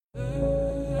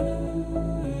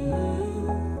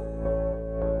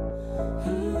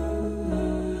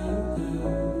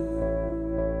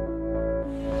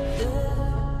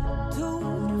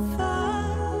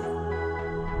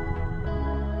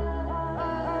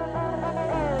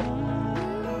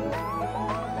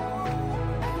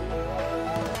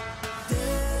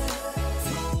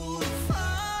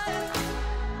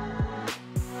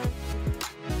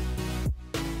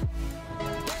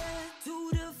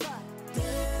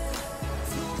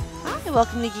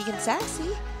welcome to Geek and Sassy.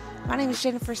 My name is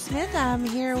Jennifer Smith. I'm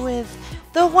here with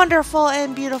the wonderful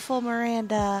and beautiful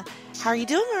Miranda. How are you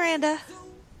doing, Miranda?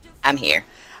 I'm here.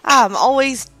 I'm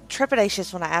always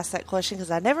trepidatious when I ask that question because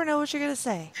I never know what you're going to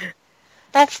say.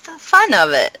 That's the fun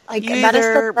of it. Like, you that is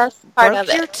the best part of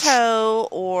it. You either broke your toe,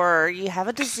 or you have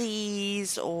a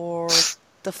disease, or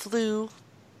the flu.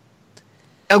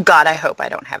 Oh, God, I hope I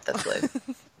don't have the flu.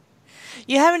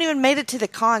 You haven't even made it to the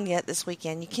con yet this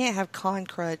weekend. You can't have con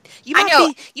crud. You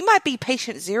might be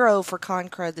patient zero for con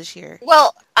crud this year.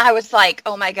 Well, I was like,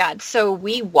 oh my God. So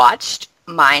we watched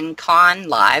Minecon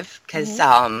live because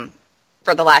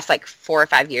for the last 4 or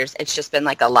 5 years, it's just been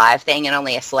a live thing, and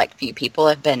only a select few people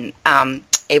have been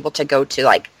able to go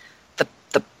to the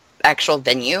actual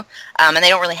venue, and they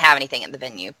don't really have anything at the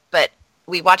venue. But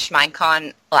we watched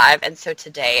Minecon live, and so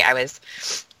today I was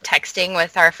texting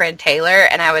with our friend Taylor,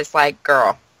 and I was like,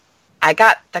 girl, I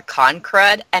got the con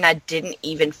crud, and I didn't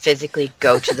even physically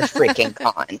go to the freaking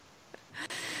con.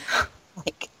 Oh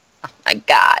my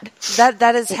God.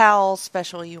 That is how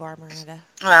special you are, Miranda.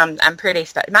 I'm pretty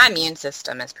special. My immune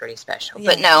system is pretty special.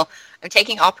 Yeah. But no, I'm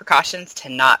taking all precautions to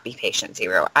not be patient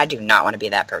zero. I do not want to be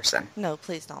that person. No,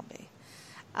 please don't be.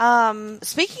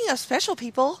 Speaking of special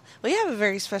people, we have a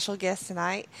very special guest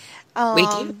tonight. We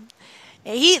do.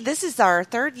 This is our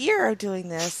third year of doing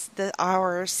this,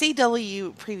 our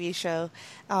CW preview show,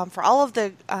 for all of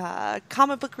the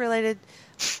comic book related,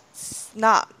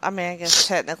 I guess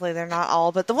technically they're not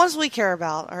all, but the ones we care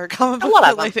about are comic book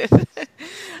related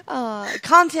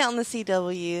content on the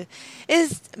CW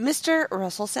is Mr.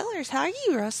 Russell Sellers. How are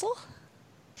you, Russell?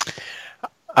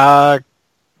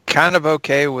 Kind of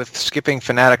okay with skipping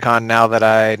Fanaticon now that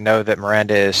I know that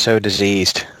Miranda is so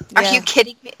diseased. Are you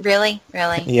kidding me? Really?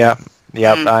 Yeah.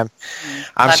 Yep.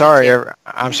 I'm sorry.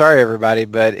 I'm sorry, everybody.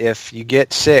 But if you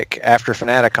get sick after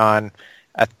Fanaticon,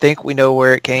 I think we know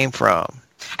where it came from.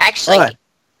 Actually, but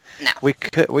no.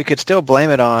 We could still blame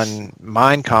it on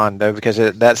Minecon though, because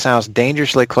that sounds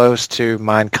dangerously close to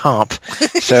Mein Kampf.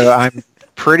 So I'm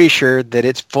pretty sure that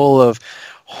it's full of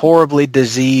horribly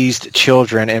diseased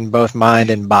children in both mind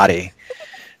and body.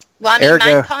 Well,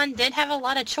 Minecon did have a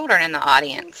lot of children in the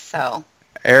audience, so.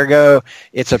 Ergo,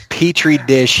 it's a petri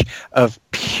dish of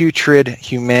putrid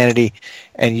humanity,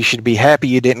 and you should be happy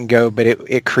you didn't go, but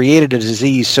it created a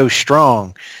disease so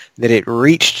strong that it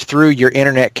reached through your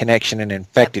internet connection and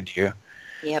infected you.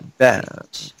 Yep.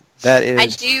 That is... I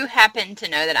do happen to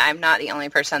know that I'm not the only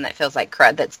person that feels like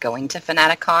crud that's going to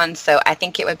Fanaticon, so I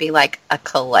think it would be like a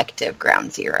collective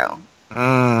ground zero.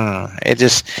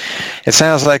 It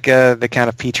sounds like the kind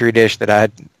of petri dish that I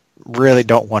really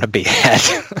don't want to be at.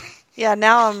 Yeah,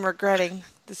 now I'm regretting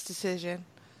this decision.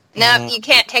 No, you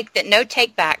can't take that. No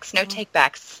take backs. No take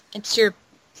backs.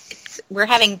 We're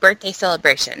having birthday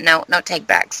celebration. No take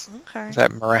backs. Okay.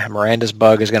 That Miranda's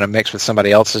bug is going to mix with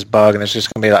somebody else's bug, and it's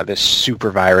just going to be like this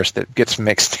super virus that gets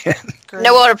mixed in. Great.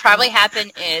 No, what will probably happen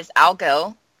is I'll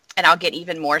go, and I'll get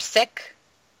even more sick,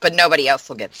 but nobody else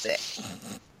will get sick.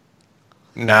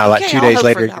 No, 2 days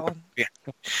later.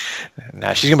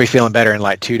 No, she's going to be feeling better in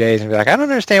 2 days and be like, I don't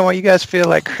understand why you guys feel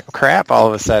like crap all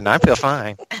of a sudden. I feel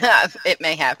fine. It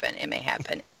may happen.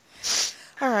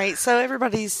 All right, so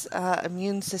everybody's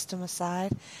immune system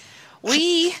aside,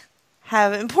 we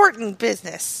have important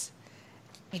business.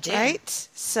 We do. Right?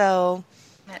 So.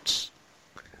 Much.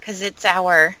 Because it's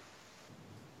our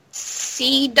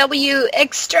CW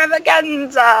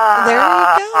extravaganza. There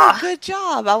you go. Good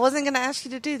job. I wasn't going to ask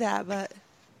you to do that, but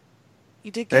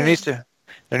you did good.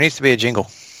 There needs to be a jingle.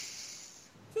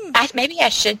 Maybe I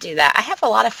should do that. I have a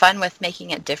lot of fun with making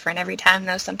it different every time,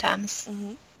 though, sometimes.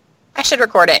 Mm-hmm. I should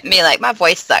record it and be like, my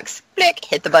voice sucks. Click,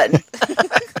 hit the button.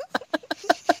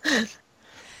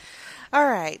 All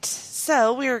right.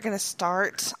 So we are going to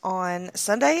start on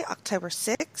Sunday, October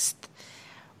 6th,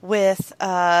 with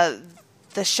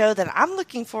the show that I'm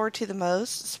looking forward to the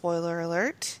most. Spoiler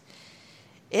alert.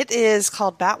 It is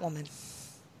called Batwoman.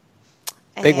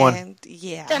 Big one.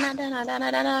 Yeah.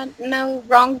 No,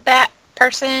 wrong Bat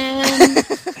person.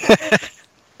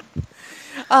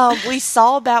 We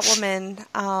saw Batwoman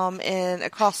in a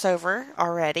crossover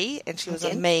already, and she was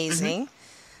amazing.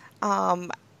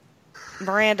 Mm-hmm.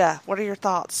 Miranda, what are your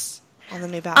thoughts on the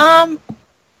new Batwoman?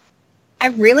 I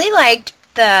really liked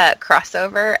the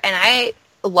crossover, and I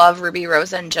love Ruby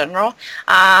Rosa in general.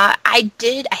 I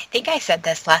think I said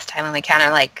this last time when we kind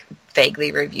of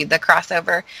vaguely reviewed the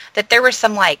crossover, that there were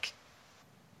some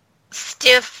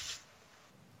stiff,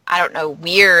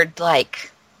 weird,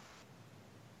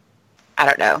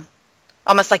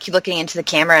 almost like you're looking into the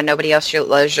camera and nobody else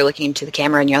knows you're looking into the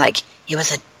camera, and you're like, it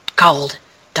was a cold,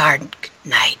 dark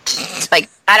night. I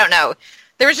don't know.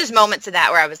 There was just moments of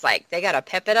that where I was like, they got to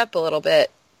pep it up a little bit.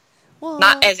 Well,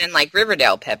 Not as in, like,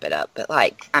 Riverdale pep it up, but,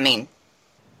 like, I mean,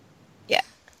 yeah.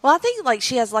 Well, I think, like,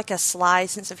 she has, like, a sly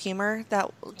sense of humor that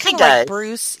kind of does. like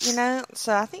Bruce, you know?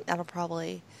 So I think that'll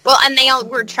probably... Well, and they all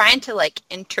were trying to, like,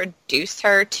 introduce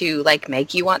her to, like,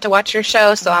 make you want to watch her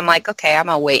show. So I'm like, okay, I'm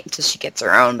going to wait until she gets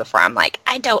her own before I'm like,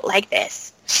 I don't like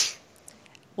this.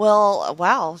 Well,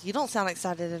 wow. You don't sound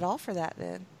excited at all for that,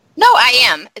 then. No, I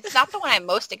am. It's not the one I'm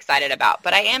most excited about,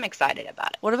 but I am excited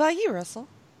about it. What about you, Russell?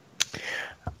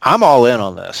 I'm all in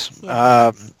on this.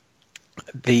 Yeah.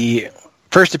 The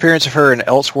first appearance of her in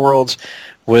Elseworlds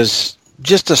was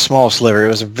just a small sliver. It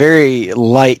was a very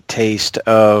light taste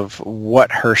of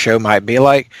what her show might be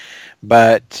like,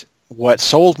 but what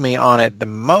sold me on it the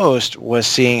most was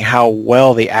seeing how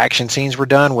well the action scenes were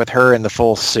done with her in the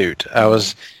full suit. I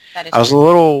was a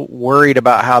little worried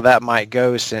about how that might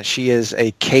go, since she is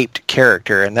a caped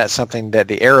character, and that's something that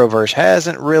the Arrowverse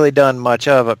hasn't really done much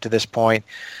of up to this point.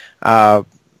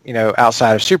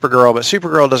 Outside of Supergirl, but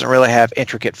Supergirl doesn't really have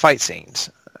intricate fight scenes,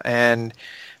 and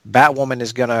Batwoman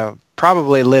is going to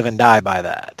probably live and die by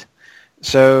that.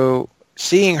 So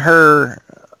seeing her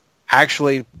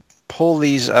actually pull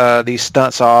these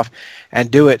stunts off and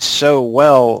do it so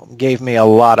well gave me a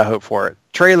lot of hope for it.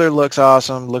 Trailer looks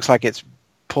awesome. Looks like it's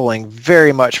pulling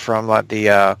very much from like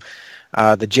the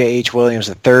J.H. Williams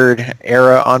III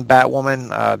era on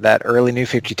Batwoman, that early New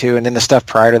 52, and then the stuff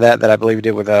prior to that I believe he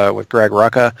did with Greg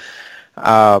Rucka.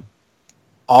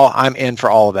 I'm in for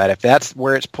all of that. If that's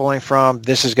where it's pulling from,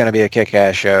 this is going to be a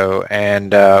kick-ass show,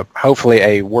 and hopefully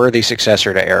a worthy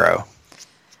successor to Arrow.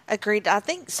 Agreed. I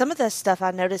think some of the stuff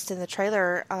I noticed in the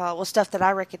trailer was stuff that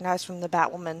I recognized from the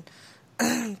Batwoman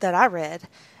that I read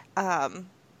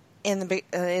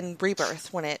in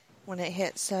Rebirth when it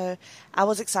hit. So I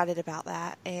was excited about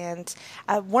that. And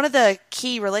one of the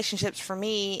key relationships for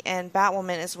me and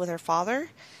Batwoman is with her father.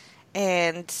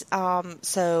 And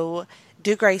so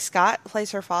Dougray Scott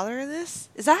plays her father in this.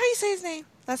 Is that how you say his name?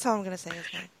 That's how I'm going to say his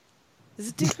name. Is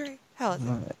it Dougray? How is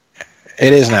it?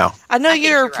 It is now. I know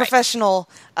you're a professional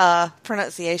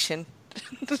pronunciation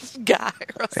guy,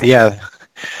 Russell.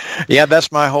 Yeah,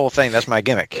 that's my whole thing. That's my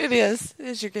gimmick. It is. It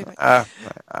is your gimmick. I'm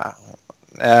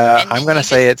going to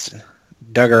say it's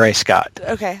Dougray Scott.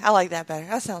 Okay, I like that better.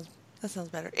 That sounds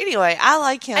better. Anyway, I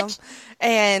like him,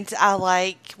 and I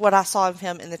like what I saw of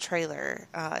him in the trailer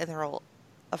in the role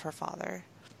of her father.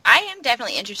 I am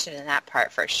definitely interested in that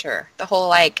part for sure. The whole,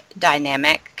 like,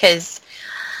 dynamic, because...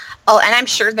 Oh, and I'm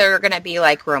sure there are going to be,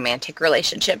 like, romantic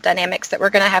relationship dynamics that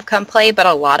we're going to have come play, but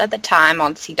a lot of the time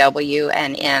on CW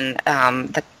and in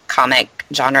the comic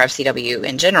genre of CW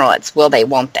in general, it's will they,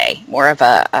 won't they? More of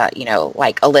a,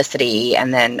 like, Elicity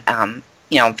and then,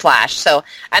 Flash. So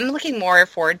I'm looking more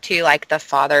forward to, like, the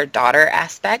father-daughter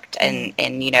aspect and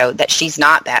that she's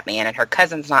not Batman and her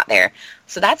cousin's not there.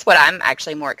 So that's what I'm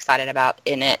actually more excited about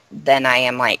in it than I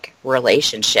am, like,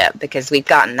 relationship, because we've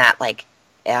gotten that, like,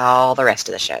 all the rest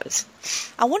of the shows.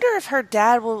 I wonder if her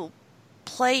dad will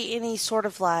play any sort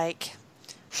of like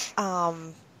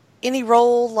any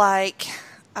role like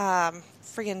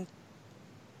friggin'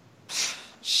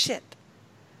 shit.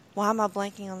 Why am I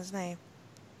blanking on his name?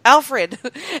 Alfred.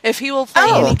 If he will play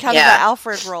any kind of an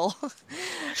Alfred role.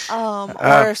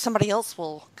 Or if somebody else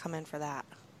will come in for that.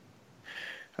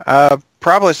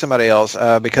 Probably somebody else,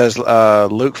 because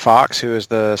Luke Fox, who is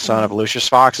the son of Lucius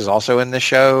Fox, is also in this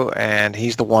show, and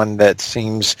he's the one that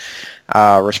seems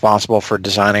responsible for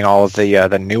designing all of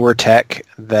the newer tech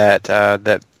that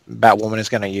Batwoman is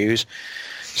going to use.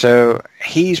 So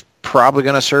he's probably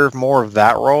going to serve more of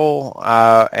that role,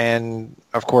 and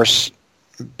of course,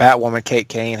 Batwoman Kate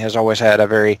Kane has always had a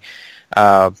very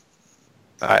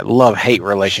love-hate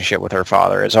relationship with her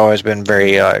father. It's always been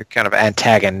very kind of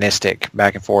antagonistic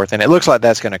back and forth, and it looks like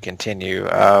that's going to continue,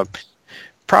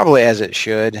 probably as it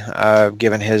should,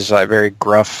 given his very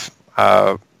gruff,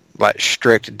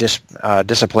 strict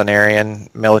disciplinarian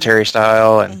military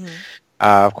style. And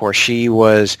of course, she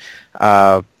was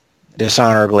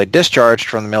dishonorably discharged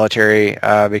from the military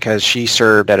because she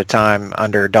served at a time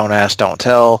under Don't Ask, Don't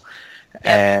Tell,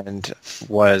 and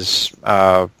was...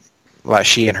 like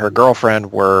she and her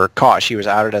girlfriend were caught. She was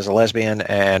outed as a lesbian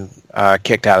and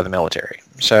kicked out of the military.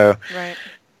 So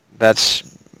that's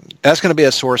going to be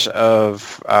a source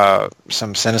of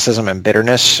some cynicism and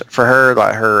bitterness for her,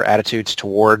 like her attitudes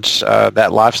towards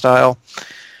that lifestyle,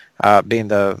 being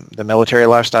the military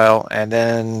lifestyle. And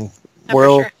then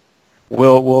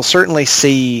we'll certainly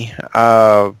see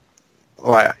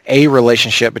like a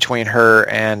relationship between her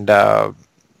and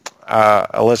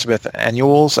Elizabeth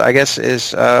Annuals, I guess,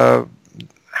 is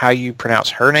how you pronounce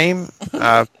her name.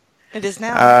 It is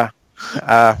now.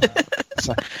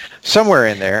 somewhere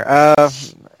in there.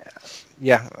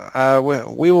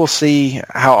 We will see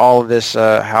how all of this,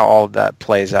 how all of that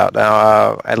plays out.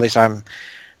 Now, at least I'm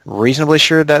reasonably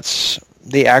sure that's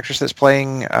the actress that's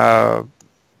playing her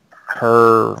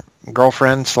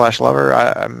girlfriend / lover.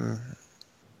 I'm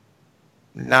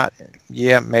not.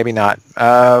 Yeah, maybe not.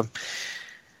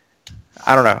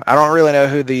 I don't know. I don't really know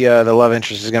who the love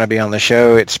interest is going to be on the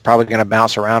show. It's probably going to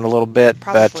bounce around a little bit,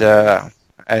 but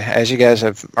as you guys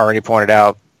have already pointed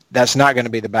out, that's not going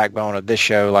to be the backbone of this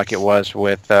show like it was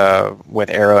with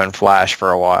Arrow and Flash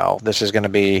for a while. This is going to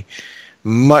be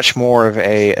much more of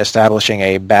establishing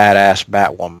a badass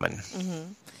Batwoman. Mm-hmm.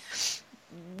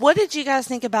 What did you guys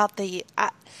think about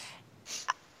I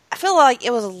feel like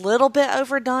it was a little bit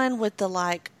overdone with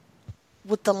a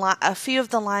few of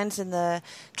the lines in the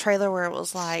trailer where it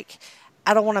was like,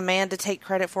 I don't want a man to take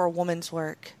credit for a woman's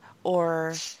work,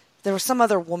 or there was some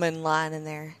other woman line in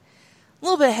there. A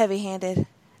little bit heavy-handed.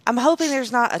 I'm hoping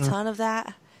there's not a ton of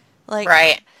that. Like,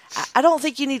 right. I don't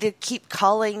think you need to keep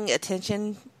calling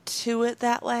attention to it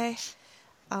that way.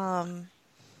 I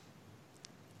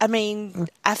mean,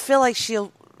 I feel like she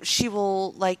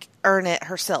will like earn it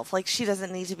herself. Like, she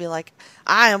doesn't need to be like,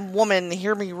 I am woman,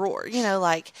 hear me roar. You know,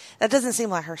 like, that doesn't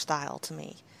seem like her style to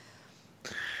me.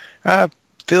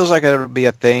 Feels like it'll be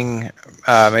a thing,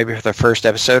 maybe for the first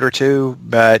episode or two,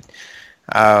 but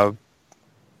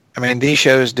I mean, these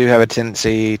shows do have a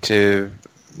tendency to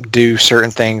do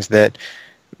certain things that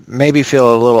maybe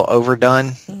feel a little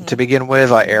overdone to begin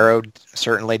with. Like Arrow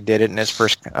certainly did it in its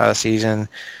first season.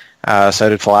 So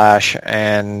did Flash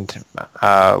and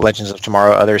Legends of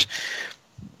Tomorrow. Others,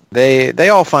 they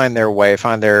all find their way,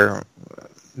 find their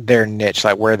niche,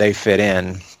 like where they fit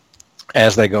in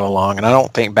as they go along. And I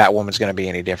don't think Batwoman's going to be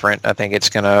any different. I think it's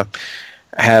going to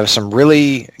have some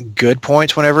really good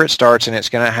points whenever it starts, and it's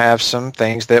going to have some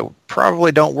things that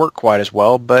probably don't work quite as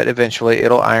well, but eventually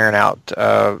it'll iron out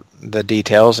the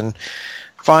details and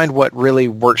find what really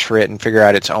works for it and figure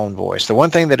out its own voice. The one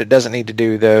thing that it doesn't need to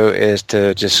do, though, is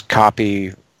to just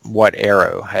copy what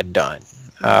Arrow had done.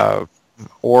 And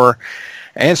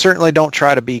certainly don't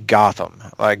try to be Gotham.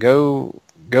 Like, go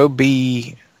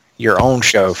be your own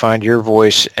show, find your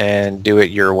voice, and do it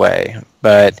your way.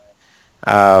 But,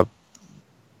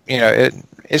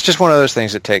 it's just one of those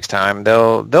things that takes time.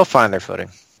 They'll find their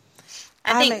footing.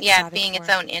 I think, being its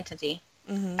own entity.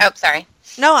 Mm-hmm. Oh, sorry.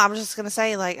 No, I was just going to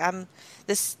say, like,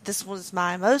 this was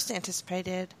my most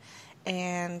anticipated,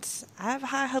 and I have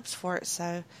high hopes for it,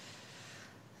 so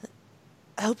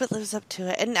I hope it lives up to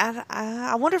it. And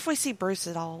I wonder if we see Bruce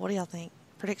at all. What do y'all think?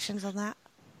 Predictions on that?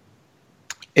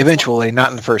 Eventually, not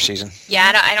in the first season.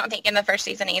 Yeah, I don't think in the first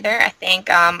season either. I think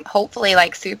hopefully,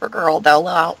 like Supergirl, they'll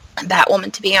allow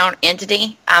Batwoman to be our own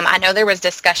entity. I know there was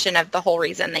discussion of the whole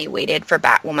reason they waited for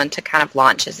Batwoman to kind of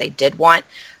launch is they did want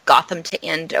Gotham to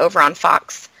end over on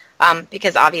Fox.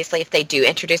 Because obviously if they do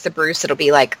introduce a Bruce, it'll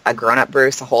be like a grown-up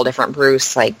Bruce, a whole different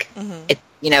Bruce. Like,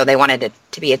 they wanted it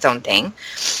to be its own thing.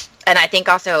 And I think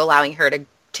also allowing her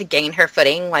to gain her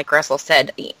footing, like Russell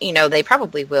said, they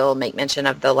probably will make mention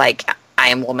of the, like, I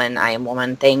am woman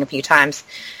thing a few times.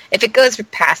 If it goes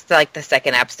past, like, the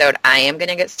second episode, I am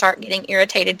going to start getting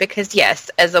irritated because,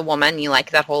 yes, as a woman, you like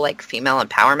that whole, like, female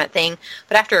empowerment thing.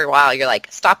 But after a while, you're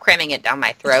like, stop cramming it down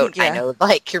my throat. Yeah. I know,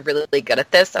 like, you're really, really good at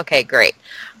this. Okay, great.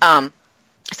 So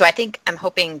I think I'm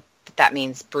hoping that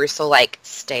means Bruce will, like,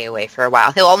 stay away for a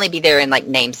while. He'll only be there in, like,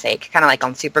 namesake. Kind of like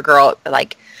on Supergirl,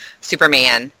 like,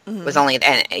 Superman was only,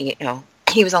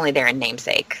 he was only there in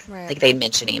namesake. Right. Like, they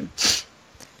mention him.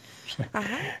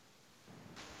 Uh-huh.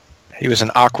 He was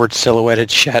an awkward silhouetted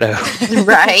shadow.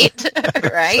 Right.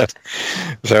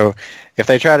 So if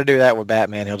they try to do that with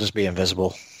Batman, he'll just be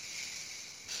invisible.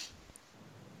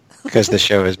 Because the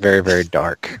show is very, very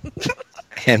dark.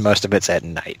 And most of it's at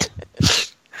night.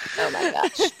 Oh my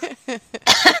gosh.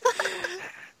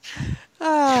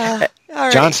 All right.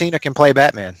 John Cena can play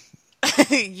Batman.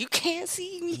 You can't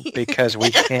see me. Because we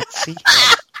can't see him.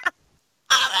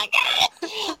 Oh my god.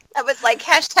 That was like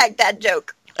hashtag that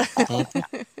joke.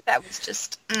 That was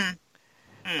just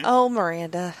Oh,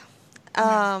 Miranda.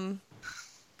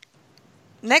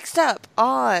 Next up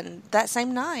on that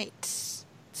same night,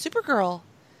 Supergirl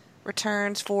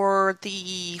returns for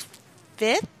the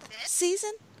 5th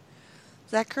season.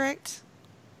 Is that correct?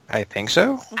 I think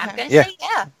so. Okay. I'm going to say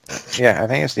yeah. Yeah, I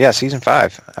think it's season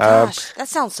 5. Gosh, that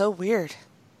sounds so weird.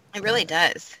 It really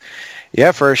does.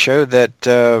 Yeah, for a show that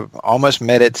almost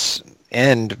met its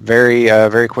end very,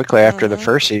 very quickly after the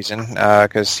first season,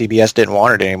 because CBS didn't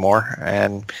want it anymore,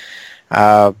 and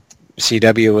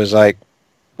CW was like,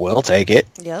 "We'll take it."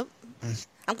 Yep,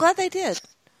 I'm glad they did.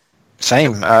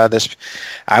 Same.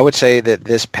 I would say that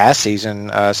this past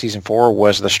season, season 4,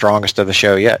 was the strongest of the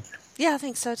show yet. Yeah, I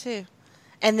think so too.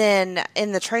 And then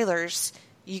in the trailers,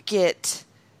 you get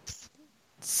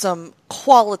some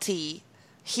quality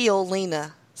heel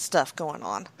Lena stuff going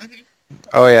on. Mm-hmm.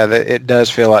 Oh yeah, it does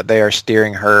feel like they are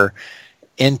steering her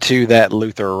into that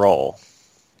Luther role.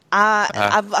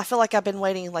 I feel like I've been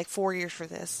waiting like 4 years for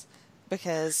this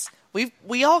because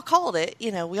we all called it.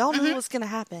 You know, we all knew it was going to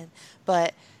happen,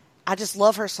 but I just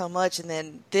love her so much. And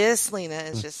then this Lena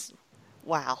is just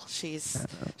wow. She's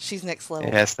next level.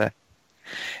 Yes,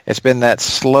 it's been that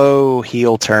slow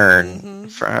heel turn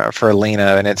for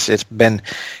Lena, and it's been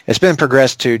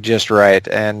progressed to just right.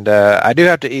 And I do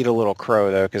have to eat a little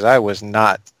crow though, because I was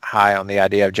not high on the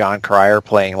idea of John Cryer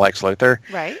playing Lex Luthor.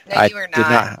 Right? No, you were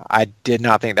not. I did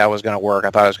not think that was going to work. I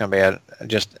thought it was going to be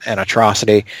just an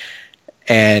atrocity,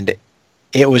 and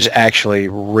it was actually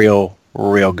real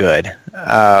good.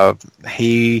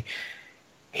 He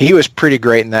was pretty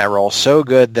great in that role. So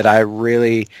good that I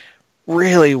really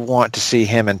want to see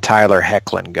him and Tyler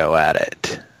Hoechlin go at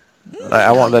it.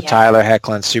 I want the Tyler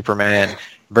Hoechlin Superman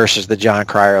versus the John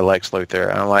Cryer Lex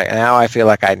Luthor. I'm like, now I feel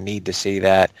like I need to see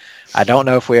that. I don't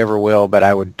know if we ever will, but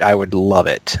I would love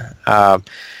it.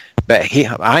 But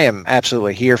I am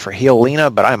absolutely here for heel Lena,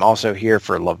 but I'm also here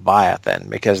for Leviathan,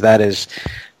 because that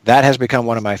has become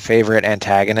one of my favorite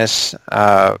antagonists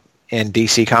in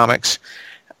DC Comics,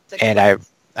 and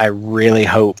I really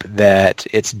hope that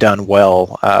it's done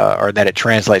well, or that it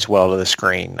translates well to the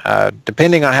screen.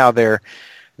 Depending on how they're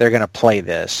going to play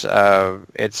this, I'm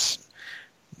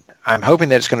hoping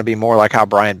that it's going to be more like how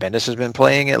Brian Bendis has been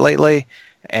playing it lately,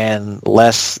 and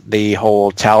less the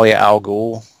whole Talia al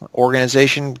Ghul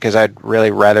organization, because I'd really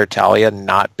rather Talia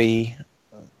not be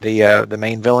the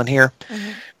main villain here.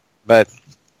 Mm-hmm. But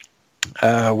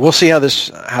we'll see how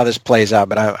this plays out.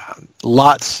 But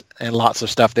lots and lots of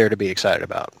stuff there to be excited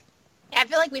about. Yeah, I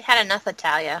feel like we've had enough of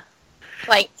Talia.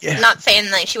 Like, not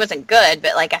saying like she wasn't good,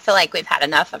 but like I feel like we've had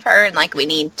enough of her, and like we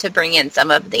need to bring in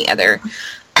some of the other,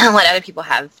 let other people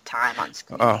have time on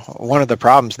screen. One of the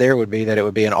problems there would be that it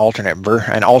would be an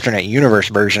alternate universe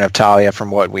version of Talia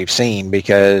from what we've seen,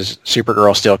 because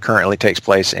Supergirl still currently takes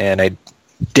place in a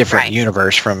different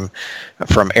universe from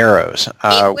Arrow's.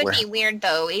 It would be weird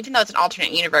though, even though it's an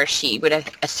alternate universe. She would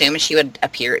assume she would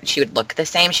look the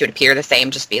same, she would appear the same,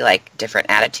 just be like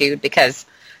different attitude, because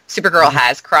Supergirl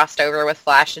has crossed over with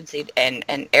Flash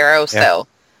and Arrow, so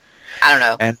I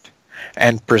don't know.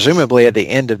 And presumably at the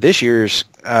end of this year's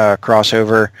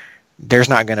crossover, there's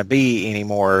not going to be any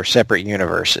more separate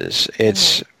universes.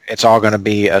 It's all going to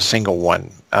be a single one,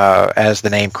 as the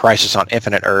name Crisis on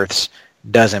Infinite Earths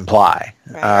does imply.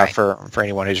 For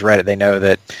anyone who's read it, they know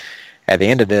that at the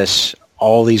end of this,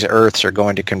 all these Earths are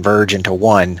going to converge into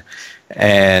one,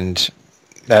 and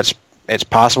it's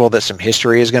possible that some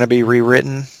history is going to be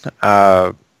rewritten.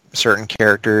 Certain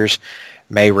characters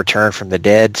may return from the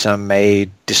dead. Some may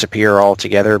disappear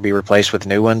altogether, be replaced with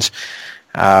new ones.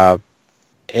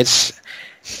 It's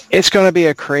going to be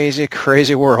a crazy,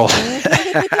 crazy world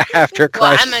after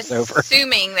Crisis is over. I'm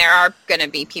assuming there are going to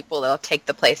be people that will take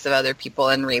the place of other people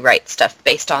and rewrite stuff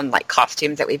based on like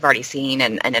costumes that we've already seen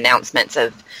and announcements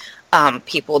of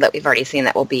people that we've already seen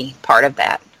that will be part of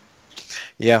that.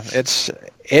 Yeah, it's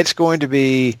going to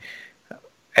be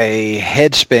a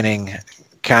head-spinning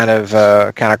kind of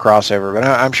crossover, but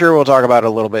I'm sure we'll talk about it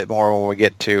a little bit more when we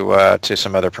get to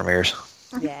some other premieres.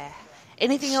 Yeah.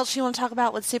 Anything else you want to talk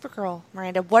about with Supergirl,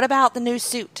 Miranda? What about the new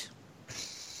suit?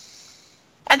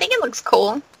 I think it looks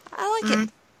cool. I like it.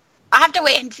 I'll have to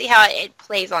wait and see how it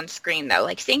plays on screen, though.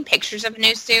 Like, seeing pictures of a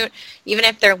new suit, even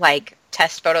if they're, like,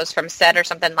 test photos from set or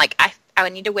something, like, I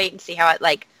would need to wait and see how it,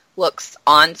 like, looks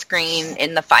on screen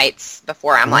in the fights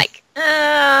before I'm like,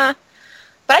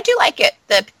 But I do like it,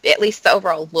 at least the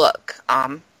overall look,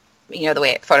 the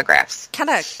way it photographs. Kind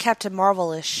of Captain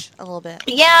Marvel-ish a little bit.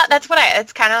 Yeah,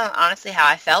 it's kind of honestly how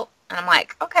I felt. And I'm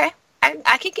like, okay,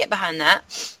 I could get behind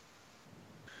that.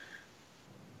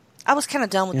 I was kind of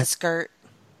done with the skirt.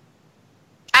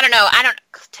 I don't know.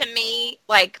 To me,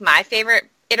 like, my favorite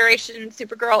iteration of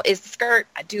Supergirl is the skirt.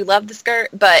 I do love the skirt,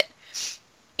 but,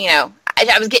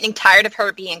 I was getting tired of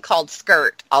her being called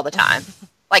Skirt all the time.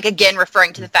 Like, again,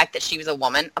 referring to the fact that she was a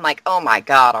woman. I'm like, oh my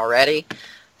God, already?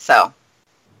 So.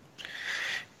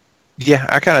 Yeah,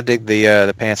 I kind of dig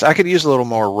the pants. I could use a little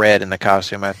more red in the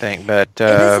costume, I think, but it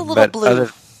is a little blue.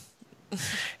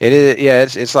 It is, yeah.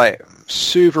 It's like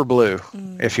super blue,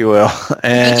 if you will.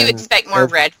 And you do expect more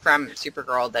red from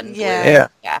Supergirl than blue. Yeah,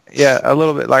 a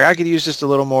little bit. Like, I could use just a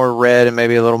little more red and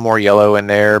maybe a little more yellow in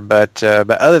there, but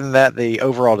other than that, the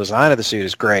overall design of the suit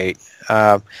is great.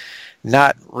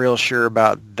 Not real sure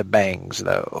about the bangs,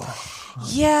 though.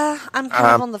 Yeah, I'm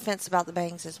kind of on the fence about the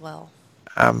bangs as well.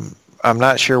 I'm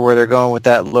not sure where they're going with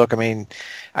that look. I mean,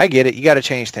 I get it. You got to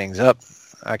change things up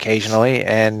occasionally,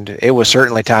 and it was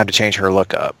certainly time to change her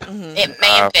look up. Mm-hmm. It may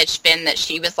have been that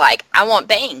she was like, I want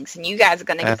bangs, and you guys are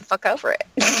going to get the fuck over it.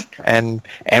 and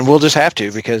we'll just have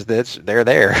to, because they're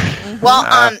there. Mm-hmm.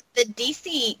 Well, the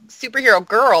DC superhero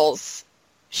girls,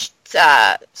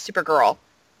 Supergirl,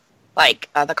 like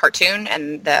the cartoon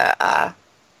and the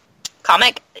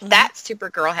comic, that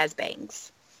Supergirl has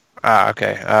bangs.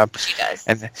 Okay. She does.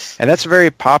 And that's a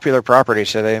very popular property,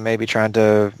 so they may be trying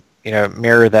to,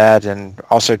 mirror that, and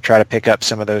also try to pick up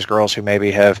some of those girls who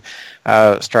maybe have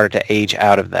started to age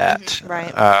out of that. Mm-hmm.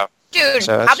 Right. Dude,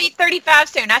 so I'll be 35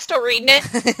 soon. I'm still reading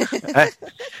it.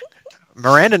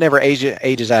 Miranda never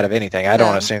ages out of anything. I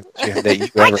don't assume that you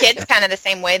My kid's kind of the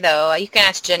same way, though. You can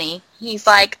ask Jenny. He's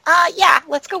like, yeah,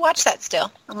 let's go watch that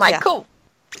still. I'm like, cool.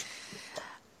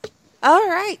 All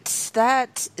right.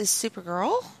 That is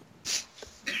Supergirl.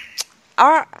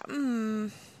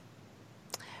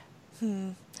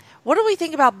 What do we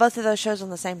think about both of those shows on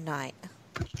the same night?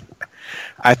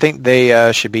 I think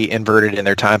they should be inverted in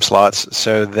their time slots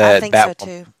so that I think so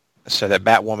too. So that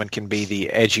Batwoman can be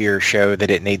the edgier show that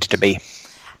it needs to be.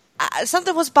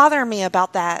 Something was bothering me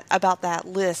about that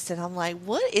list, and I'm like,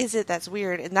 what is it that's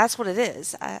weird? And that's what it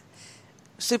is.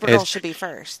 Supergirl should be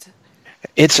first.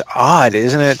 It's odd,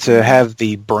 isn't it, to have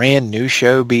the brand new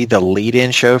show be the lead-in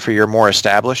show for your more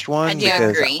established one? I do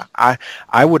agree.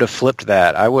 I would have flipped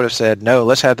that. I would have said, no,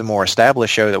 let's have the more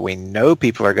established show that we know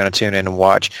people are going to tune in and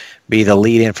watch be the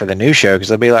lead-in for the new show, because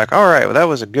they'll be like, all right, well, that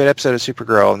was a good episode of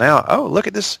Supergirl. Now, oh, look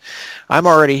at this. I'm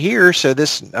already here, so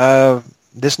this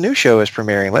new show is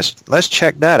premiering. Let's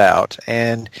check that out.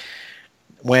 And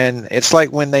when it's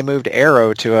like when they moved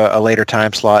Arrow to a later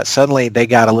time slot, suddenly they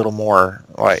got a little more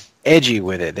like edgy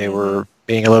with it. They were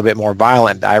being a little bit more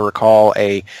violent. I recall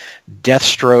a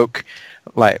Deathstroke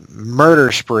like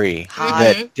murder spree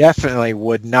that definitely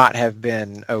would not have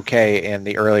been okay in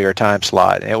the earlier time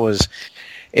slot. It was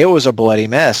a bloody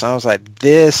mess. I was like,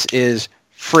 this is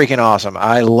freaking awesome.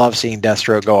 I love seeing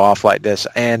Deathstroke go off like this,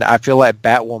 and I feel like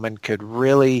Batwoman could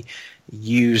really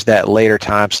use that later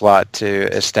time slot to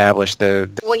establish the...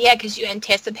 Well, yeah, because you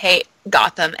anticipate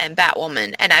Gotham and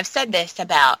Batwoman, and I've said this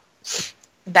about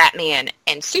Batman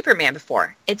and Superman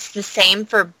before. It's the same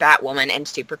for Batwoman and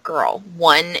Supergirl.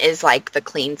 One is like the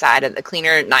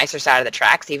cleaner, nicer side of the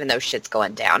tracks, even though shit's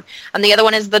going down. And the other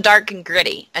one is the dark and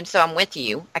gritty. And so I'm with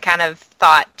you. I kind of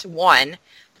thought, one,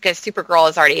 because Supergirl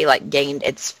has already like gained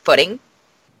its footing.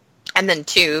 And then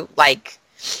two, like,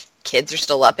 kids are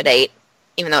still up at 8.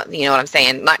 Even though, you know what I'm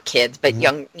saying? Not kids, but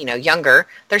younger.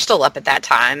 They're still up at that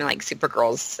time. And like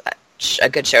Supergirl's a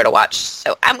good show to watch.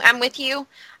 So I'm with you.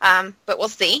 But we'll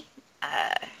see.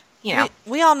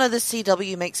 We all know the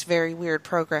CW makes very weird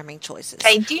programming choices.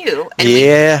 They do. And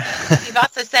we've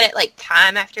also said it like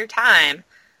time after time.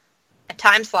 A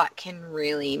time slot can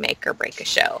really make or break a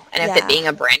show. And if it being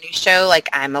a brand new show, like,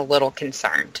 I'm a little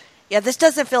concerned. Yeah, this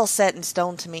doesn't feel set in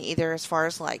stone to me either, as far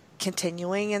as like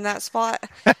continuing in that spot.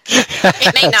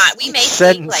 It may not. We may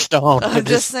set see, in like, stone. I'm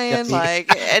just saying,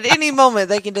 like, at any moment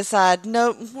they can decide,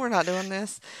 nope, we're not doing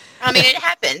this. I mean, it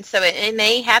happens, so it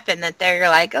may happen that they're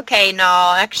like, okay,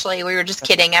 no, actually, we were just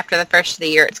kidding. After the first of the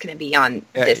year, it's going to be on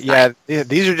this night. Yeah,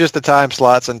 these are just the time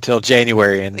slots until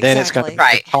January, and then it's going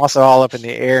to toss it all up in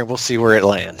the air, and we'll see where it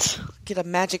lands. Get a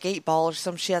magic 8-ball or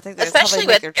some shit. I think especially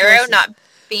with Arrow not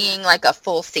being like a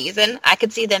full season, I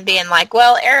could see them being like,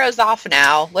 well, Arrow's off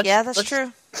now. That's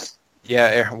true.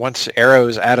 Yeah, once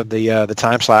Arrow's out of the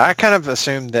time slot, I kind of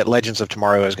assumed that Legends of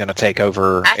Tomorrow is going to take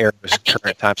over Arrow's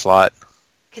current time slot.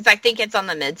 Because I think it's on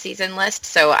the mid-season list,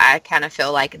 so I kind of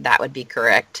feel like that would be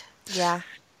correct. Yeah.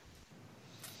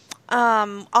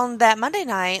 On that Monday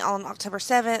night, on October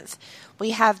 7th,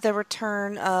 we have the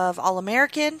return of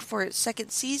All-American for its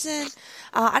second season.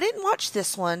 I didn't watch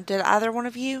this one. Did either one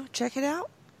of you check it out?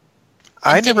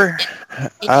 I never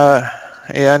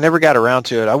got around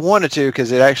to it. I wanted to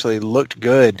because it actually looked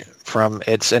good from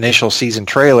its initial season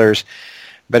trailers,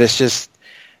 but it's just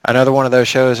another one of those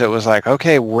shows that was like,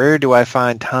 okay, where do I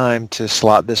find time to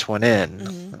slot this one in?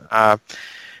 Mm-hmm.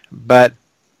 But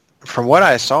from what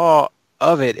I saw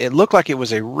of it, it looked like it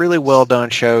was a really well done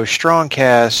show, strong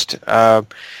cast, and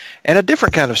a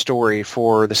different kind of story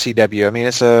for the CW. I mean,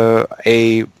 it's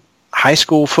a high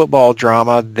school football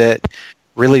drama that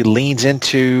really leans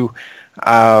into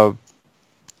the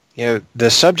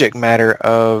subject matter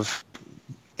of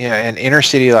an inner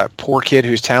city like poor kid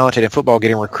who's talented in football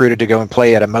getting recruited to go and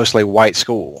play at a mostly white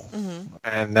school. Mm-hmm.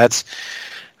 And that's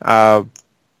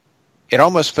it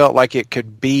almost felt like it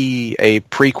could be a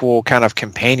prequel kind of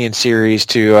companion series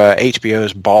to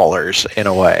HBO's Ballers in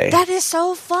a way. That is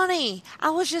so funny. I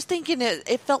was just thinking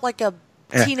it felt like a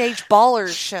teenage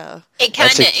ballers show. It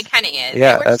kind of is.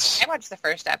 Yeah, I watched the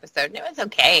first episode and it was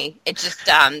okay. It just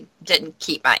didn't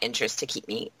keep my interest to keep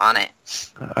me on it.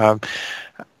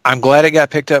 I'm glad it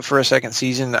got picked up for a second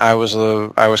season. I was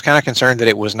kind of concerned that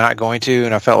it was not going to,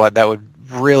 and I felt like that would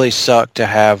really suck to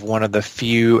have one of the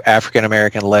few African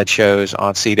American led shows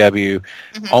on CW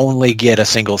only get a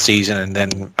single season and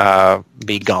then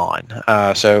be gone.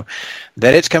 So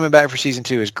that it's coming back for season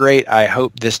 2 is great. I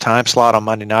hope this time slot on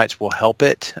Monday nights will help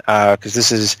it, because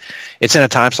it's in a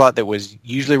time slot that was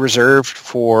usually reserved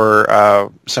for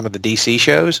some of the DC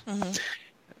shows.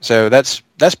 So that's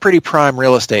pretty prime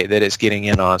real estate that it's getting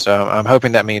in on. So I'm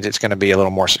hoping that means it's going to be a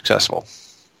little more successful.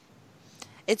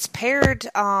 It's paired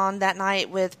on that night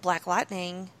with Black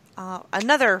Lightning.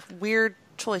 Another weird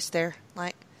choice there.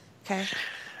 Like, okay,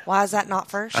 why is that not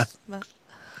first?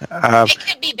 It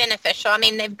could be beneficial. I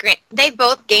mean, they've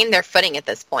both gained their footing at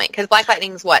this point, because Black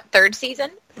Lightning's third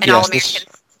season, and All American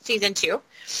season 2.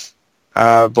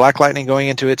 Black Lightning going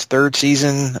into its third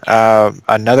season.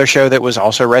 Another show that was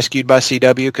also rescued by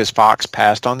CW because Fox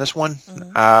passed on this one.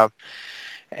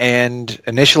 And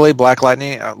initially, Black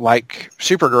Lightning, like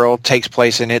Supergirl, takes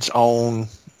place in its own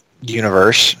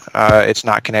universe. It's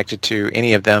not connected to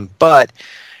any of them. But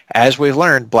as we've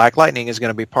learned, Black Lightning is going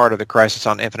to be part of the Crisis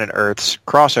on Infinite Earths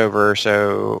crossover.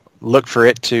 So look for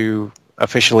it to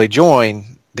officially join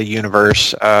the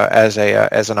universe as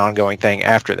an ongoing thing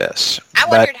after this. I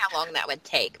wondered how long that would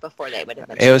take before they would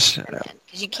eventually come in.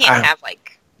 Because you can't have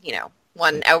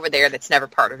one over there that's never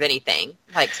part of anything,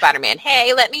 like Spider-Man.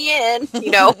 Hey, let me in,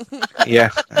 yeah,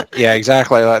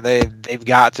 exactly. Like they've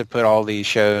got to put all these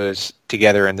shows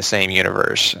together in the same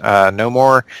universe. No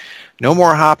more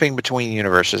hopping between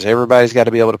universes. Everybody's got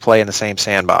to be able to play in the same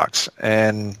sandbox.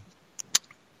 And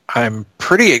I'm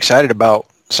pretty excited about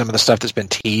some of the stuff that's been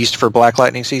teased for Black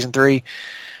Lightning season 3.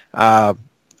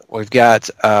 We've got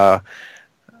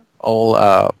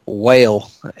old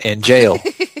Whale in jail.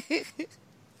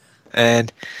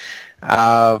 And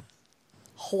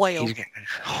Whale,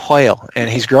 and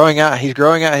he's growing out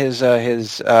his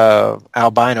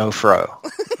albino fro,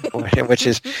 which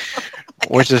is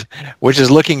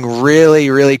looking really,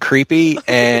 really creepy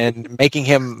and making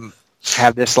him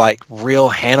have this like real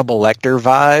Hannibal Lecter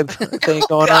vibe thing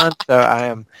going on.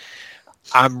 So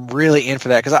I'm really in for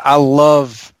that because I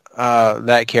love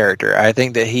that character. I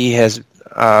think that he has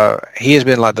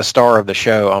been like the star of the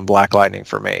show on Black Lightning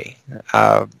for me.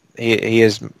 He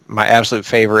is my absolute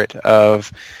favorite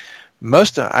of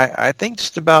most. I think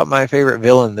just about my favorite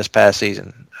villain this past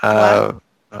season. Wow.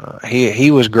 He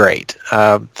was great.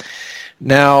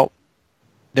 Now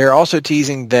they're also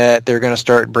teasing that they're going to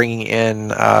start bringing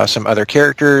in some other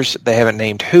characters. They haven't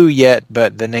named who yet,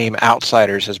 but the name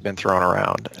Outsiders has been thrown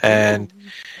around, and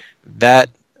that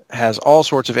has all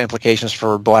sorts of implications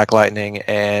for Black Lightning.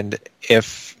 And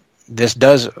if this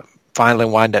does finally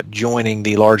wind up joining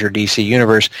the larger DC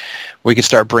universe, we could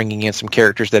start bringing in some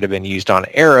characters that have been used on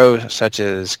Arrow, such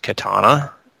as Katana,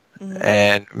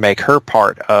 and make her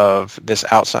part of this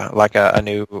outside, like a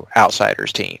new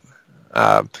Outsiders team.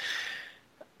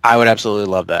 I would absolutely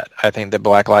love that. I think that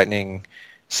Black Lightning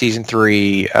season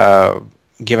 3,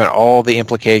 given all the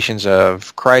implications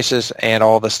of Crisis and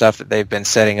all the stuff that they've been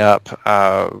setting up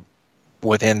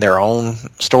within their own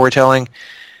storytelling,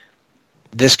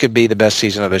 this could be the best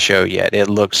season of the show yet. It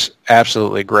looks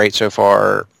absolutely great so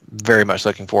far. Very much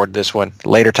looking forward to this one.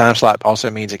 Later time slot also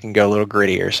means it can go a little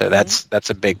grittier, so that's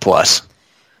a big plus.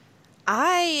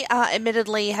 I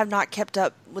admittedly have not kept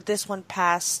up with this one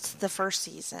past the first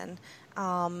season,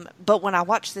 but when I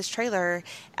watched this trailer,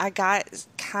 I got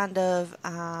kind of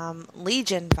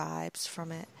Legion vibes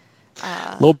from it.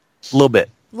 Little bit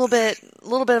of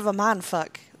a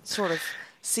mindfuck sort of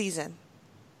season.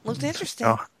 Looked interesting.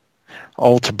 Oh.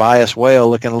 Old Tobias Whale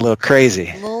looking a little crazy.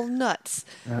 A little nuts.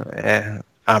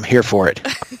 I'm here for it.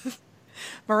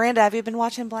 Miranda, have you been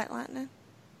watching Black Lightning?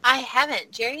 I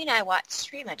haven't. Jerry and I watched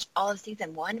pretty much all of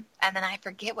season 1, and then I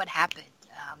forget what happened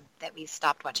that we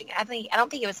stopped watching it. I don't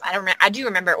think it was. I do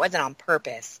remember it wasn't on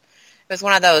purpose. It was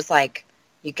one of those like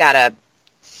you gotta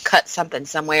cut something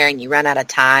somewhere and you run out of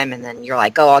time, and then you're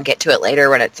like, oh, I'll get to it later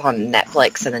when it's on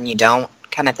Netflix, and then you don't,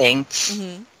 kind of thing.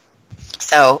 Mm-hmm.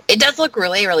 So it does look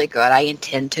really, really good. I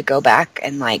intend to go back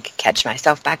and like catch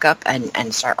myself back up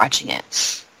and start watching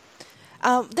it.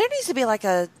 There needs to be like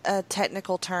a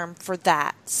technical term for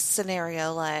that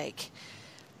scenario. Like,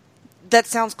 that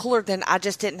sounds cooler than I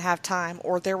just didn't have time,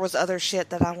 or there was other shit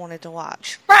that I wanted to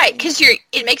watch. Right, because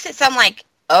it makes it sound like,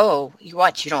 oh, you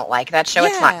don't like that show?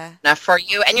 It's not Yeah. good enough for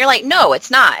you. And you're like, no, it's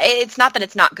not. It's not that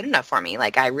it's not good enough for me.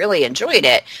 Like, I really enjoyed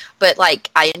it. But, like,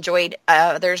 I enjoyed,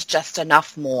 there's just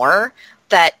enough more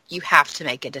that you have to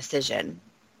make a decision.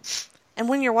 And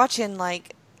when you're watching,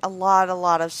 like, a lot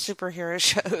of superhero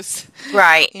shows.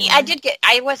 Right. You know?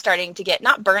 I was starting to get,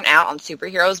 not burnt out on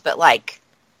superheroes, but, like,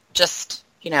 just,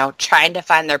 trying to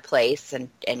find their place and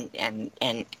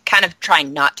kind of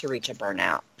trying not to reach a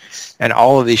burnout. And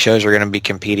all of these shows are going to be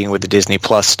competing with the Disney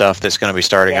Plus stuff that's going to be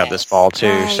starting up this fall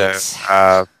too.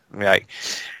 Right. So,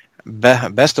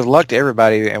 best of luck to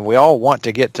everybody. And we all want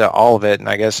to get to all of it. And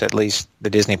I guess at least the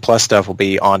Disney Plus stuff will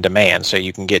be on demand, so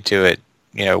you can get to it,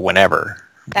 whenever.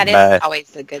 That is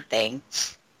always a good thing.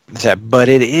 But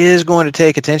it is going to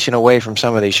take attention away from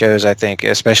some of these shows, I think,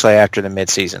 especially after the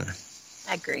mid-season.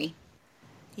 I agree.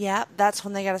 Yeah, that's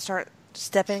when they got to start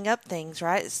stepping up things,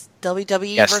 right? It's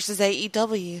WWE versus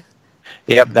AEW.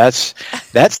 Yep, that's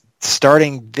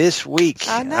starting this week.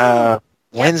 I know.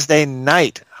 Wednesday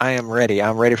night. I am ready.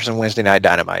 I'm ready for some Wednesday night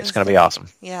Dynamite. It's going to be awesome.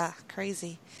 Yeah,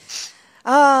 crazy.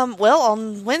 Well,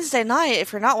 on Wednesday night,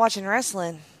 if you're not watching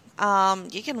wrestling,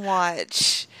 you can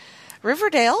watch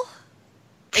Riverdale.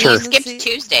 Sure. You skipped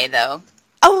Tuesday, though.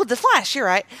 Oh, The Flash, you're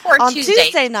right. Or on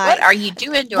Tuesday night. What are you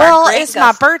doing to well, our it's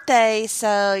my birthday, so,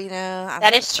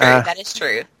 That is true. That is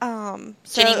true. So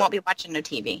Jenny won't be watching no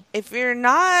TV. If you're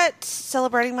not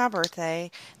celebrating my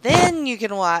birthday, then you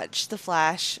can watch The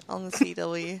Flash on the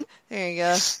CW. There you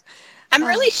go. I'm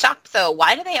really shocked, though.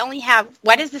 Why does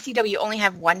the CW only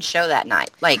have one show that night?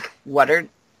 Like,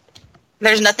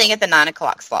 there's nothing at the 9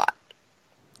 o'clock slot.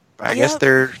 I guess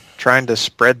they're trying to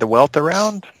spread the wealth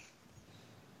around.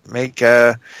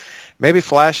 Maybe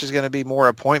Flash is going to be more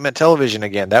appointment television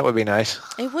again. That would be nice.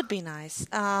 It would be nice.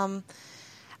 I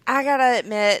gotta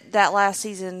admit that last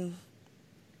season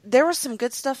there was some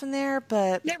good stuff in there,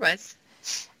 but there was.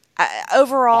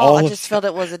 Overall, I just felt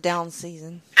it was a down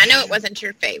season. I know it wasn't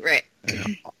your favorite.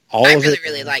 I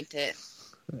really liked it.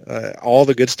 All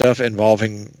the good stuff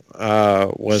involving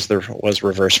was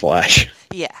Reverse Flash.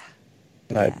 Yeah.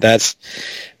 That's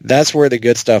where the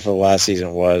good stuff of the last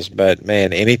season was. But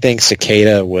man, anything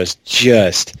Cicada was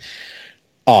just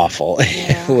awful.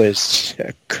 Yeah. It was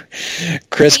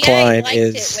Chris Klein I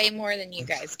liked it way more than you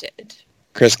guys did.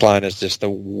 Chris Klein is just the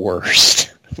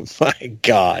worst. My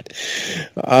God,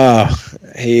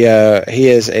 he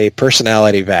is a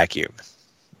personality vacuum.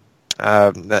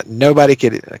 Nobody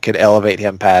could elevate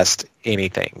him past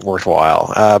anything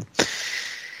worthwhile.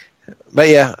 But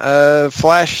yeah,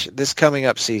 Flash this coming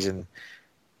up season.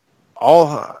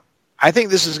 I think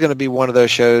this is going to be one of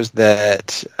those shows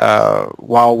that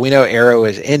while we know Arrow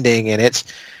is ending and it's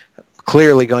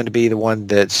clearly going to be the one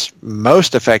that's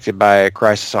most affected by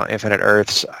Crisis on Infinite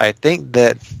Earths, I think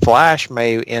that Flash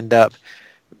may end up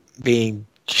being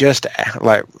just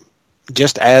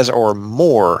as or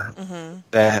more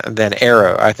than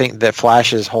Arrow. I think that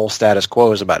Flash's whole status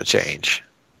quo is about to change.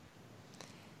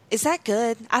 Is that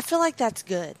good? I feel like that's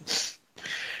good.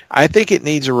 I think it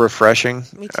needs a refreshing.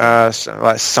 Me too.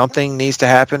 Something needs to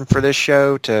happen for this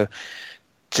show to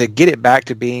get it back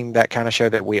to being that kind of show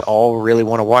that we all really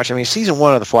want to watch. I mean, season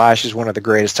 1 of The Flash is one of the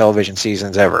greatest television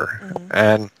seasons ever,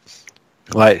 and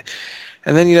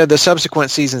then the subsequent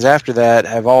seasons after that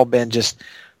have all been just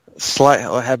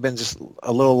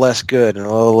a little less good and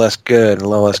a little less good and a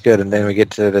little less good, and then we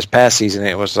get to this past season, and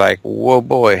it was like, whoa,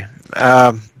 boy.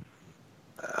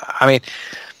 I mean,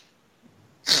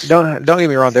 don't get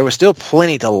me wrong. There was still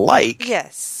plenty to like.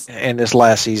 Yes. In this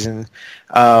last season,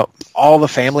 all the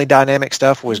family dynamic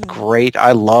stuff was great.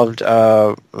 I loved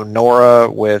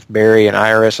Nora with Barry and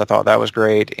Iris. I thought that was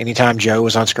great. Anytime Joe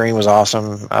was on screen was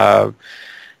awesome. And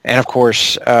of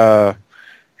course,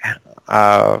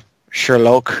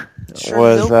 Sherlock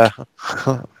was. But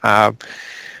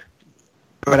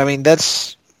I mean,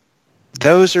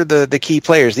 those are the key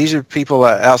players. These are people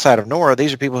outside of Nora.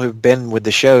 These are people who've been with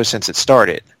the show since it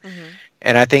started.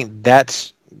 And I think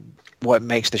that's what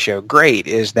makes the show great,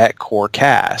 is that core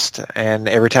cast. And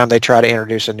every time they try to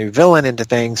introduce a new villain into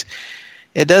things,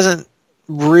 it doesn't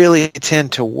really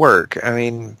tend to work. I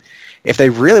mean, if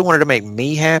they really wanted to make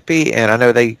me happy, and I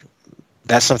know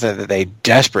that's something that they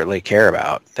desperately care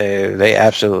about. They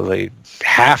absolutely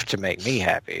have to make me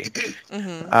happy.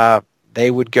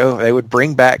 They would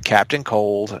bring back Captain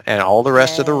Cold and all the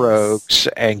rest of the Rogues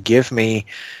and give me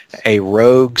a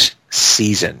Rogues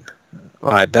season.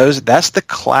 That's the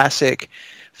classic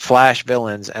Flash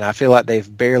villains, and I feel like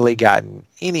they've barely gotten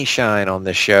any shine on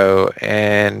this show,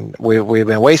 and we've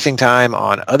been wasting time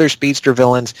on other speedster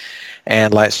villains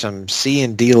and like some C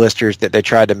and D listers that they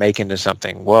tried to make into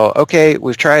something. Well, okay,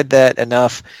 we've tried that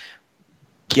enough.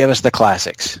 give us the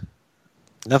classics.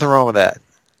 Nothing wrong with that.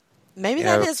 Maybe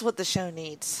that is what the show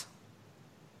needs.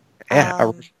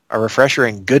 Yeah, a refresher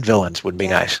in good villains would be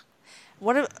nice.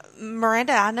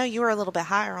 Miranda, I know you were a little bit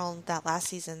higher on that last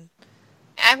season.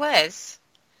 I was.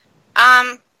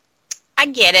 I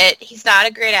get it. He's not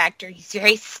a great actor. He's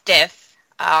very stiff.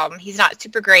 He's not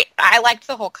super great. I liked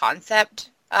the whole concept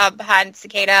behind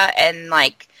Cicada, and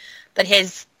like, but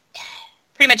his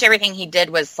pretty much everything he did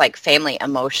was like family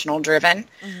emotional driven.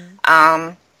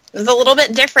 Mm-hmm. It was a little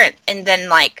bit different, and then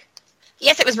like,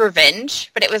 yes, it was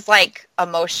revenge, but it was like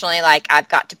emotionally like, I've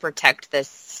got to protect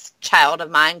this child of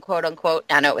mine, quote unquote.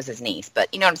 I know it was his niece,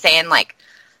 but you know what I'm saying? Like,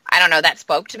 I don't know, that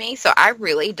spoke to me, so I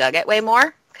really dug it way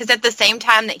more. Because at the same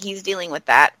time that he's dealing with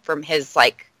that from his,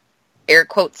 like, air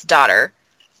quotes, daughter,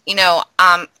 you know,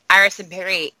 Iris and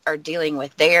Barry are dealing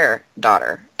with their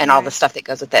daughter and all the stuff that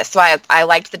goes with this. So I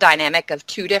liked the dynamic of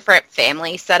two different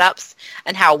family setups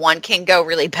and how one can go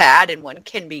really bad and one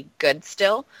can be good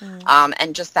still. Mm.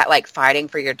 And just that, like, fighting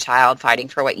for your child, fighting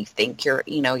for what you think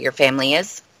your family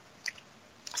is.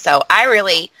 So I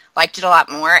really liked it a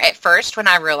lot more. At first, when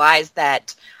I realized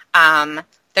that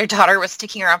their daughter was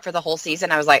sticking around for the whole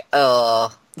season, I was like,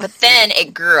 oh. But then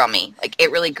it grew on me. Like, it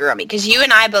really grew on me. Because you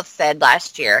and I both said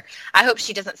last year, I hope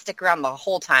she doesn't stick around the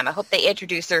whole time. I hope they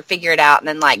introduce her, figure it out, and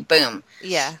then, like, boom.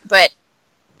 Yeah. But,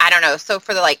 I don't know. So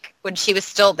for the, like, when she was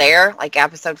still there, like,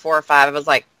 episode 4 or 5, I was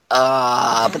like,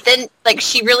 But then, like,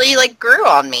 she really, like, grew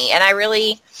on me. And I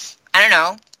don't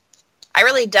know. I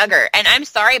really dug her. And I'm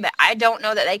sorry, but I don't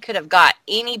know that they could have got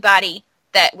anybody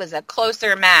that was a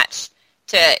closer match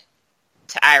to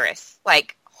Iris.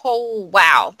 Like, oh,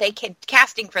 wow.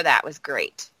 Casting for that was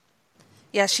great.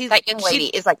 Yeah, that young lady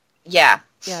is like, yeah.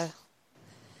 Yeah.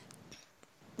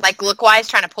 Like, look-wise,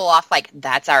 trying to pull off, like,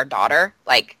 that's our daughter.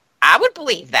 Like, I would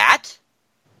believe that.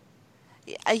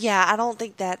 Yeah, I don't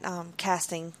think that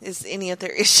casting is any of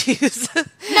their issues. No,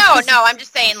 I'm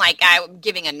just saying, like, I'm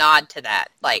giving a nod to that,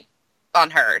 like, on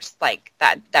hers. Like,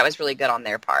 that was really good on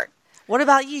their part. What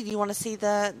about you? Do you want to see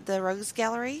the Rogues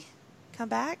Gallery come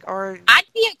back? Or I'd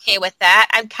be okay with that.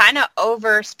 I'm kind of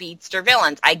over speedster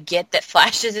villains. I get that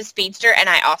Flash is a speedster, and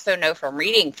I also know from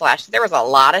reading Flash there was a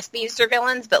lot of speedster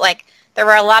villains, but, like, there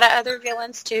were a lot of other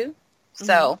villains, too.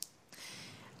 So.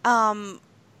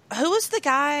 Who was the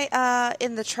guy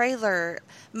in the trailer?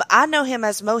 I know him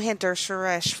as Mohinder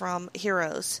Suresh from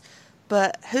Heroes,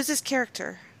 but who's his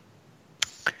character?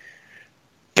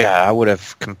 Yeah, I would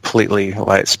have completely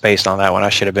spaced on that one. I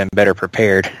should have been better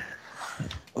prepared.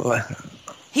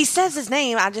 He says his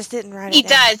name. I just didn't write it He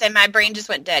down. does, and my brain just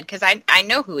went dead because I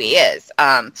know who he is.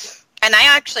 And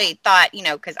I actually thought,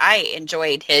 because I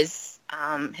enjoyed his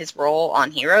role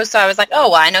on Heroes, so I was like,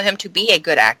 oh, well, I know him to be a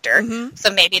good actor,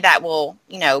 so maybe that will,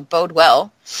 bode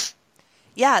well.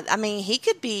 Yeah, I mean, he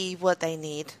could be what they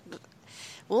need.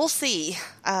 We'll see.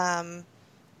 The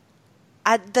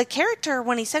character,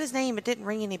 when he said his name, it didn't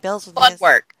ring any bells with me.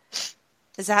 Bloodwork.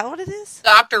 Is that what it is?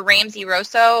 Dr. Ramsey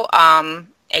Rosso,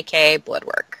 a.k.a.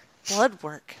 Bloodwork.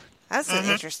 Bloodwork. That's an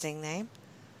interesting name.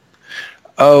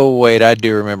 Oh, wait, I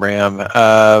do remember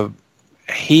him.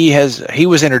 He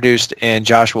was introduced in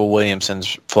Joshua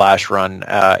Williamson's Flash run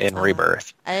in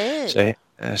Rebirth. Oh.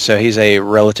 So he's a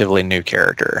relatively new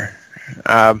character.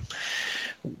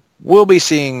 We'll be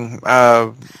seeing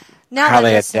how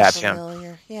they adapt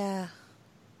him. Yeah.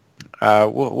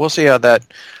 We'll see how that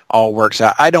all works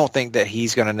out. I don't think that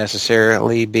he's going to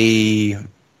necessarily be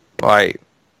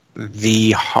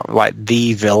the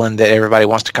villain that everybody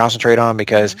wants to concentrate on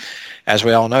because, as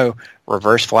we all know,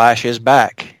 Reverse Flash is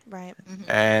back. Right.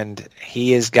 And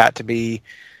he has got to be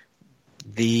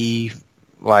the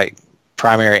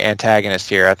primary antagonist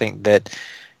here. I think that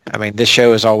this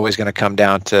show is always going to come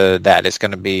down to that. It's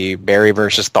going to be Barry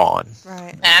versus Thawne.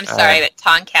 Right. And I'm sorry, but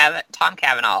Tom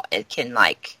Cavanaugh,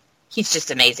 he's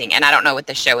just amazing. And I don't know what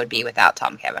the show would be without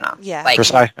Tom Cavanaugh. Yeah.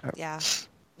 Precise. Yeah.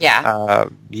 Yeah.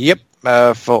 Yep.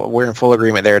 We're in full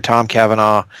agreement there. Tom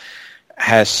Cavanaugh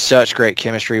has such great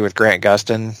chemistry with Grant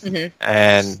Gustin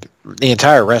and the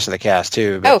entire rest of the cast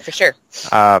too. But, for sure.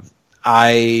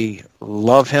 I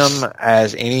love him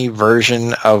as any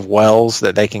version of Wells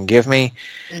that they can give me,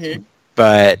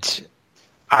 but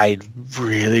I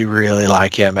really, really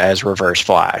like him as Reverse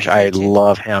Flash. I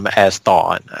love him as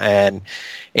Thawne, and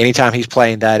anytime he's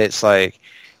playing that, it's like,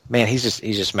 man, he's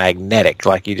just magnetic.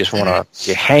 Like you just want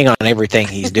to hang on everything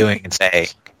he's doing and say,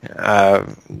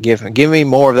 give me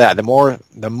more of that. The more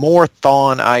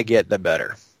Thawne I get, the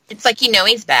better. It's like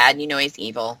he's bad, he's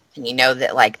evil, and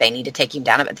that they need to take him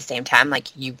down. But at the same time,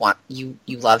 you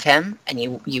love him and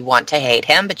you want to hate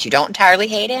him, but you don't entirely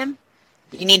hate him.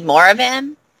 You need more of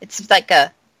him. It's like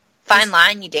a fine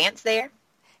line you dance there.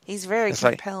 He's very It's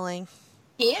like- compelling.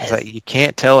 He It's is. like you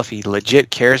can't tell if he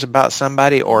legit cares about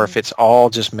somebody or if it's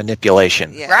all just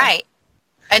manipulation. Yeah. Right.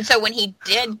 And so when he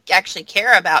did actually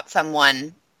care about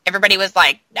someone, everybody was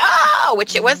like, no,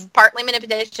 which it was partly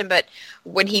manipulation, but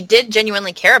when he did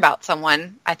genuinely care about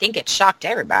someone, I think it shocked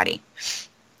everybody.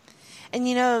 And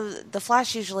you know, the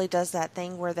Flash usually does that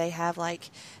thing where they have like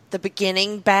the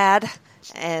beginning bad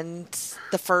and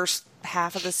the first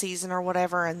half of the season or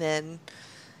whatever, and then,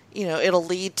 you know, it'll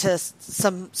lead to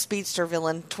some speedster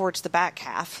villain towards the back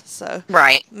half. So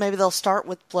Right. maybe they'll start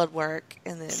with Bloodwork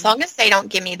and then... As long as they don't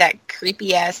give me that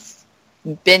creepy-ass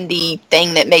bendy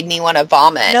thing that made me want to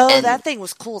vomit. No, and that thing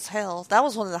was cool as hell. That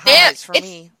was one of the highlights for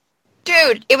me.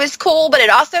 Dude, it was cool, but it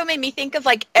also made me think of,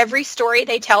 like, every story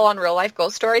they tell on Real Life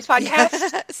Ghost Stories podcast.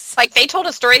 Yes. Like, they told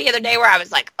a story the other day where I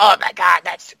was like, oh, my God,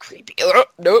 that's creepy.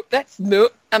 Nope,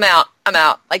 I'm out.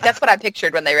 Like, that's what I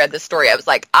pictured when they read this story. I was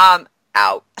like, I'm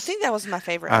out. I think that was my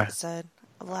favorite episode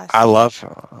of last I season.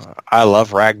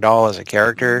 love Ragdoll as a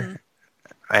character,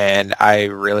 and I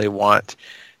really want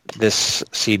this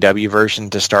CW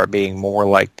version to start being more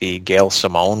like the Gail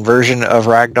Simone version of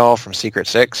Ragdoll from Secret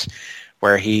Six,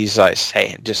 where he's like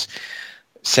saying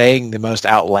the most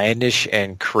outlandish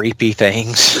and creepy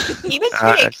things. He was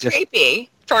pretty creepy,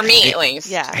 for me at least.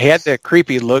 Yeah. He had the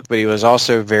creepy look, but he was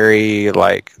also very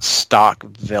like stock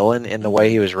villain in the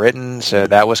way he was written. So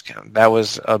that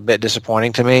was a bit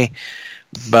disappointing to me.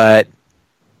 But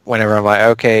whenever I'm like,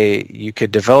 okay, you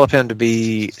could develop him to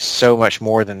be so much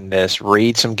more than this.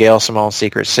 Read some Gail Simone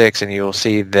Secret Six, and you'll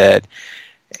see that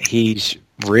he's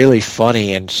really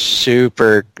funny and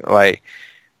super like.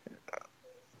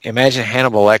 Imagine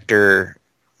Hannibal Lecter,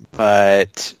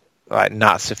 but like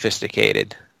not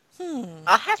sophisticated.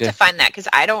 I'll have to find that because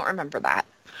I don't remember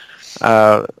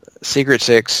that. Secret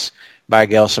Six by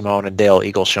Gail Simone and Dale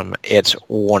Eaglesham. It's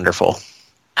wonderful.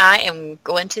 I am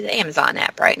going to the Amazon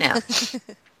app right now.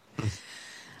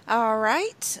 All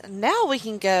right. Now we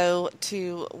can go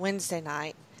to Wednesday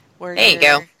night. Where There you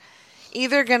go.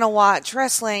 Either going to watch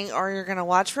wrestling or you're going to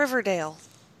watch Riverdale.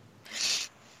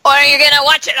 Or you're going to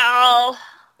watch it all.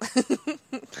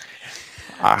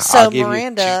 I'll give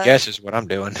Miranda, you two guesses what I'm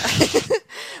doing.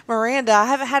 Miranda, I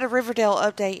haven't had a Riverdale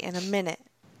update in a minute.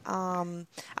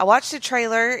 I watched the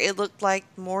trailer. It looked like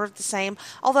more of the same.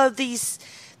 Although these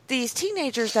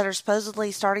teenagers that are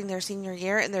supposedly starting their senior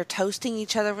year and they're toasting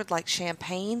each other with like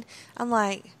champagne, I'm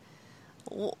like,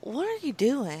 what are you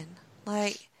doing?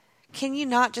 Like, can you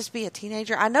not just be a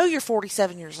teenager? I know you're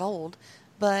 47 years old,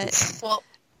 but... Well,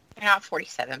 you're not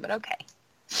 47, but okay.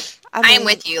 I am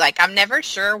with you. Like, I'm never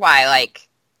sure why, like,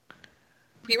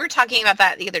 we were talking about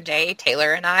that the other day,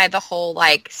 Taylor and I, the whole,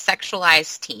 like,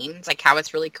 sexualized teens, like, how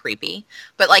it's really creepy.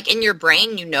 But, like, in your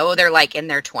brain, you know they're, like, in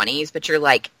their 20s, but you're,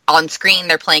 like, on screen,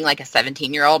 they're playing, like, a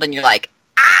 17-year-old, and you're like,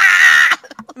 ah!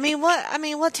 I mean,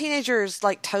 what teenagers,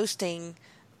 like, toasting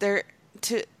their...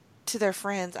 to their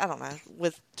friends, I don't know,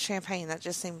 with champagne. That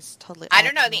just seems totally I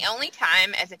don't know. The only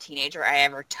time as a teenager I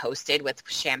ever toasted with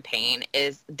champagne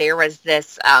is there was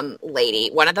this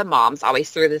lady, one of the moms always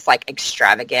threw this like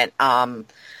extravagant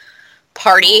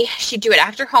party. She'd do it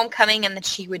after homecoming and then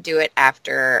she would do it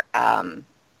after that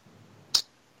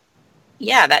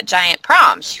giant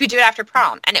prom. She would do it after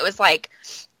prom. And it was like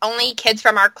only kids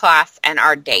from our class and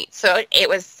our date. So it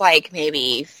was like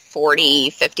maybe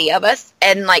 40, 50 of us.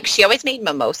 And like she always made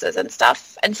mimosas and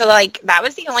stuff. And so like that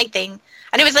was the only thing.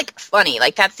 And it was like funny.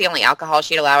 Like that's the only alcohol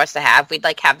she'd allow us to have. We'd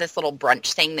like have this little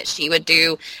brunch thing that she would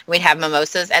do. We'd have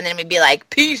mimosas and then we'd be like,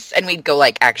 peace. And we'd go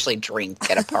like actually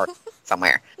drink at a park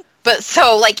somewhere. But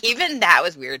so like even that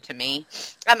was weird to me.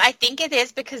 I think it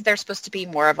is because they're supposed to be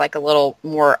more of like a little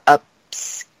more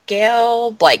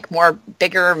upscale, like more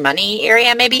bigger money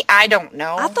area maybe. I don't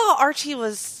know. I thought Archie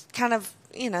was kind of,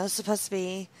 supposed to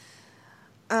be...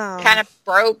 kind of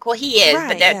broke. Well, he is,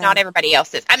 right, but not everybody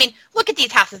else is. I mean, look at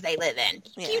these houses they live in.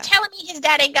 Yeah. You telling me his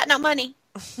dad ain't got no money?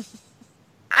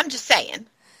 I'm just saying.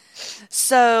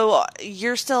 So,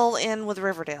 you're still in with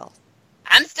Riverdale?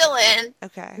 I'm still in.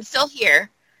 Okay. I'm still here.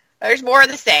 There's more of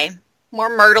the same. More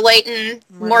myrtleighting,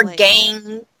 more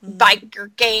gang,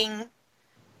 biker gang,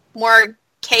 more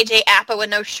KJ Appa with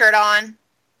no shirt on.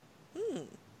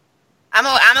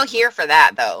 I'm here for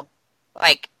that, though.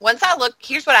 Like, once I look,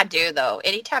 here's what I do, though.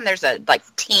 Anytime there's a, like,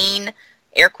 teen,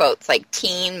 air quotes, like,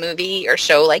 teen movie or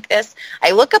show like this,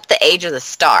 I look up the age of the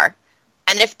star.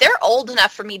 And if they're old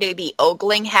enough for me to be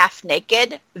ogling half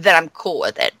naked, then I'm cool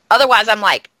with it. Otherwise, I'm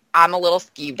like, I'm a little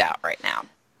skewed out right now.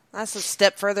 That's a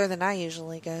step further than I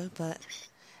usually go, but...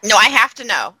 No, I have to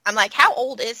know. I'm like, how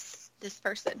old is this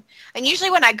person. And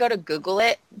usually when I go to Google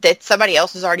it, that somebody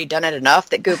else has already done it enough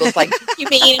that Google's like, you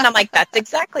mean? And I'm like, that's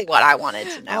exactly what I wanted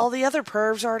to know. All the other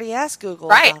pervs already asked Google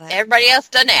right. about it. Everybody else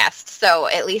done asked. So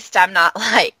at least I'm not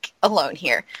like alone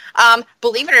here.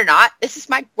 Believe it or not, this is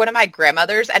one of my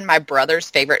grandmother's and my brother's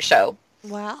favorite show.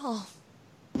 Wow.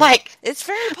 Like, it's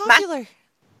very popular.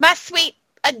 My sweet,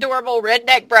 adorable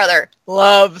redneck brother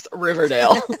loves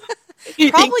Riverdale.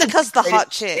 Probably because the hot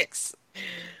chicks.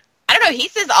 I don't know. He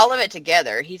says all of it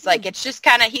together. He's like, it's just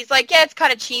kind of, he's like, yeah, it's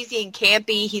kind of cheesy and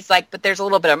campy. He's like, but there's a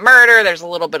little bit of murder. There's a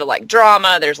little bit of like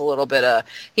drama. There's a little bit of,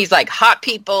 he's like hot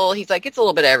people. He's like, it's a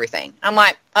little bit of everything. I'm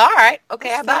like, all right.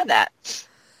 Okay. I buy that.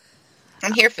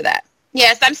 I'm here for that.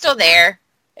 Yes, I'm still there.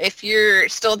 If you're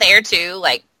still there too,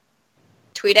 like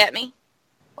tweet at me.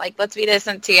 Like, let's be this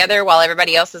together while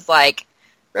everybody else is like,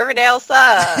 Riverdale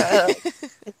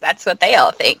sucks. That's what they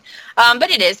all think.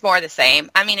 But it is more the same.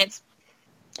 I mean, it's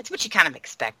what you kind of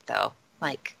expect, though.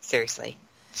 Like, seriously.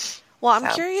 Well,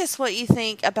 I'm curious what you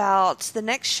think about the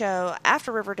next show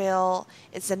after Riverdale.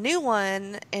 It's a new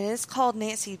one, and it's called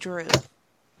Nancy Drew.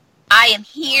 I am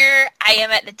here. I am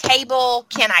at the table.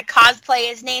 Can I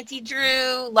cosplay as Nancy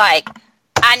Drew? Like,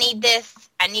 I need this.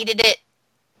 I needed it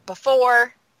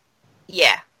before.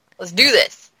 Yeah. Let's do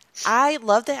this. I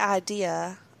love the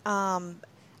idea.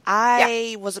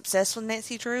 I was obsessed with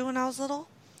Nancy Drew when I was little.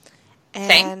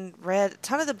 And read a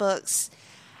ton of the books,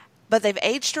 but they've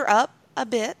aged her up a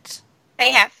bit.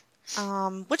 They have,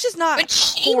 which is not a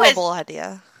horrible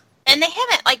idea. And they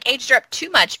haven't like aged her up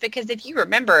too much because if you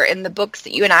remember in the books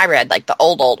that you and I read, like the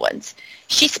old ones,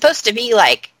 she's supposed to be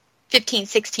like 15,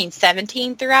 16,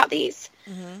 17 throughout these.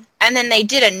 Mm-hmm. And then they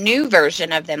did a new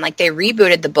version of them. Like they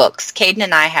rebooted the books. Caden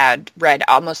and I had read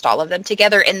almost all of them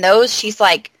together. In those, she's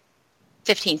like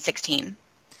 15, 16.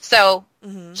 So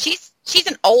she's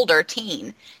an older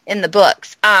teen in the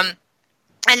books. And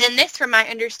then this, from my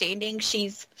understanding,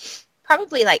 she's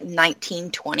probably like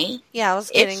 19, 20. Yeah, I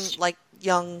was getting like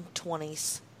young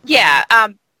 20s. Yeah,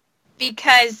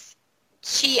 because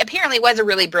she apparently was a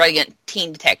really brilliant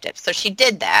teen detective. So she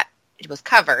did that. It was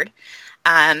covered.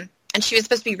 And she was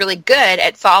supposed to be really good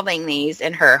at solving these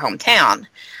in her hometown.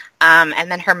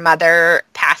 And then her mother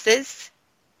passes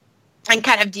and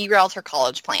kind of derails her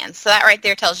college plans. So that right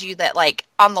there tells you that, like,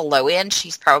 on the low end,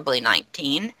 she's probably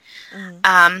 19.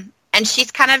 Mm-hmm. And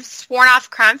she's kind of sworn off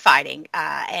crime fighting.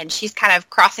 And she's kind of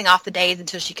crossing off the days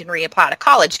until she can reapply to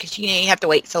college because, you have to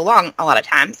wait so long a lot of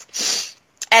times.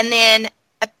 And then,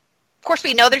 of course,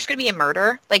 we know there's going to be a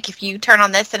murder. Like, if you turn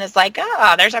on this and it's like,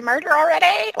 oh, there's a murder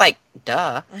already? Like,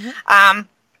 duh. Mm-hmm.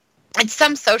 It's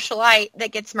some socialite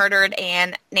that gets murdered,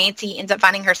 and Nancy ends up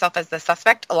finding herself as the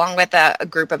suspect, along with a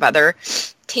group of other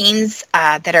teens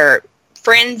that are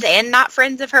friends and not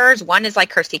friends of hers. One is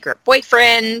like her secret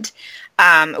boyfriend.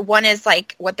 One is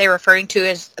like what they're referring to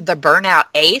as the burnout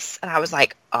ace, and I was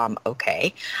like,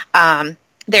 okay.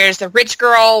 There's a rich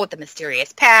girl with a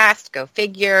mysterious past, go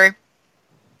figure.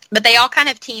 But they all kind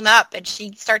of team up, and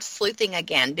she starts sleuthing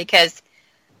again, because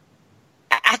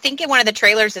I think in one of the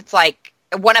trailers it's like,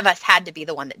 one of us had to be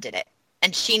the one that did it.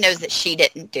 And she knows that she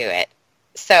didn't do it.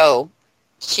 So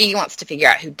she wants to figure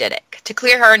out who did it. To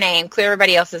clear her name, clear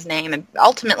everybody else's name, and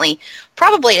ultimately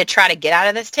probably to try to get out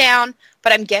of this town.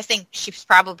 But I'm guessing she's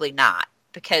probably not,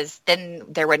 because then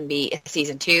there wouldn't be a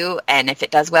season 2. And if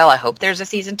it does well, I hope there's a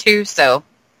season 2. So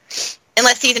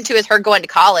unless season 2 is her going to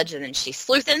college and then she's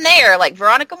sleuthing there like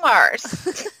Veronica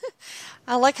Mars.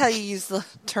 I like how you use the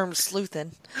term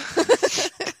sleuthing.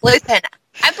 Sleuthing.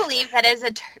 I believe that is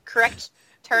a correct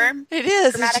term. It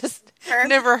is. It's just term.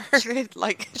 Never heard it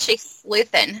like... She's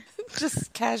sleuthing.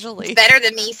 Just casually. It's better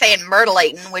than me saying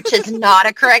myrtleating, which is not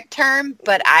a correct term,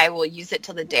 but I will use it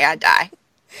till the day I die.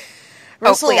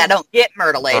 Russell, hopefully I don't get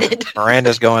myrtleated.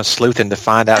 Miranda's going sleuthing to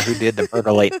find out who did the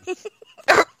myrtleating.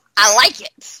 I like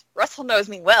it. Russell knows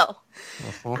me well.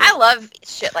 Uh-huh. I love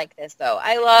shit like this, though.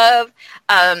 I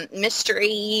love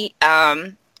mystery.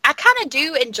 I kind of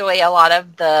do enjoy a lot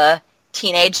of the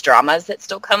teenage dramas that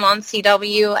still come on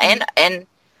CW, and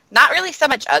not really so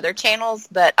much other channels,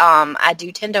 but I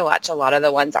do tend to watch a lot of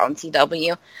the ones on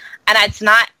CW. And it's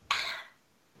not...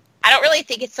 I don't really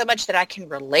think it's so much that I can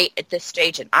relate at this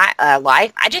stage in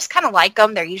life. I just kind of like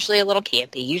them. They're usually a little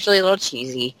campy, usually a little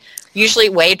cheesy, usually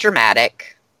way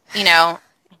dramatic.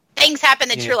 Things happen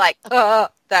that you're like, oh,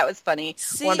 that was funny.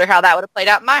 See, wonder how that would have played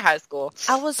out in my high school.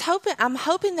 I'm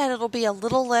hoping that it'll be a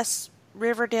little less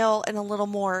Riverdale and a little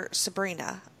more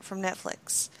Sabrina from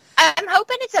Netflix. I'm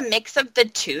hoping it's a mix of the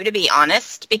two, to be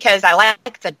honest, because I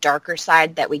like the darker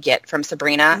side that we get from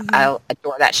Sabrina. Mm-hmm. I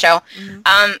adore that show.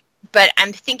 Mm-hmm. but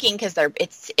I'm thinking because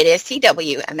it is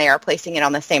CW and they are placing it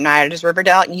on the same night as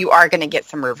Riverdale, you are going to get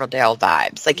some Riverdale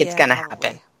vibes. Like, it's going to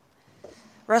happen.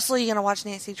 Russell, you going to watch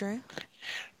Nancy Drew?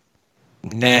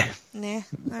 Nah. Nah.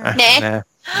 All right. Nah.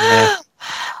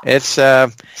 It's,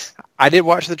 I did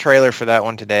watch the trailer for that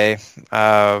one today,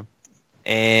 and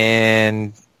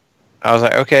I was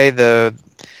like, okay, the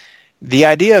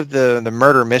idea of the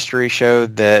murder mystery show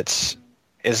that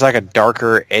is like a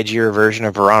darker, edgier version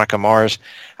of Veronica Mars,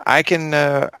 I can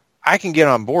get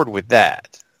on board with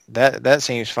that. That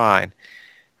seems fine.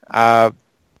 I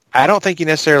don't think you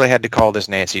necessarily had to call this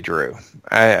Nancy Drew.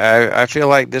 I feel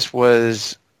like this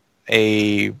was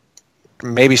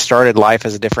maybe started life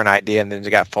as a different idea and then it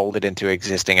got folded into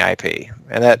existing IP.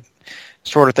 And that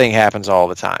sort of thing happens all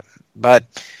the time. But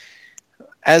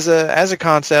as a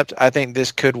concept, I think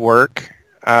this could work.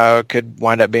 Could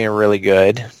wind up being really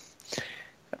good.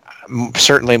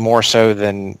 Certainly more so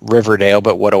than Riverdale,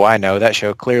 but what do I know? That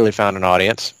show clearly found an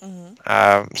audience.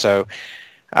 Mm-hmm.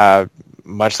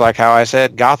 Much like how I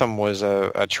said Gotham was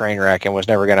a train wreck and was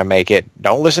never going to make it.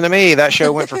 Don't listen to me. That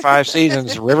show went for 5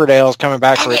 seasons. Riverdale's coming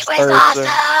back for its third. Awesome.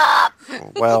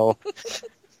 Well,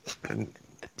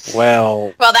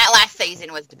 that last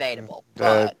season was debatable.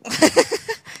 But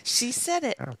she said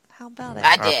it. How about it?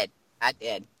 I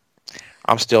did.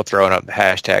 I'm still throwing up the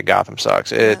hashtag Gotham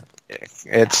sucks.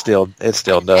 It still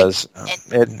does.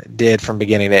 It did from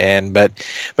beginning to end, but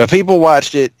people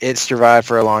watched it. It survived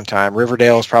for a long time.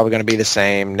 Riverdale is probably going to be the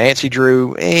same. Nancy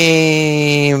Drew,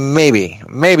 maybe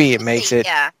it makes it.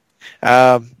 Yeah.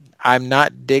 I'm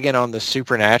not digging on the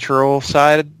supernatural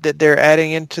side that they're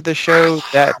adding into the show.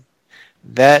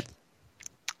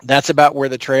 That's about where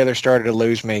the trailer started to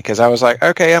lose me, because I was like,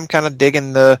 okay, I'm kind of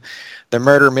digging the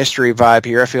murder mystery vibe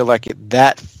here. I feel like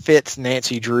that fits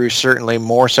Nancy Drew certainly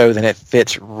more so than it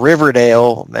fits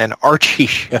Riverdale and Archie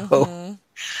show.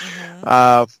 Mm-hmm.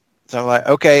 Mm-hmm. So I'm like,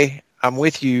 okay, I'm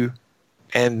with you.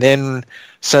 And then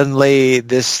suddenly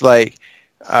this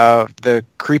the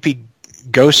creepy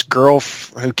ghost girl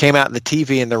who came out in the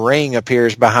TV in the ring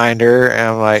appears behind her, and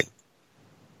I'm like,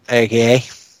 okay.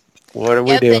 What do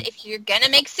we do? But if you're going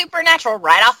to make Supernatural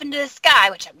right off into the sky,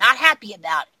 which I'm not happy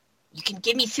about, you can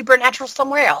give me Supernatural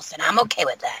somewhere else, and I'm okay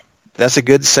with that. That's a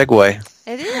good segue.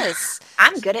 It is.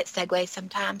 I'm good at segues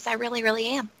sometimes. I really, really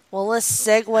am. Well, let's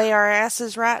segue our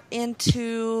asses right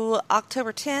into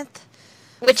October 10th.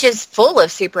 Which is full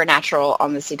of Supernatural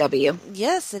on the CW.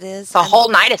 Yes, it is. The whole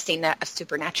night I've seen that of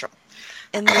Supernatural.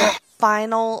 In the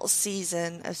final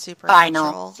season of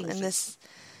Supernatural. And this...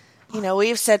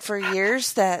 we've said for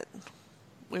years that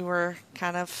we were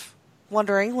kind of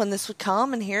wondering when this would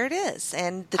come, and here it is.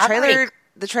 And the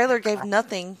trailer gave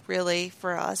nothing really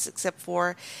for us, except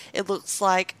for it looks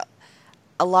like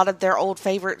a lot of their old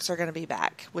favorites are going to be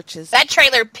back, which is... That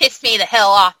trailer pissed me the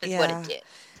hell off is what it did.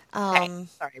 Okay,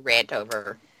 sorry, rant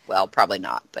over... Well, probably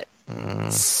not, but...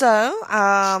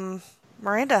 So,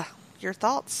 Miranda, your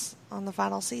thoughts on the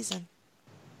final season?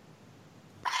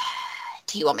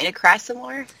 Do you want me to cry some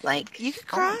more? You could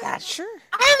cry. Oh, sure.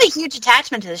 I have a huge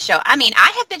attachment to this show. I mean,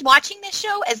 I have been watching this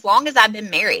show as long as I've been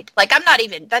married. I'm not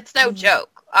even, that's no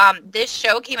joke. This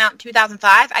show came out in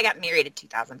 2005. I got married in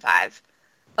 2005.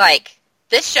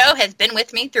 This show has been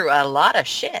with me through a lot of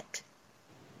shit.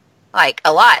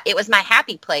 A lot. It was my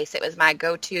happy place. It was my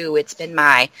go-to. It's been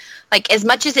my, as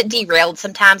much as it derailed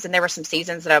sometimes, and there were some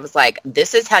seasons that I was like,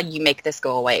 this is how you make this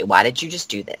go away. Why did you just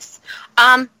do this?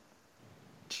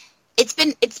 It's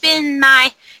been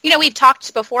my, we've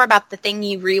talked before about the thing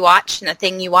you rewatch and the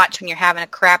thing you watch when you're having a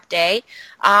crap day.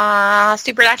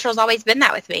 Supernatural's always been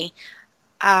that with me.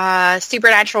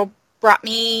 Supernatural brought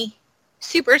me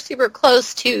super, super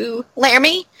close to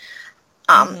Laramie.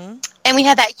 And we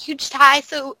had that huge tie.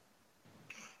 So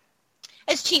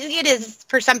as cheesy it is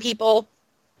for some people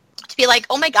to be like,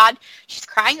 oh my God, she's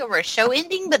crying over a show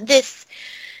ending. But this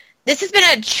has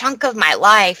been a chunk of my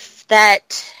life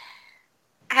that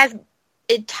has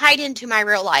it tied into my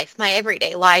real life, my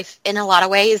everyday life in a lot of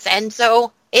ways. And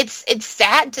so it's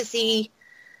sad to see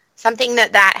something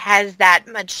that has that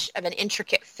much of an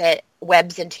intricate fit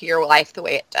webs into your life the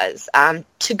way it does,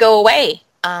 to go away.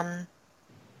 I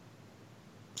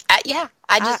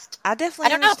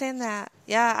definitely understand that.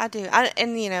 Yeah, I do.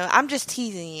 I'm just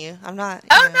teasing you. I'm not.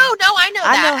 No, I know that.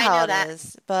 I know how that. it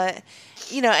is. But,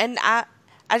 and I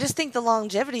just think the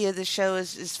longevity of this show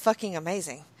is fucking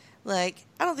amazing. I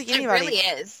don't think anybody really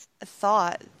is.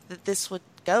 thought that this would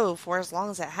go for as long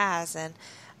as it has and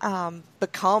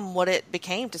become what it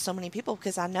became to so many people,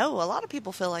 because I know a lot of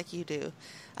people feel like you do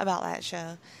about that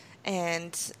show.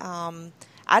 And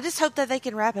I just hope that they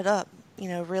can wrap it up,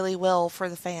 really well for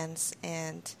the fans.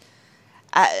 And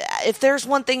if there's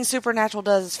one thing Supernatural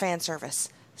does, is fan service.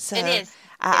 So it is.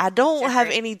 I don't have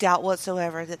any doubt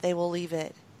whatsoever that they will leave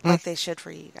it like they should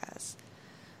for you guys.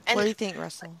 And what do you think,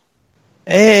 Russell?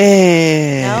 No?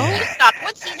 You stopped.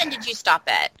 What season did you stop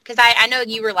at? Because I know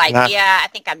you were like, I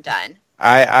think I'm done.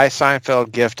 I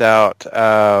Seinfeld gift out,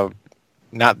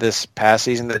 not this past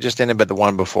season that just ended, but the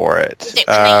one before it. When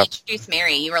they introduced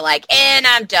Mary, you were like, and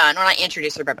I'm done. When I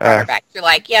introduced her, but brought her back. You're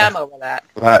like, yeah, I'm over that.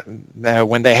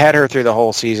 When they had her through the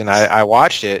whole season, I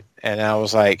watched it, and I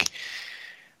was like,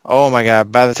 oh my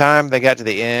God. By the time they got to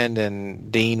the end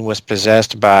and Dean was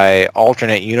possessed by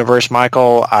alternate universe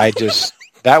Michael,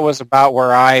 that was about where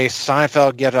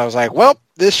Seinfeld gift. I was like, well,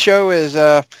 this show is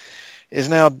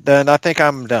now done. I think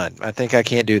I'm done. I think I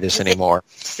can't do this anymore.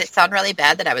 Does it sound really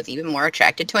bad that I was even more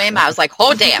attracted to him? I was like,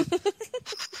 oh, damn.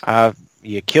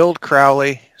 You killed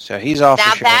Crowley, so he's off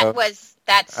the show.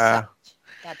 Now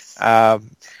that's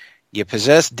you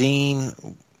possessed Dean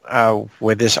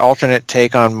with this alternate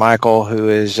take on Michael, who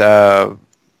is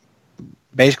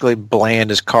basically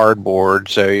bland as cardboard.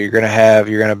 So you're going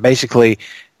to basically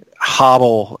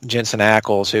hobble Jensen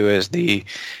Ackles, who is the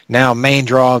now main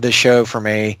draw of this show for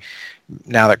me,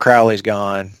 now that Crowley's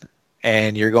gone,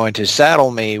 and you're going to saddle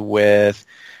me with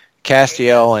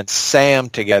Castiel and Sam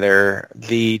together,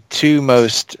 the two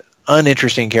most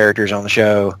uninteresting characters on the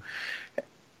show,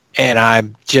 and I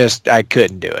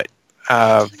couldn't do it.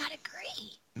 I do not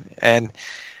agree. And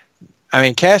I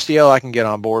mean, Castiel I can get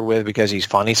on board with because he's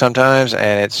funny sometimes,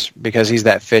 and it's because he's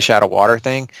that fish out of water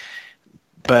thing,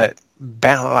 but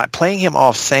playing him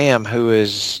off Sam, who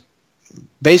is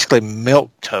basically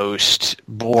milquetoast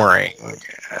boring,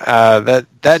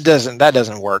 that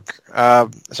doesn't work.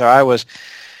 So I was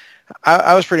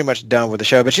pretty much done with the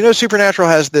show. But Supernatural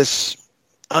has this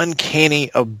uncanny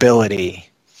ability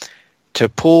to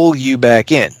pull you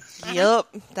back in. Yep,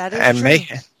 that is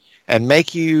true. And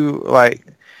make you like.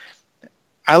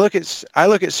 I look at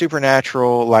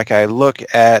Supernatural like I look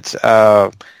at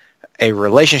a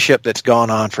relationship that's gone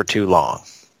on for too long,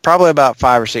 probably about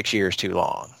 5 or 6 years too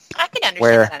long. I can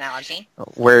understand that analogy.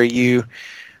 Where you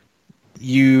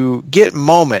get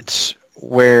moments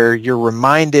where you're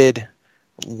reminded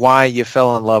why you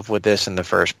fell in love with this in the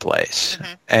first place,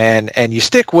 and you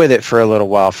stick with it for a little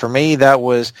while. For me, that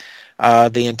was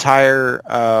the entire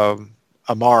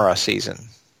Amara season.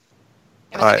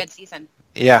 It was a good season.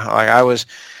 Yeah, like I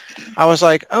was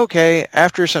like, okay,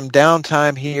 after some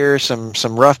downtime here, some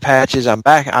rough patches, I'm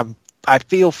back. I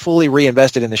feel fully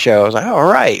reinvested in the show. I was like, all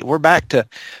right, we're back to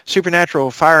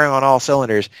Supernatural firing on all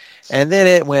cylinders. And then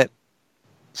it went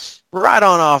right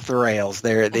on off the rails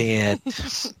there at the end.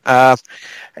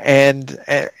 And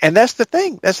that's the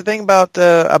thing. That's the thing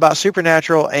about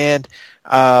Supernatural and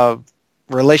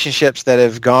relationships that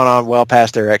have gone on well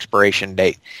past their expiration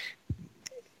date.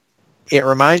 It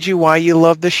reminds you why you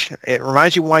love this. It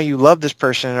reminds you why you love this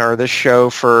person or this show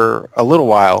for a little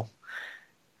while,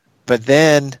 but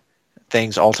then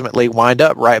things ultimately wind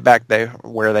up right back there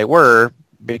where they were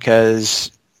because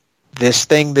this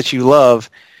thing that you love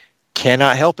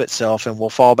cannot help itself and will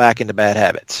fall back into bad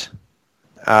habits.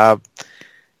 But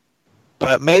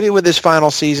maybe with this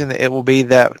final season, it will be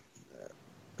that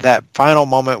final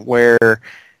moment where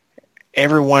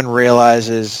everyone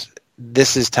realizes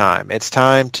this is time. It's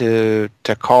time to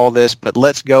call this, but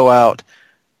let's go out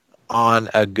on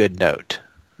a good note.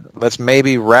 Let's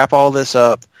maybe wrap all this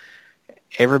up.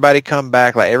 Everybody come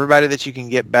back, like everybody that you can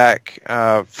get back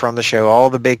from the show, all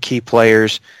the big key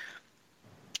players,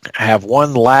 have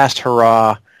one last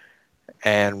hurrah,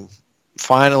 and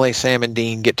finally Sam and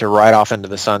Dean get to ride off into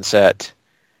the sunset,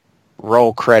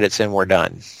 roll credits, and we're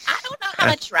done. I don't know how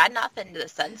much riding off into the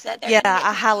sunset. Yeah,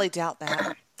 I highly doubt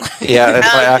that. Yeah,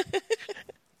 it's like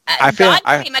I feel God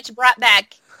pretty much brought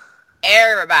back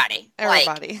everybody.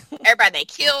 Everybody. Like, everybody they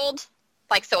killed.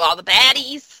 Like, so all the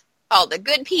baddies, all the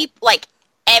good people, like,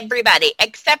 everybody,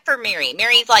 except for Mary.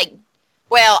 Mary's like,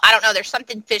 well, I don't know, there's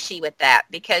something fishy with that,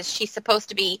 because she's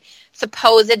supposedly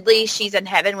she's in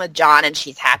heaven with John, and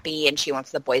she's happy, and she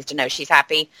wants the boys to know she's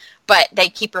happy, but they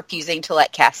keep refusing to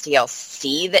let Castiel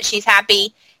see that she's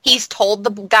happy. He's told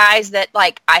the guys that,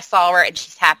 like, I saw her, and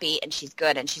she's happy, and she's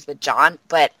good, and she's with John,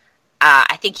 but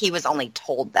I think he was only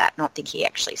told that. I don't think he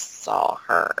actually saw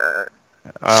her.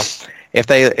 If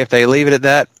they leave it at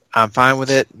that, I'm fine with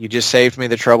it. You just saved me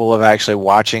the trouble of actually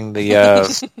watching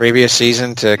the previous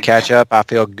season to catch up. I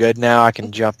feel good now. I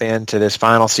can jump into this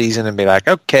final season and be like,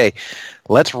 okay,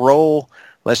 let's roll.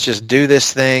 Let's just do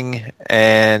this thing,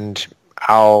 and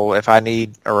if I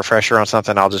need a refresher on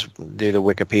something, I'll just do the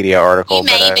Wikipedia article. You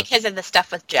may, because of the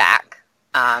stuff with Jack.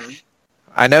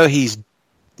 I know he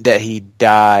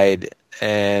died,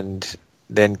 and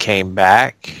then came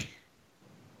back.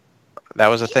 That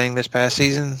was a thing this past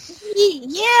season?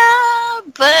 Yeah,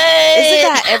 but...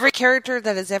 Isn't that every character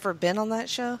that has ever been on that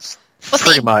show? Well,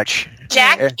 Pretty much.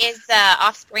 Jack Yeah. is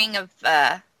offspring of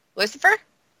Lucifer.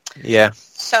 Yeah.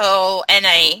 So, and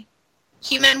a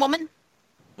human woman.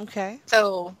 Okay.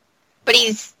 So, but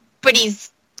he's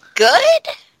good.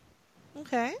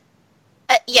 Okay.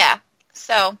 Yeah.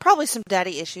 So, Probably some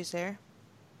daddy issues there.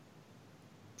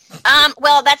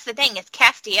 well, that's the thing is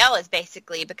Castiel has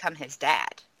basically become his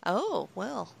dad, Oh,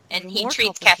 well. and he more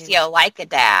treats complicated. Castiel like a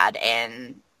dad,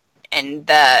 and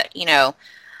the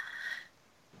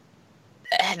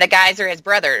the guys are his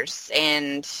brothers,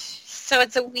 and so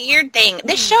it's a weird thing.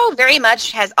 This show very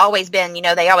much has always been,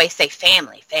 they always say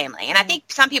family, and I think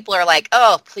some people are like,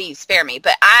 oh, please spare me,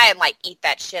 but I eat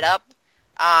that shit up.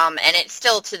 And it's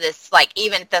still to this,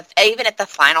 even at the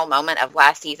final moment of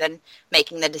last season,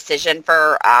 making the decision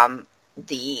for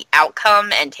the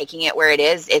outcome and taking it where it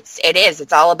is.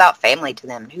 It's all about family to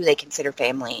them, who they consider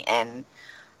family, and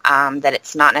that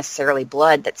it's not necessarily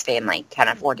blood that's family kind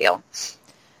of ordeal.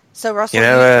 So, Russell,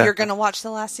 you're going to watch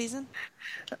the last season?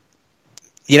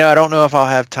 I don't know if I'll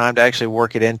have time to actually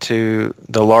work it into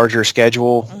the larger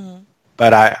schedule,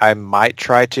 but I might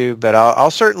try to. But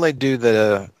I'll certainly do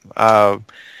the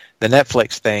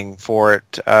Netflix thing for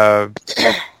it.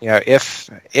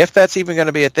 If that's even going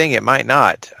to be a thing, it might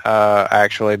not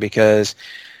actually, because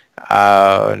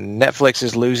Netflix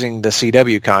is losing the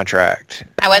CW contract.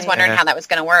 I was wondering how that was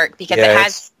going to work, because it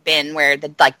has been where the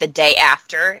day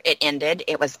after it ended,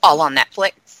 it was all on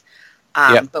Netflix.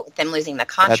 But with them losing the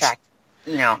contract,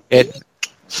 it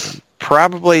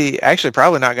probably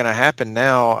not going to happen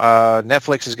now.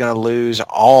 Netflix is going to lose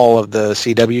all of the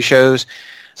CW shows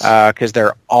because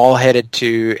they're all headed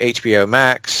to HBO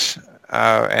Max,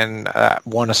 and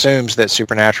one assumes that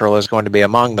Supernatural is going to be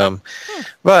among them.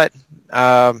 But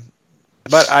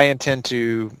I intend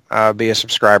to be a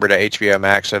subscriber to HBO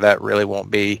Max, so that really won't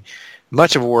be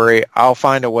much of a worry. I'll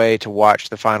find a way to watch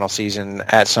the final season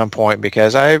at some point,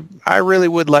 because I really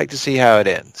would like to see how it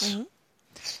ends. Mm-hmm.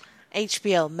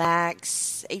 HBO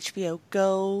Max, HBO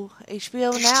Go,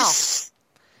 HBO Now.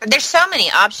 There's so many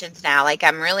options now.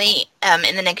 I'm really,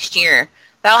 in the next year,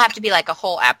 that'll have to be a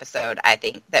whole episode, I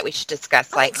think, that we should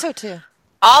discuss. I think so too.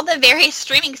 All the various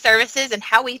streaming services and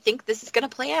how we think this is going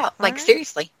to play out. Right.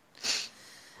 Seriously.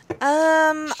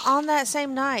 On that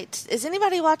same night, is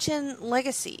anybody watching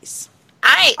Legacies?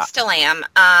 I still am.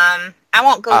 I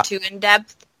won't go too in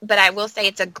depth, but I will say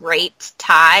it's a great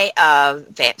tie of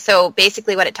so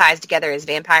basically what it ties together is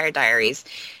Vampire Diaries,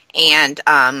 and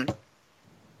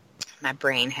my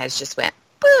brain has just went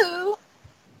boo.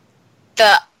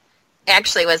 It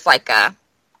actually was a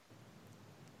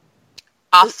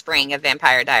offspring of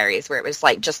Vampire Diaries, where it was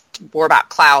just more about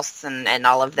Klaus and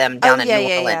all of them down in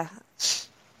New Orleans.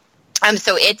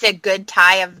 So it's a good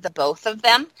tie of the both of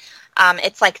them.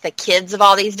 It's the kids of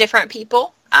all these different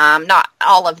people. Not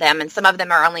all of them, and some of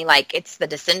them are only it's the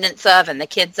descendants of and the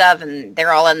kids of, and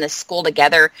they're all in this school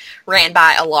together, ran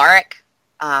by Alaric,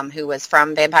 who was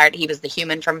from he was the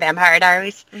human from Vampire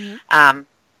Diaries. Mm-hmm.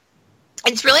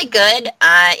 It's really good.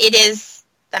 It is,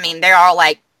 they're all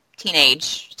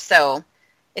teenage, so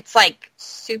it's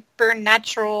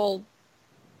supernatural.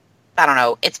 I don't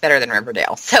know. It's better than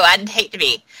Riverdale, so I'd hate to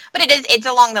be, but it's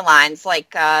along the lines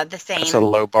the same. That's a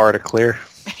low bar to clear.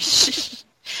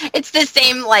 It's the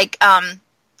same vibe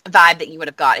that you would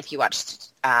have got if you watched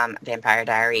Vampire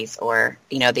Diaries or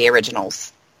the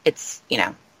originals. It's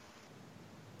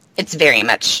it's very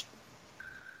much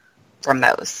from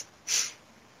those.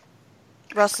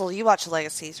 Russell, you watch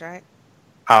Legacies, right?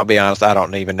 I'll be honest, I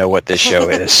don't even know what this show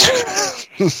is.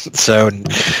 So,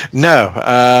 no,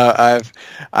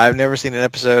 I've never seen an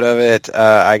episode of it.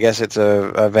 I guess it's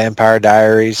a Vampire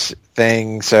Diaries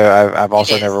thing. So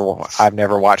I've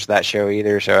never watched that show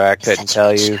either. So I couldn't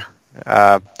tell you.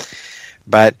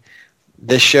 But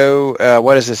this show,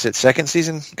 what is this? Its second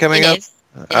season coming up? It is.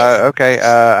 Okay.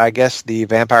 I guess the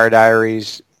Vampire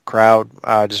Diaries crowd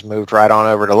just moved right on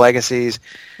over to Legacies.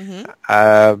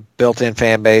 Mm-hmm. Built-in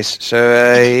fan base.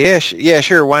 So yeah,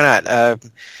 sure. Why not?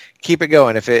 Keep it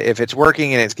going. If it's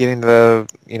working and it's getting the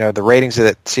the ratings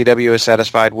that CW is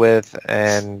satisfied with,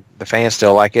 and the fans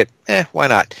still like it, why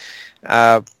not?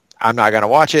 I'm not going to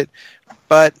watch it,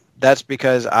 but that's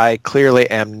because I clearly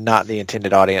am not the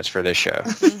intended audience for this show.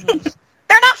 Mm-hmm.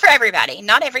 They're not for everybody.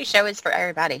 Not every show is for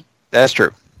everybody. That's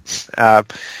true.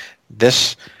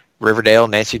 This Riverdale,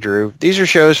 Nancy Drew, these are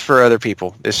shows for other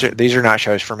people. These are not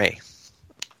shows for me.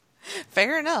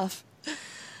 Fair enough.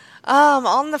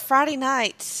 On the Friday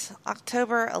night,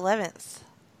 October 11th,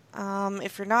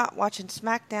 if you're not watching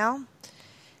SmackDown,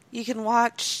 you can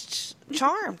watch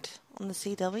Charmed on the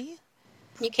CW.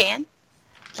 You can.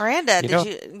 Miranda,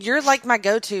 you're like my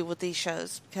go-to with these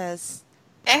shows because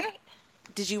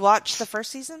did you watch the first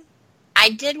season? I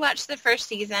did watch the first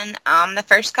season. The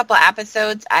first couple of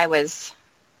episodes, I was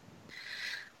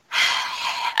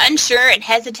unsure and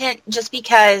hesitant just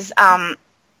because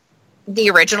the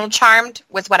original Charmed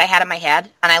was what I had in my head,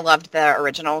 and I loved the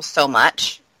original so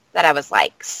much that I was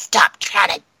like, stop trying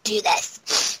to do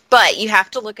this. But you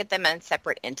have to look at them as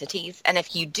separate entities, and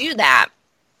if you do that,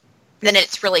 then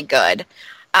it's really good.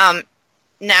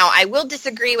 Now, I will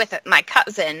disagree with my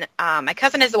cousin. My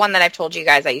cousin is the one that I've told you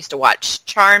guys I used to watch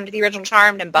Charmed, the original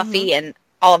Charmed, and Buffy, and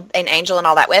Angel and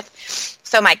all that with.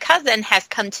 So my cousin has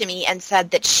come to me and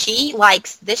said that she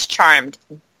likes this Charmed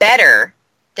better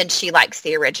than she likes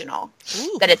the original.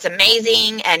 Ooh. That it's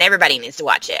amazing and everybody needs to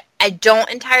watch it. I don't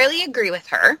entirely agree with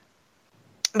her,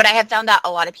 but I have found out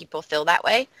a lot of people feel that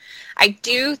way. I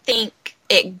do think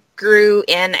it grew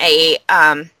in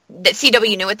that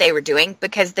CW knew what they were doing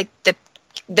because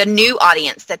the new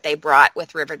audience that they brought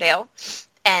with Riverdale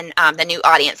and the new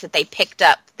audience that they picked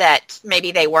up that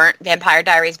maybe they weren't Vampire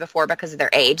Diaries before because of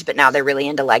their age, but now they're really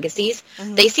into legacies.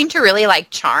 Mm-hmm. They seem to really like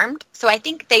Charmed. So I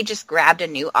think they just grabbed a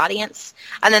new audience.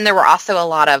 And then there were also a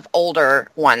lot of older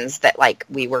ones that like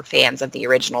we were fans of the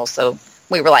original. So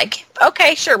we were like,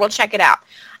 okay, sure, we'll check it out.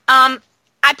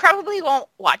 I probably won't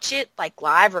watch it like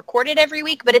live, record it every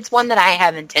week, but it's one that I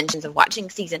have intentions of watching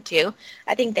season 2.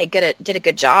 I think they did a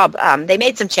good job. They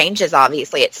made some changes,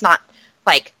 obviously. It's not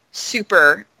like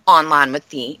super online with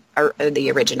the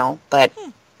original, but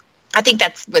I think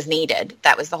that was needed.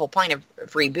 That was the whole point of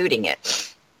rebooting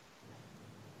it.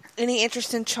 Any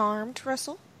interest in Charmed,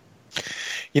 Russell?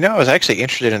 I was actually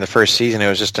interested in the first season. It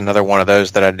was just another one of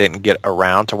those that I didn't get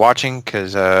around to watching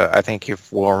because I think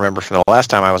if we'll remember from the last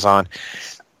time I was on,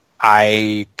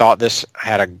 I thought this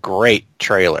had a great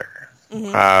trailer.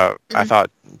 Mm-hmm. I thought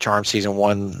Charmed season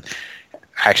 1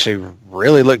 actually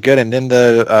really looked good, and then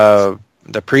the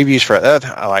previews for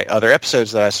other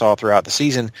episodes that I saw throughout the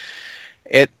season,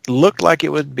 it looked like it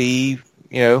would be,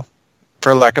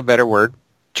 for lack of a better word,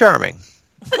 charming.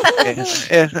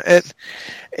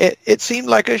 It seemed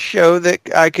like a show that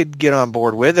I could get on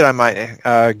board with, that I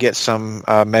might get some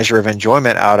measure of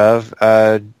enjoyment out of.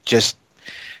 Just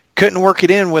couldn't work it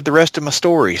in with the rest of my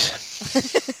stories.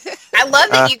 I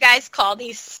love that you guys call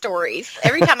these stories.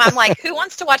 Every time I'm like, who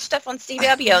wants to watch stuff on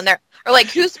CW? And they're like,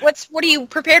 what are you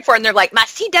prepared for? And they're like, my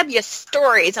CW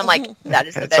stories. I'm like, that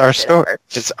is the best our story. Ever.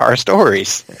 It's our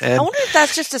stories. And I wonder if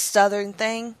that's just a Southern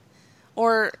thing,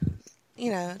 or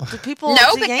do people?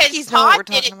 No, the because Yankees know what we're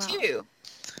Todd did it about? too.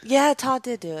 Yeah, Todd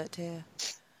did do it too.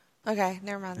 Okay,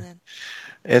 never mind then.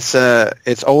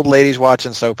 It's old ladies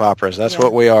watching soap operas. That's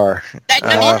what we are.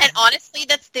 And honestly,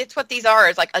 that's what these are.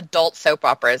 Is like adult soap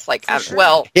operas. Like,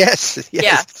 sure. Yes.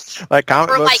 Yeah. Like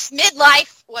comic books. Like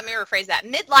midlife. Let me rephrase that.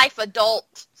 Midlife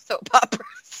adult soap operas.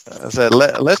 So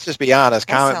let's just be honest.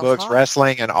 Comic books,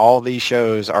 wrestling, and all these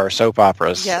shows are soap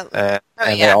operas. Yeah. And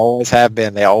they always have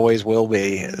been. They always will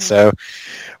be. Mm-hmm. So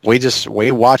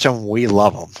we watch them. We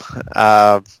love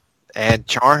them. And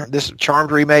this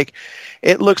Charmed remake,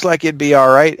 it looks like it'd be all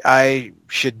right. I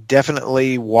should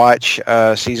definitely watch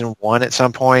season 1 at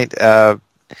some point. I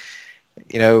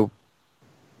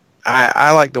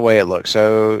like the way it looks.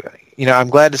 So, I'm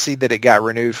glad to see that it got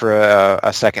renewed for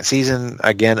a second season.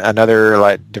 Again, another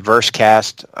like diverse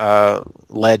cast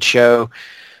led show,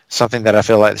 something that I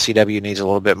feel like the CW needs a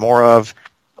little bit more of.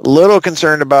 A little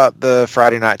concerned about the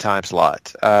Friday night time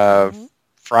slot.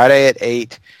 Friday at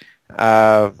 8.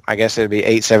 I guess it'd be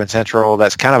 8, 7 Central.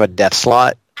 That's kind of a death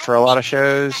slot for a lot of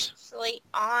shows. Actually,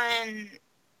 on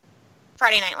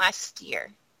Friday night last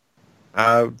year.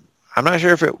 I'm not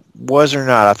sure if it was or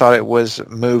not. I thought it was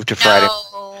moved to Friday.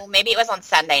 No, maybe it was on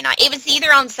Sunday night. It was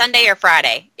either on Sunday or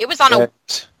Friday. It was on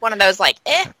one of those nights.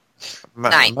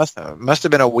 Must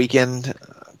have been a weekend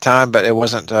time, but it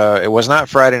wasn't. It was not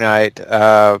Friday night.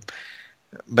 But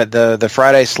the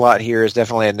Friday slot here is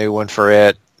definitely a new one for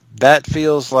it. That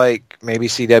feels like maybe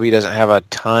CW doesn't have a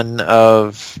ton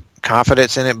of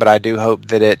confidence in it, but I do hope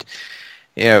that it,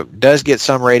 does get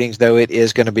some ratings, though it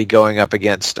is going to be going up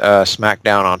against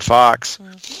SmackDown on Fox.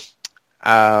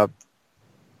 Mm-hmm.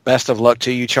 Best of luck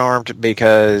to you, Charmed,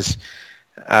 because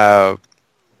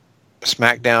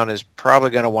SmackDown is probably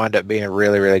going to wind up being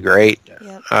really, really great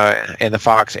in the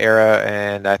Fox era,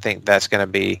 and I think that's going to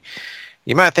be.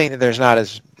 You might think that there's not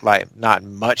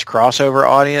much crossover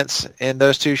audience in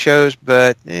those two shows,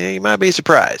 but you might be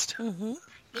surprised. Mm-hmm.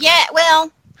 Yeah,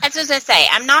 well, as I was going to say,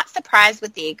 I'm not surprised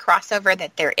with the crossover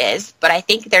that there is, but I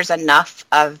think there's enough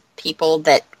of people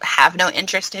that have no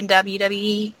interest in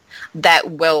WWE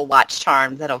that will watch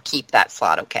Charmed that'll keep that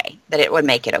slot okay, that it would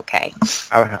make it okay.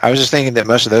 I was just thinking that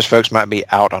most of those folks might be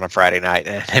out on a Friday night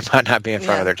and they might not be in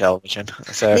front of their television.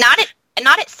 So not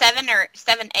at 7 or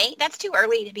 7, 8. That's too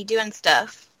early to be doing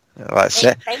stuff. Well,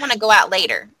 they want to go out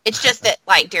later. It's just that,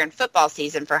 like, during football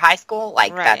season for high school,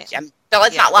 like, right. so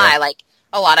let's not lie. Like,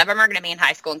 a lot of them are going to be in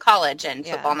high school and college, and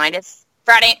football night is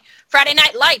Friday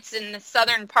night lights in the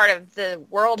southern part of the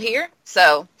world here.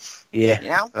 So,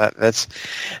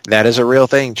 that is a real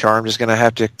thing. Charmed is going to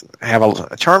have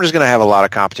a lot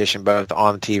of competition both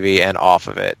on TV and off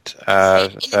of it. In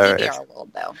the DVR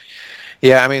world, though.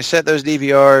 Yeah, I mean, set those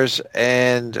DVRs,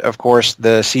 and of course,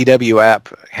 the CW app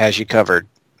has you covered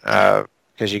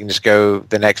because you can just go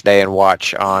the next day and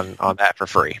watch on that for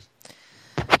free.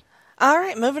 All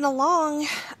right, moving along.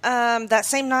 That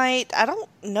same night, I don't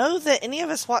know that any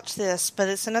of us watched this, but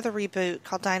it's another reboot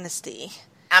called Dynasty.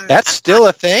 That's still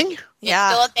a thing? Yeah.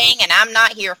 It's still a thing, and I'm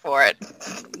not here for it.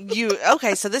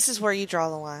 Okay, so this is where you draw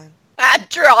the line. I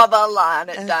draw the line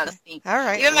at Dynasty. All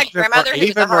right. Even my grandmother,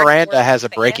 even Miranda has a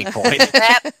breaking point.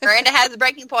 Miranda has a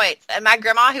breaking point. And my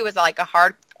grandma, who was like a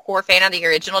hardcore fan of the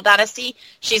original Dynasty,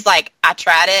 she's like, I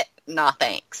tried it. No,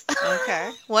 thanks.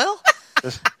 Okay. Well,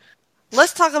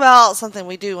 let's talk about something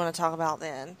we do want to talk about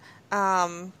then.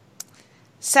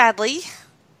 Sadly,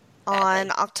 on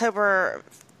October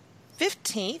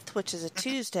 15th, which is a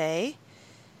Tuesday,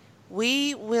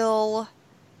 we will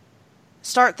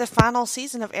start the final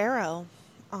season of Arrow,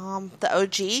 the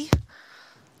OG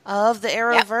of the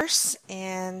Arrowverse,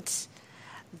 and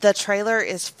the trailer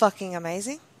is fucking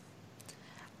amazing.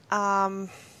 Kind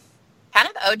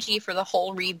of OG for the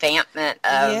whole revampment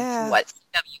of what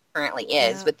CW currently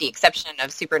is, with the exception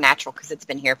of Supernatural because it's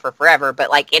been here for forever.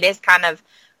 But like, it is kind of,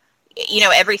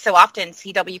 every so often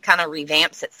CW kind of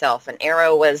revamps itself, and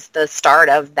Arrow was the start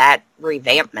of that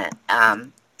revampment.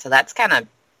 So that's kind of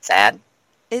sad.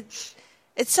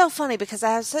 It's so funny because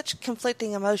I have such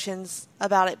conflicting emotions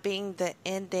about it being the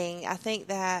ending. I think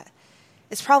that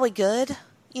it's probably good.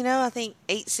 I think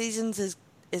 8 seasons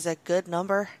is a good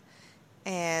number.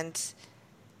 And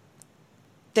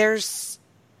they're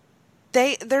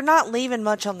not leaving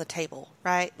much on the table,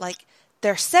 right? Like,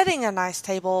 they're setting a nice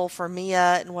table for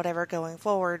Mia and whatever going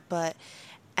forward,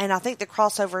 and I think the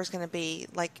crossover is going to be,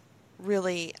 like,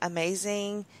 really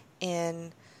amazing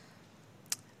in,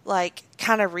 like,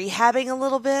 kind of rehabbing a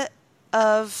little bit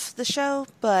of the show,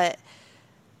 but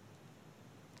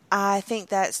I think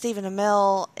that Stephen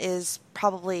Amell is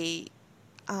probably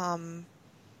done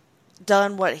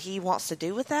what he wants to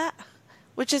do with that,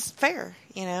 which is fair,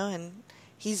 and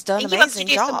he's done an amazing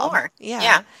job. Some more.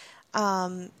 Yeah.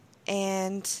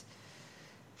 And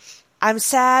I'm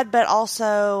sad, but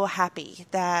also happy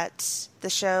that the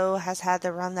show has had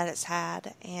the run that it's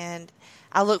had, and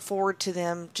I look forward to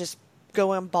them just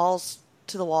going balls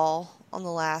to the wall on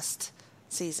the last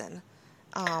season.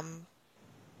 Are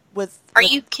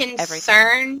you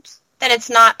concerned that it's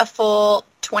not a full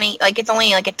 20, like it's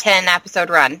only like a 10 episode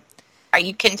run? Are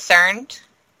you concerned?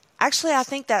 Actually, I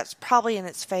think that's probably in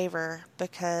its favor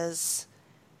because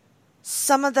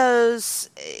some of those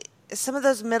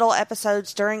middle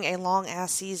episodes during a long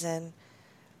ass season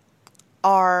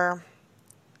are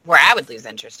where I would lose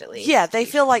interest at least. Yeah, they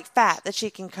feel like fat that she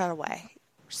can cut away.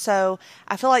 So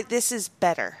I feel like this is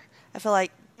better. I feel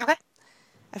like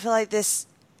this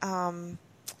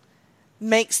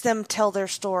makes them tell their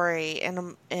story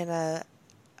in a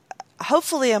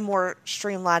hopefully a more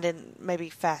streamlined and maybe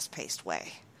fast-paced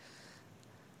way.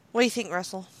 What do you think,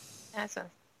 Russell?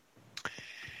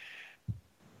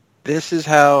 This is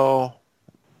how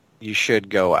you should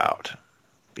go out.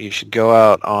 You should go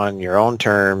out on your own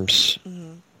terms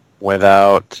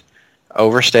without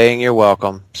overstaying your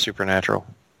welcome, Supernatural.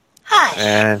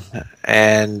 Hi.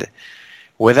 And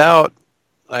without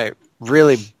like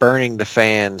really burning the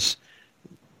fans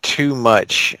too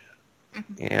much.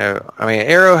 I mean,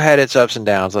 Arrow had its ups and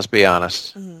downs. Let's be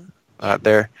honest.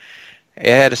 It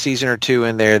had a season or two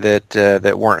in there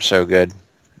that weren't so good,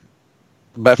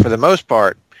 but for the most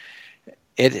part,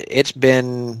 it's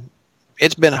been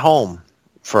home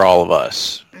for all of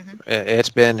us. It's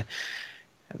been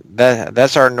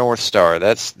that's our North Star.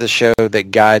 That's the show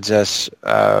that guides us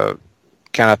kind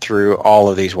of through all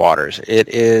of these waters. It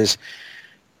is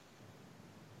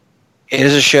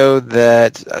a show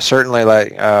that certainly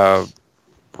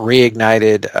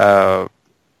reignited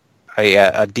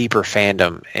a deeper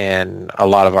fandom in a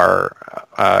lot of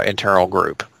our internal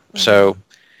group. So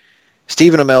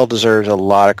Stephen Amell deserves a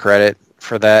lot of credit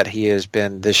for that. He has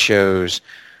been this show's,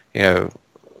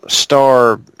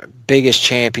 star, biggest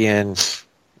champion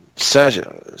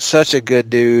such a good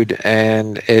dude,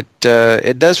 and it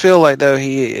does feel like though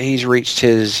he's reached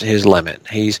his limit.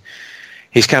 He's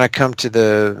kind of come to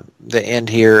the end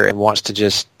here and wants to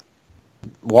just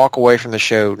walk away from the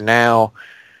show now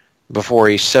before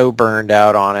he's so burned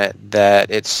out on it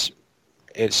that it's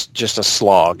just a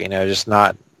slog, just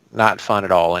not fun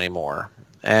at all anymore.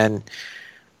 And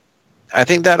I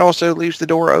think that also leaves the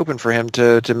door open for him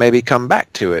to maybe come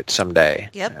back to it someday.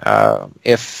 Yep.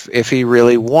 If he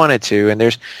really wanted to. And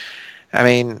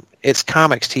it's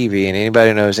comics TV, and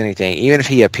anybody who knows anything, even if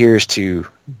he appears to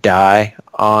die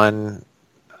on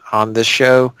this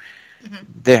show,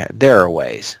 there are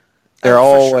ways. There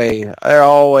are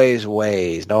always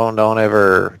ways. Don't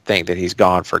ever think that he's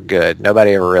gone for good.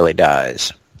 Nobody ever really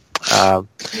dies.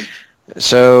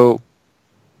 So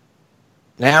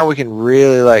now we can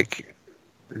really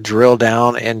drill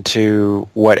down into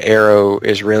what Arrow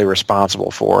is really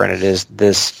responsible for, and it is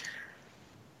this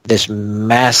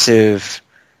massive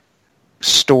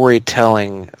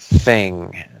storytelling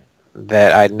thing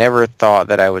that I never thought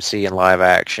that I would see in live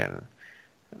action.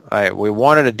 We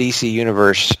wanted a DC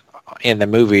universe in the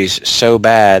movies so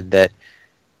bad that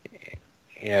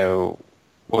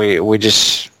we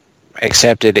just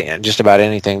accepted just about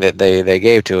anything that they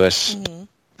gave to us,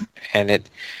 and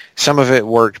some of it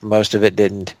worked, most of it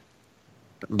didn't.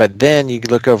 But then you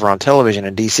look over on television,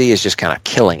 and DC is just kind of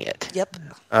killing it. Yep.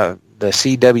 The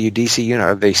CW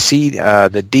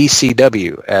DC the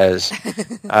DCW, as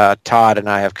Todd and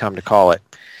I have come to call it.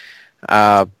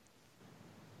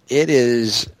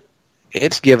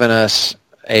 It's given us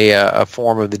a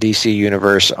form of the DC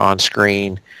universe on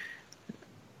screen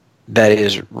that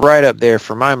is right up there,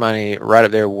 for my money, right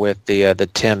up there with the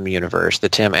Tim universe, the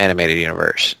Tim animated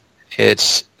universe.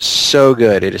 It's so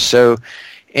good. It is so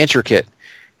intricate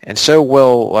and so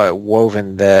well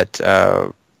woven that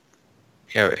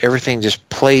everything just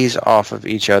plays off of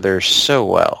each other so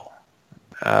well.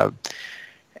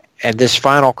 And this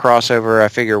final crossover, I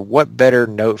figure, what better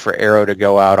note for Arrow to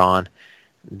go out on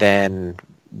than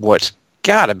what's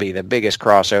got to be the biggest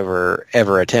crossover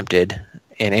ever attempted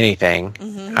in anything,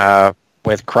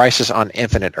 with Crisis on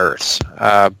Infinite Earths.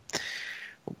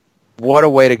 What a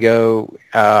way to go.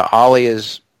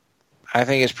 I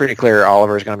think it's pretty clear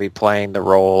Oliver is going to be playing the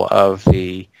role of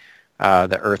the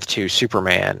Earth 2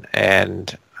 Superman,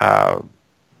 and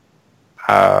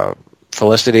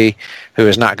Felicity, who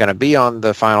is not going to be on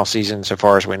the final season so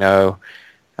far as we know,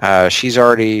 she's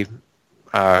already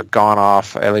gone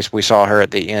off. At least we saw her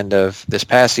at the end of this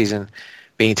past season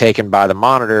being taken by the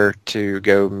Monitor to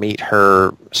go meet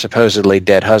her supposedly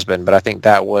dead husband. But I think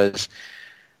that was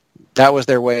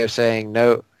their way of saying,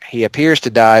 no, he appears to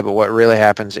die, but what really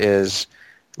happens is,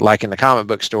 like in the comic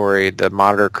book story, the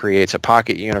Monitor creates a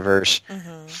pocket universe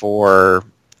for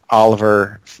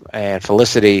Oliver and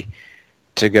Felicity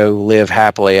to go live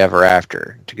happily ever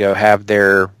after, to go have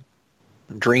their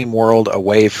dream world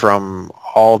away from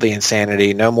all the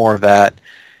insanity, no more of that.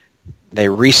 They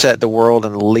reset the world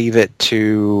and leave it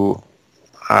to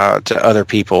other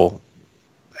people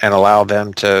and allow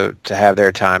them to have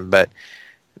their time. But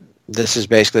this is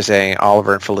basically saying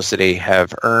Oliver and Felicity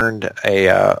have earned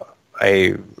a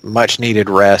much needed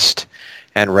rest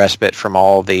and respite from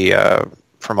all the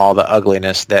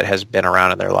ugliness that has been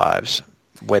around in their lives.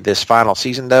 With this final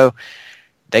season, though,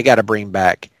 they got to bring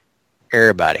back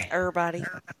everybody.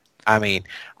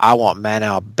 I want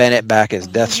Manal Bennett back as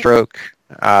Deathstroke.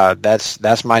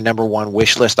 That's my number one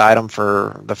wish list item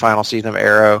for the final season of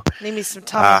Arrow. Need me some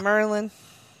Tommy Merlin.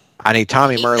 I need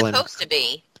Tommy Merlin. He's supposed to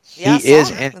be. Yeah, he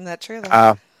is in that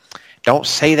trailer. Don't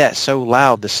say that so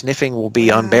loud. The sniffing will be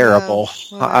unbearable.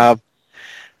 Now,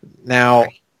 I'm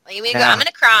going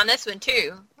to cry on this one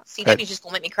too. CW's just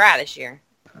going to make me cry this year.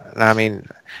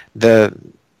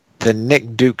 The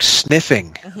Nick Duke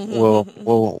sniffing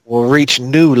will reach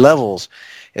new levels,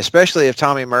 especially if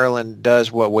Tommy Merlin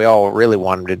does what we all really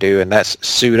want him to do, and that's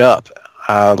suit up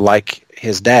like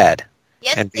his dad,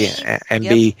 and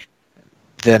be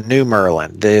the new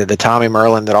Merlin, the Tommy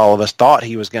Merlin that all of us thought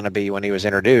he was going to be when he was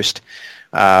introduced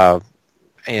in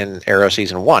Arrow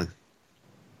Season 1.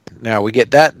 Now, we get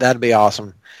that. That'd be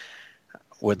awesome.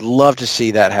 Would love to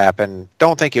see that happen.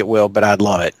 Don't think it will, but I'd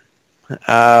love it.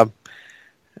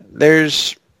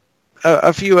 There's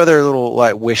a few other little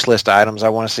wish list items. I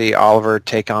want to see Oliver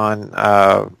take on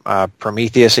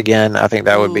Prometheus again. I think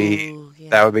that would be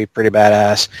pretty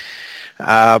badass.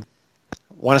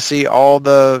 Want to see all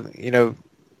the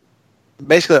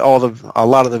basically a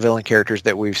lot of the villain characters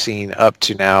that we've seen up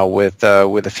to now, with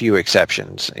a few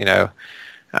exceptions.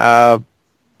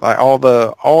 Like all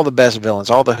the best villains,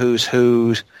 all the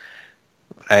who's,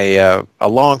 a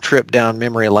long trip down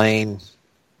memory lane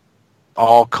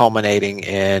all culminating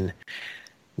in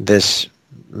this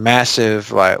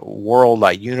massive world,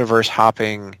 universe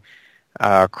hopping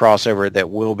crossover that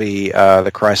will be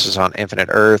the Crisis on Infinite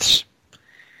Earths.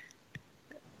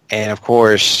 And of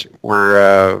course,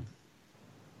 we're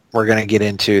going to get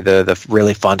into the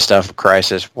really fun stuff of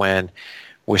Crisis when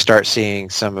we start seeing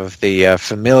some of the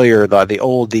familiar, the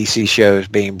old DC shows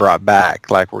being brought back.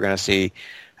 Like we're going to see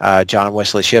John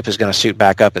Wesley Shipp is going to suit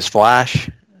back up as Flash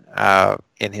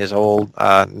in his old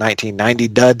 1990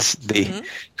 duds, the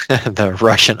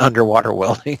Russian underwater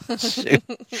welding suit.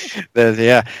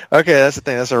 Okay, that's the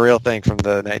thing. That's a real thing from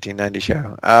the 1990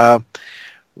 show.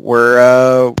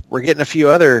 We're getting a few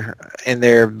other in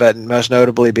there, but most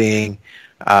notably being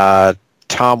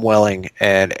Tom Welling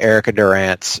and Erica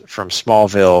Durance from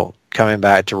Smallville coming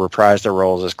back to reprise their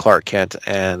roles as Clark Kent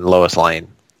and Lois Lane.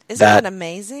 Isn't that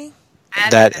amazing?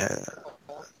 That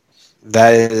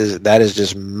is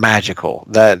just magical.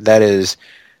 That is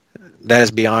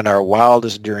beyond our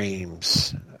wildest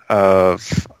dreams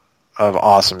of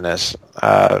awesomeness.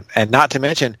 And not to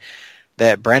mention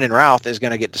that Brandon Routh is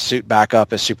going to get to suit back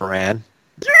up as Superman.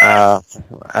 I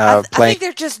think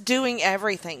they're just doing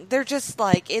everything. They're just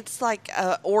it's like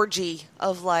an orgy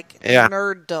of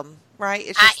nerddom, right?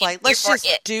 It's just let's just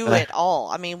do it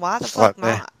all. I mean, why the fuck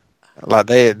not?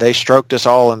 They stroked us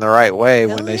all in the right way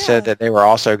when they said that they were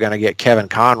also going to get Kevin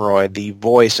Conroy, the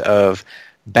voice of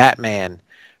Batman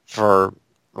for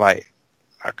a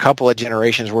couple of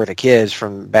generations worth of kids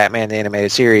from Batman the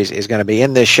Animated Series, is going to be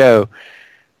in this show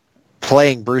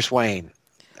playing Bruce Wayne.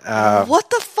 What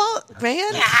the fuck,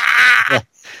 man?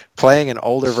 Playing an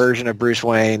older version of Bruce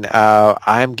Wayne.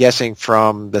 I'm guessing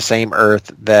from the same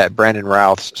Earth that Brandon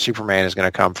Routh's Superman is going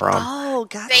to come from. Oh,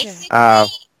 gotcha. Basically,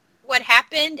 what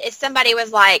happened is somebody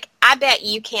was like, I bet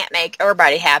you can't make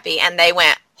everybody happy. And they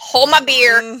went, hold my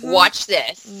beer, watch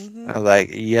this. I was like,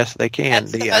 yes, they can.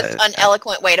 That's the most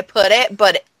uneloquent way to put it,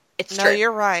 but it's true. No,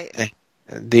 you're right.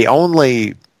 The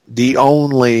only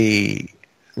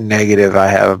negative I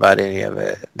have about any of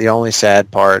it, the only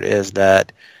sad part is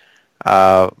that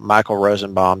Michael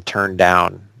Rosenbaum turned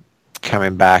down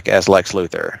coming back as Lex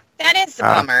Luthor. That is a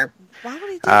bummer. Why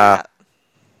would he do that?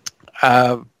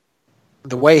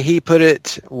 The way he put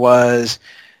it was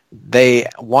they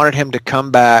wanted him to come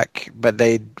back, but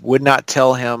they would not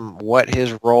tell him what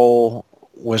his role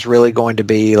was really going to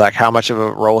be, like how much of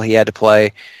a role he had to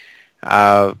play.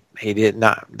 They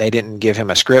didn't give him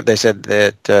a script. They said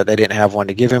that they didn't have one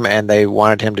to give him, and they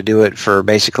wanted him to do it for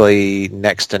basically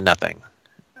next to nothing.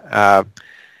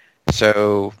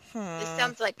 So this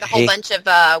sounds like a whole bunch of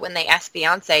when they asked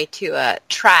Beyonce to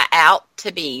try out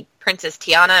to be Princess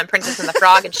Tiana and Princess and the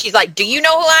Frog, and she's like, "Do you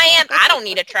know who I am? I don't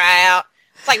need a tryout."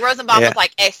 It's like Rosenbaum was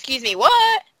like, "Excuse me,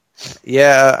 what?"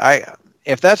 Yeah,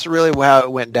 if that's really how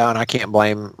it went down, I can't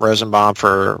blame Rosenbaum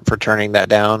for turning that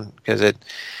down, because it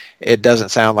doesn't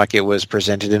sound like it was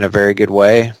presented in a very good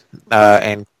way,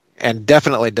 and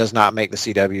definitely does not make the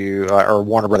CW or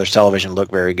Warner Brothers Television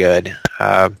look very good.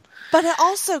 But it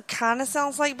also kind of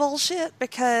sounds like bullshit,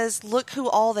 because look who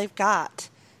all they've got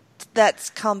that's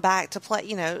come back to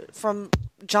play, from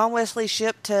John Wesley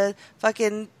Shipp to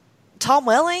fucking Tom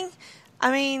Welling.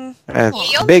 I mean,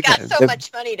 you only got so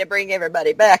much money to bring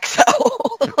everybody back, so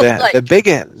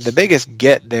the biggest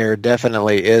get there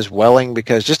definitely is Welling,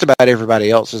 because just about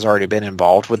everybody else has already been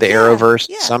involved with the Arrowverse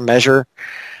in some measure.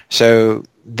 So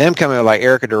them coming, like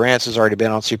Erica Durance has already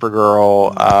been on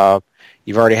Supergirl.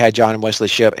 You've already had John Wesley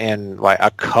Shipp in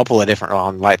a couple of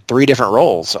different 3 different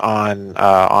roles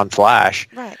on Flash.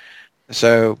 Right.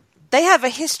 So they have a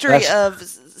history of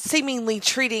seemingly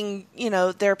treating,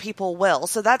 their people well.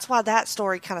 So that's why that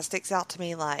story kind of sticks out to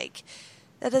me. Like,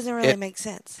 that doesn't really make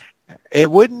sense. It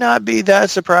would not be that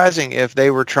surprising if they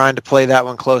were trying to play that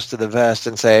one close to the vest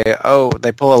and say, oh,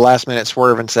 they pull a last-minute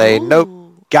swerve and say, nope,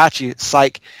 got you,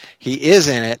 psych, he is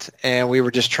in it, and we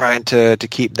were just trying to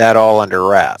keep that all under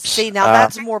wraps. See, now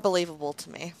that's more believable to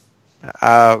me.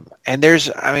 And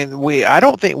I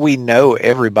don't think we know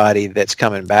everybody that's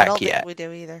coming back yet. I don't think we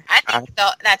do either. I think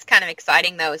that's kind of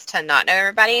exciting, though, is to not know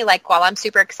everybody. Like, while I'm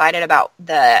super excited about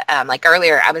the,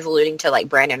 earlier I was alluding to,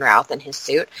 Brandon Routh and his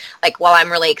suit. While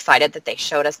I'm really excited that they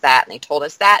showed us that and they told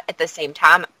us that, at the same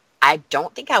time, I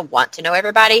don't think I want to know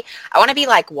everybody. I want to be,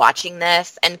 watching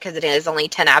this, and because it is only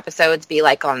 10 episodes, be,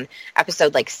 on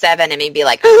episode, 7, and maybe,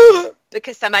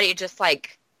 because somebody just,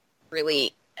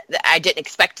 really... I didn't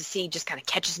expect to see just kind of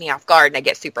catches me off guard and I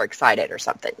get super excited or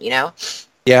something, Yeah,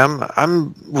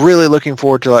 I'm really looking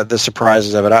forward to the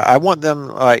surprises of it. I want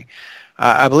them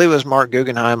I believe it was Mark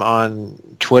Guggenheim on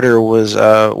Twitter was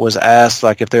asked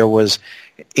like if there was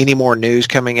any more news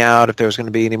coming out, if there was going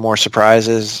to be any more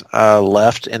surprises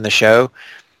left in the show.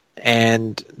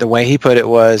 And the way he put it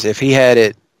was, if he had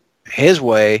it his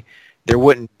way, there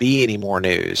wouldn't be any more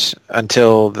news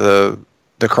until the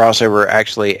crossover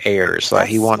actually airs. Like,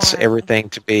 he wants everything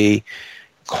to be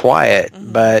quiet,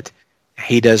 but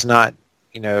he does not,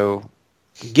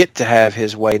 get to have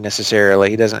his way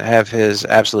necessarily. He doesn't have his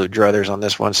absolute druthers on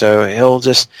this one, so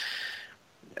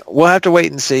we'll have to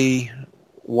wait and see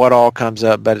what all comes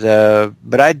up.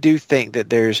 But I do think that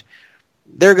there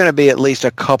are going to be at least a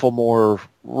couple more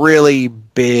really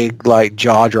big, like,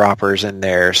 jaw droppers in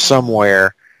there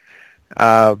somewhere.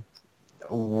 Who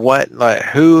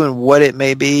and what it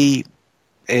may be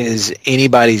is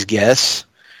anybody's guess.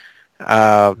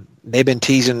 They've been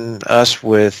teasing us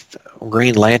with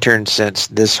Green Lantern since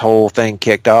this whole thing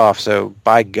kicked off, so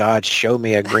by God, show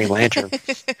me a Green Lantern.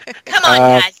 Come on,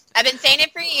 guys. I've been saying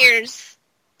it for years.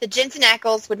 The Jensen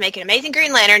Ackles would make an amazing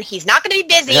Green Lantern. He's not going to be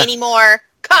busy anymore.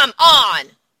 Come on!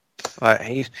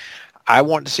 I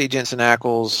want to see Jensen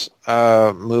Ackles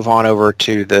move on over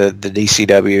to the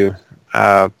DCW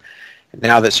now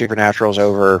that Supernatural's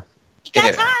over. He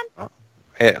got time.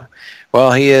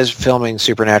 Well, he is filming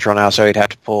Supernatural now, so he'd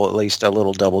have to pull at least a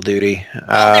little double duty.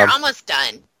 Well, they're almost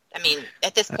done. I mean,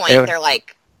 at this point, they're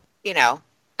like, a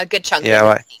good chunk of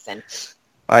the season.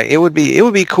 It would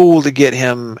be cool to get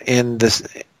him in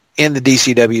the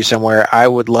DCW somewhere. I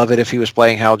would love it if he was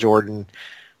playing Hal Jordan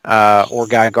or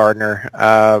Guy Gardner.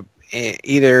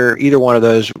 Either one of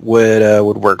those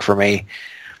would work for me.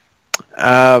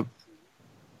 I'm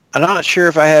not sure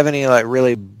if I have any like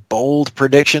really bold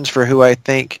predictions for who I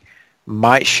think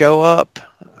might show up.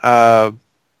 But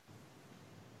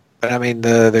I mean,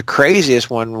 the craziest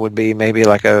one would be maybe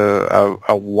like a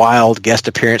wild guest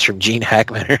appearance from Gene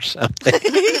Hackman or something.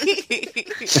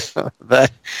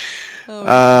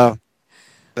 That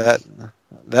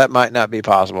might not be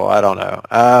possible. I don't know.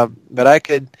 But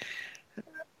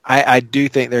I do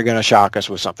think they're going to shock us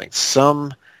with something.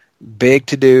 Some big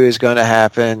to-do is going to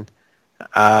happen.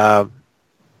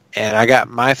 And I got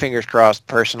my fingers crossed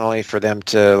personally for them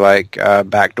to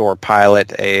backdoor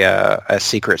pilot a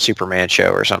secret Superman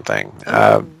show or something.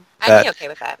 I'd be okay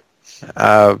with that.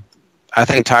 I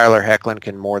think Tyler Hoechlin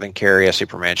can more than carry a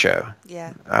Superman show.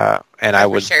 Yeah. And I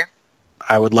would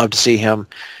love to see him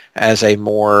as a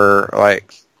more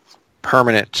like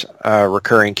permanent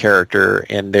recurring character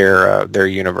in their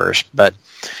universe. But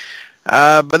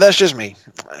that's just me.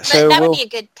 So that would be a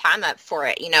good time up for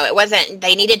it. It wasn't.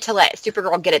 They needed to let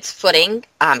Supergirl get its footing,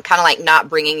 kind of like not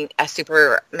bringing a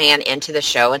Superman into the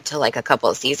show until like a couple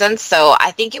of seasons. So I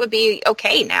think it would be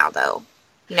okay now, though.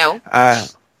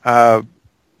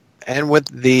 And with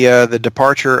the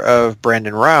departure of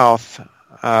Brandon Routh,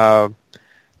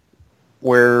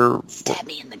 where stab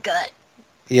me in the gut.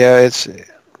 Yeah, it's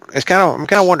kind of. I'm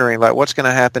kind of wondering like what's going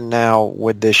to happen now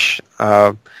with this.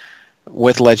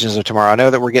 With Legends of Tomorrow. I know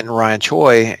that we're getting Ryan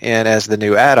Choi in as the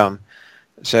new Adam,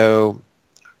 so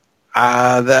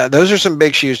those are some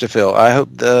big shoes to fill. I hope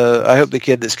the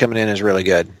kid that's coming in is really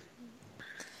good.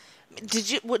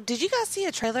 Did you guys see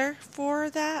a trailer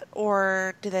for that,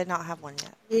 or do they not have one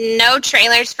yet? No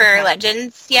trailers for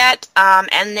Legends yet.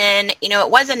 And then it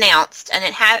was announced, and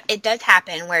it does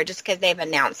happen where just because they've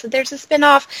announced that there's a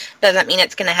spinoff doesn't mean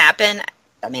it's going to happen.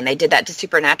 I mean, they did that to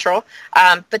Supernatural.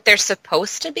 But there's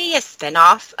supposed to be a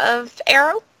spinoff of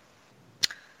Arrow.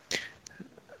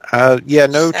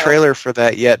 No trailer for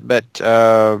that yet, but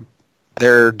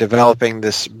they're developing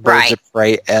this Birds of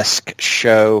Prey-esque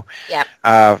show.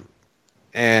 Yep.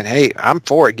 And hey, I'm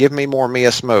for it. Give me more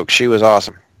Mia Smoke. She was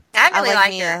awesome. I really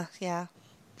like Mia. her. Yeah.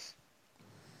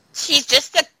 She's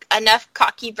just enough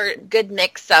cocky, good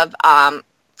mix of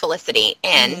Felicity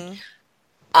and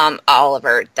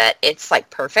Oliver that it's like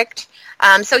perfect.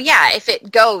 So yeah, if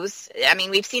it goes, I mean,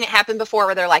 we've seen it happen before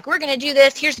where they're like, we're going to do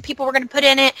this. Here's the people we're going to put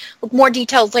in it with more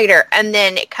details later. And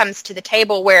then it comes to the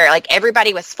table where like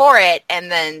everybody was for it. And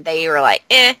then they were like,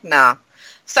 no.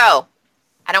 So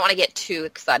I don't want to get too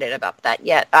excited about that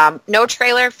yet. No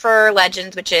trailer for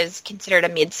Legends, which is considered a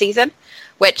mid-season,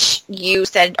 which you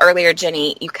said earlier,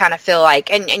 Jenny, you kind of feel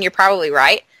like, and you're probably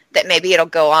right, that maybe it'll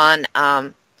go on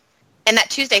in that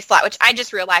Tuesday slot, which I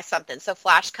just realized something. So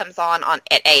Flash comes on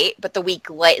at 8, but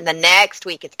the next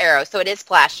week it's Arrow. So it is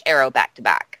Flash, Arrow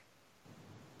back-to-back.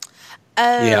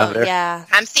 Oh, yeah.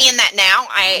 I'm seeing that now.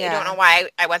 I don't know why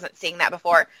I wasn't seeing that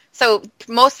before. So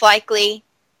most likely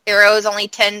Arrow's only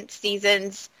 10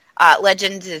 seasons.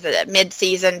 Legends is a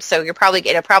mid-season, so it'll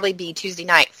probably be Tuesday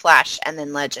night Flash and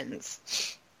then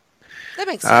Legends. That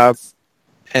makes sense.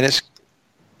 And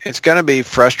it's going to be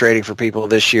frustrating for people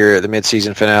this year at the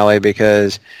mid-season finale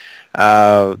because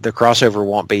the crossover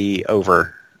won't be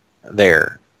over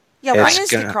there. Yeah, when is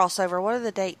the crossover? What are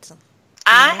the dates?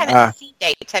 I haven't seen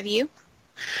dates. Have you?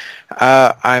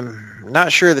 I'm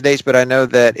not sure of the dates, but I know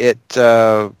that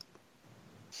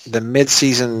the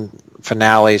mid-season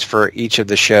finales for each of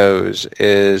the shows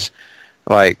is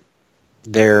like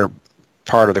they're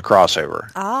part of the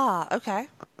crossover. Ah, okay.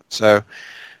 So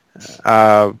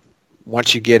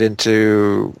once you get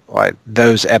into like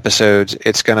those episodes,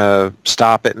 it's going to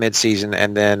stop at mid-season,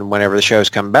 and then whenever the shows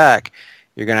come back,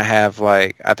 you're going to have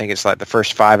like, I think it's like the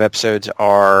first 5 episodes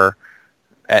are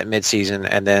at mid-season,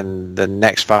 and then the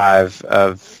next 5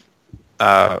 of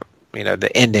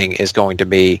the ending is going to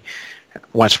be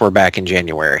once we're back in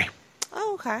January.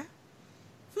 Oh, okay.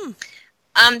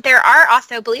 There are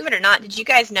also, believe it or not, did you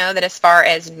guys know that as far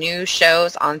as new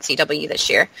shows on CW this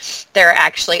year, there are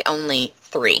actually only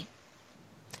 3?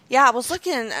 Yeah, I was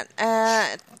looking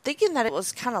at, thinking that it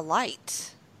was kind of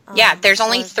light. Yeah, there's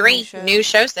only 3 new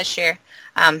shows this year.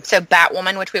 So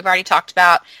Batwoman, which we've already talked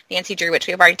about, Nancy Drew, which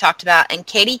we've already talked about, and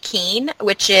Katie Keene,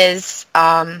 which is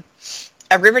a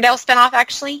Riverdale spinoff,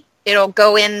 actually. It'll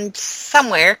go in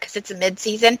somewhere because it's a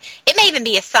mid-season. It may even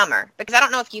be a summer, because I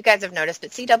don't know if you guys have noticed,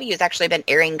 but CW has actually been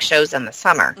airing shows in the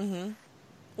summer. Mm-hmm.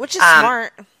 Which is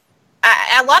smart.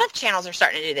 A lot of channels are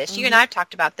starting to do this. Mm-hmm. You and I have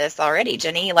talked about this already,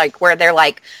 Jenny, like where they're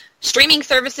like, streaming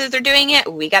services are doing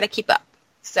it, we got to keep up.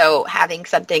 So having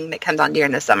something that comes on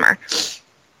during the summer.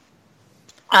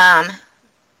 And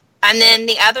then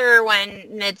the other one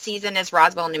mid-season is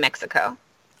Roswell, New Mexico.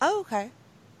 Oh, okay.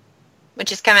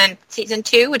 Which is coming season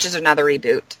 2, which is another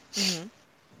reboot. Mm-hmm.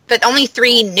 But only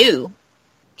 3 new.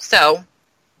 So.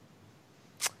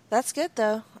 That's good,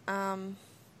 though.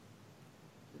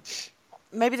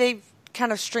 Maybe they've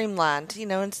kind of streamlined,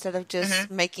 instead of just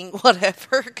making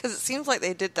whatever. Because it seems like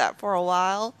they did that for a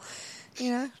while.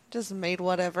 Just made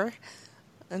whatever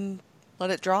and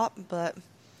let it drop. But,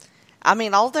 I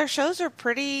mean, all their shows are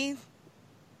pretty,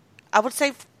 I would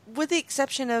say, with the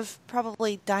exception of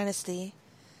probably Dynasty,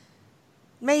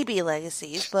 maybe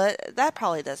Legacies, but that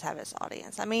probably does have its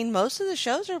audience. I mean, most of the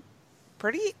shows are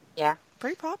pretty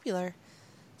popular.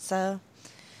 So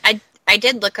I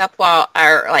did look up while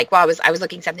I was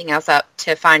looking something else up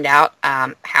to find out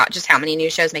how many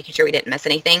new shows, making sure we didn't miss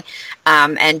anything.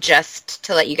 And just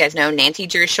to let you guys know, Nancy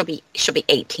Drew she'll be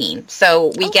 18.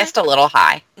 So we guessed a little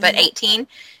high, but 18.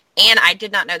 And I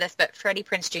did not know this, but Freddie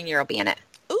Prinze Jr. will be in it.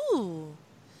 Ooh,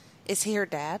 is he her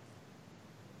dad?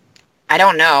 I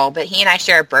don't know, but he and I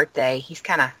share a birthday. He's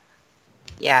kind of,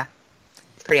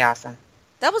 it's pretty awesome.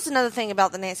 That was another thing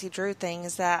about the Nancy Drew thing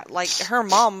is that, like, her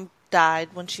mom died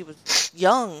when she was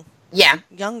young. Yeah.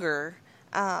 Younger.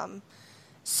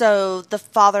 So the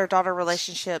father-daughter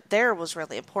relationship there was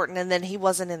really important, and then he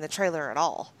wasn't in the trailer at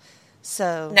all.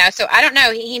 So I don't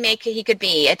know. He could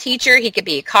be a teacher. He could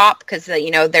be a cop because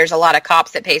there's a lot of cops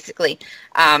that basically,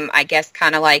 I guess,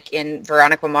 kind of like in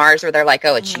Veronica Mars, where they're like,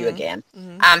 "Oh, it's you again."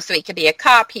 Mm-hmm. So he could be a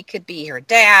cop. He could be her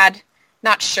dad.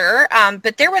 Not sure.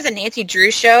 But there was a Nancy Drew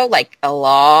show like a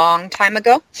long time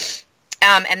ago,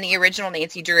 and the original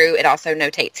Nancy Drew. It also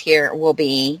notates here will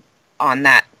be on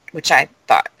that, which I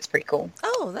thought was pretty cool.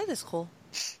 Oh, that is cool.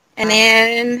 And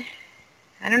then.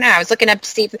 I don't know. I was looking up to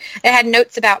see if it had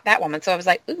notes about Batwoman, so I was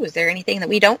like, ooh, is there anything that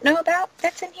we don't know about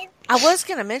that's in here? I was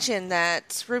going to mention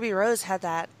that Ruby Rose had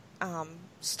that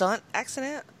stunt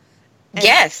accident. And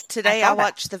yes. Today I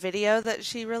watched the video that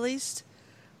she released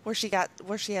where she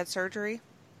had surgery.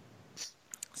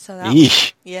 So that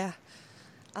was, yeah.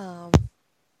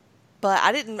 But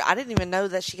I didn't even know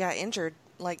that she got injured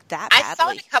like that badly. I saw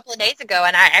it a couple of days ago,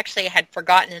 and I actually had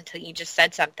forgotten until you just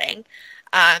said something.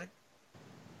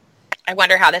 I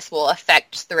wonder how this will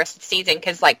affect the rest of the season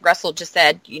because, like Russell just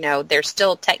said, there's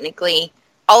still technically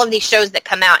all of these shows that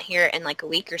come out here in like a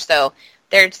week or so.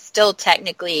 They're still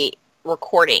technically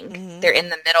recording. Mm-hmm. They're in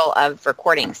the middle of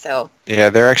recording. So yeah,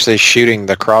 they're actually shooting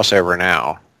the crossover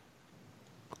now.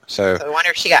 So I wonder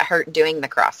if she got hurt doing the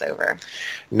crossover.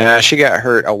 No, she got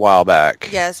hurt a while back.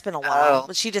 Yeah, it's been a while,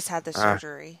 but she just had the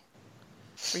surgery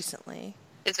recently.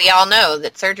 Because we all know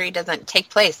that surgery doesn't take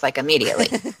place like immediately.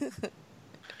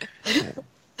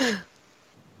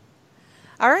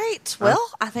 All right.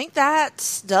 Well, I think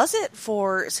that does it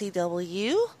for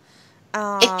CW. It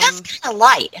does kind of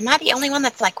light. Am I the only one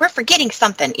that's like, we're forgetting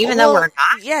something, even though we're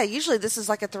not? Yeah, usually this is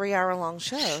like a 3-hour-long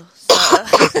show. So.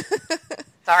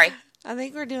 Sorry. I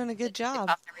think we're doing a good job.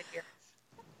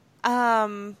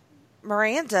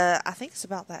 Miranda, I think it's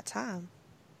about that time.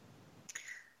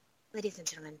 Ladies and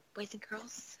gentlemen, boys and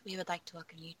girls, we would like to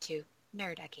welcome you to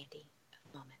Nerd Eye Candy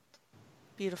Moment.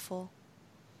 Beautiful.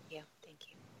 Yeah, thank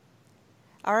you.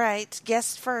 All right.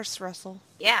 Guess first, Russell.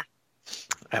 Yeah.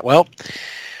 Well,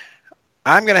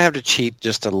 I'm going to have to cheat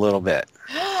just a little bit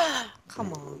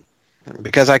Come on.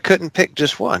 because I couldn't pick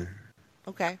just one.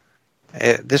 Okay.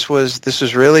 This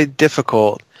was really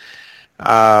difficult.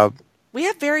 We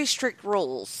have very strict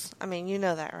rules. I mean, you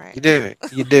know that, right?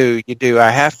 You do. I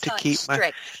have to Such keep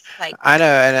strict, I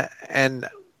know, and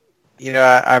you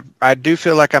know, I do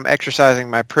feel like I'm exercising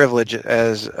my privilege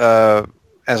as a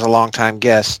longtime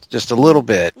guest, just a little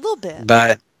bit. A little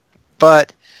bit.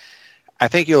 But I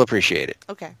think you'll appreciate it.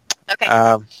 Okay.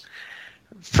 Okay.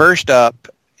 First up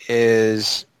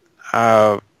is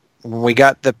when we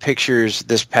got the pictures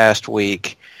this past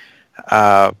week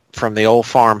from the old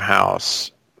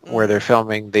farmhouse where they're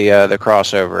filming the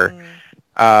crossover.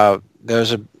 There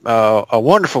was a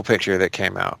wonderful picture that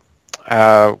came out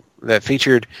that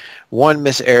featured one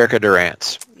Miss Erica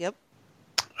Durance. Yep.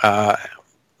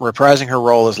 Reprising her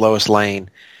role as Lois Lane,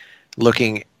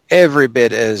 looking every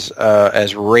bit as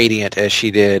radiant as she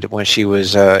did when she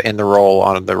was in the role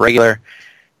on the regular.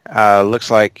 Looks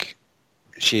like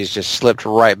she's just slipped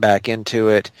right back into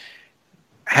it.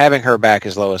 Having her back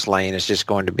as Lois Lane is just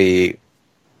going to be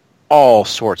all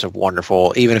sorts of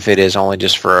wonderful, even if it is only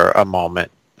just for a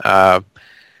moment.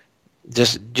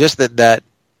 Just that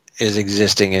is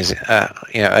existing as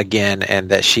again, and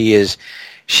that she is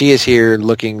here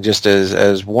looking just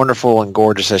as wonderful and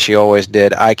gorgeous as she always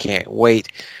did. I can't wait.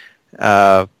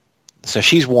 So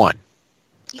she's one.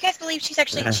 You guys believe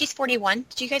she's 41?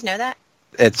 Did you guys know that?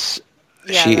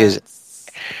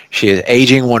 She is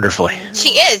aging wonderfully. She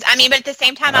is. I mean, but at the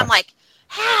same time, I'm like,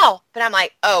 how? But I'm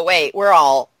like, oh wait, we're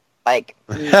all like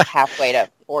halfway to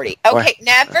 40. Okay,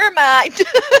 never mind.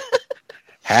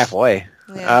 Halfway.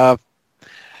 Yeah.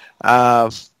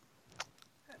 And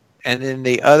then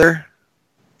the other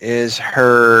is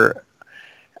her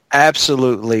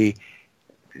absolutely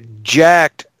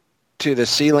jacked to the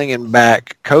ceiling and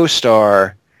back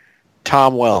co-star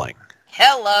Tom Welling.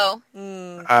 Hello.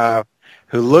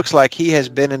 Who looks like he has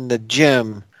been in the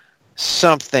gym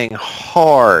something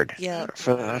hard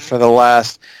for the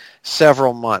last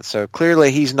several months. So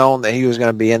clearly he's known that he was going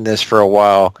to be in this for a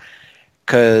while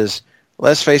because,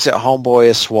 let's face it, homeboy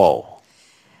is swole.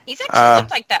 He's actually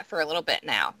looked like that for a little bit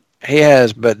now. He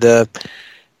has, but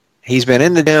he's been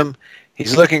in the gym.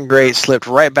 He's looking great. Slipped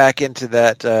right back into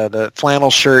that the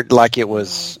flannel shirt like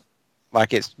it's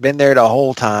been there the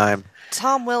whole time.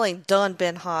 Tom Welling done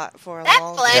been hot for a that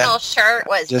long flannel shirt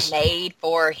was made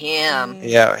for him.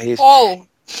 Yeah, he's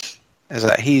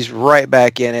right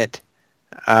back in it.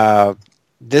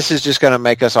 This is just going to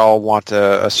make us all want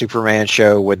a Superman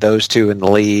show with those two in the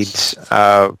leads.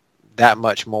 That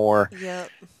much more. Yep.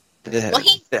 Well,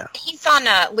 he's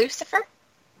on Lucifer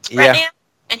right now,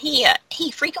 and he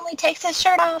frequently takes his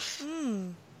shirt off.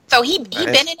 So he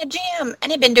been in a gym,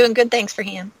 and it been doing good things for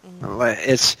him.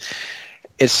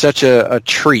 It's such a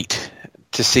treat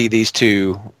to see these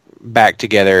two back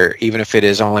together, even if it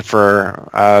is only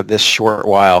for this short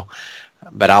while.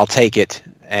 But I'll take it,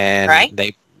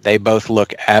 and they both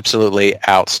look absolutely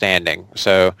outstanding.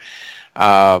 So,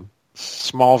 Smallville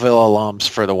alums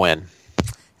for the win.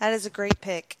 That is a great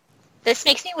pick. This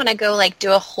makes me want to go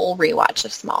do a whole rewatch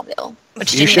of Smallville,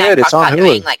 which you Jimmy and I it's talked on about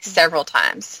Hulu. doing several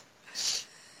times.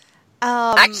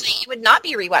 Actually, it would not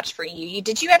be a rewatch for you.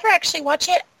 Did you ever actually watch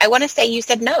it? I want to say you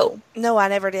said no. No, I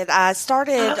never did. I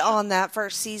started on that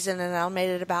first season and I made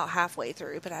it about halfway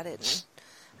through, but I didn't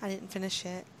finish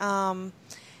it. And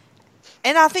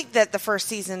I think that the first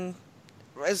season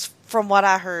is, from what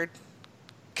I heard,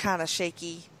 kind of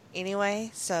shaky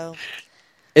anyway. So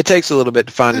it takes a little bit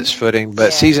to find its footing,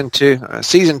 but season two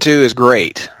is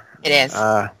great. It is.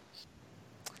 I'll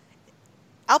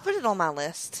put it on my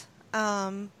list.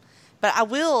 But I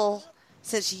will,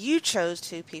 since you chose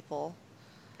two people.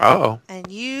 Oh.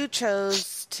 And you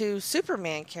chose two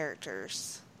Superman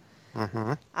characters.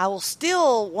 Mm-hmm. I will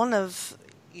steal one of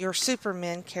your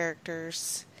Superman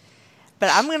characters, but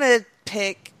I'm going to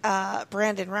pick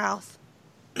Brandon Routh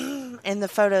in the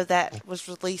photo that was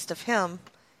released of him.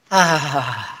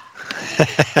 I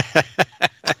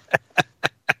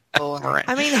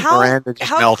mean,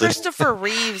 how Christopher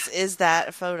Reeves is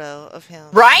that photo of him?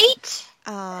 Right?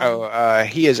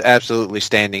 He is absolutely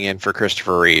standing in for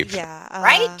Christopher Reeve. Yeah.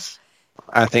 Right?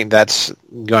 I think that's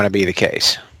going to be the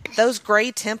case. Those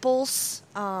gray temples,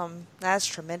 that's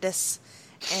tremendous.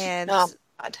 And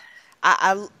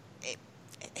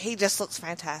he just looks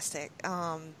fantastic.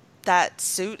 That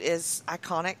suit is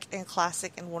iconic and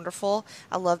classic and wonderful.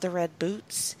 I love the red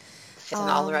boots. It's in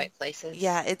all the right places.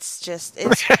 Yeah, it's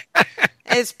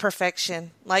it's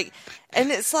perfection. And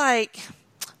it's like,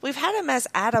 we've had him as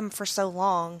Adam for so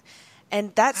long,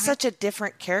 And that's such a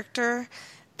different character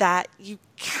that you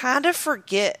kind of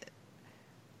forget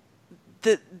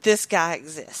that this guy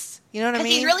exists. You know what I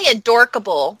mean? He's really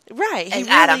adorkable. Right. He as really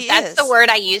Adam. is. That's the word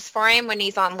I use for him when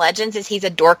he's on Legends is he's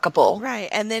adorkable. Right.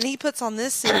 And then he puts on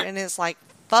this suit and it's like,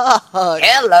 fuck.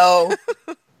 Hello.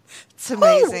 It's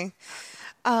amazing.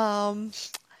 I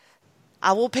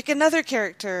will pick another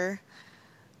character.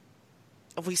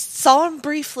 We saw him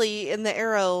briefly in the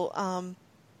Arrow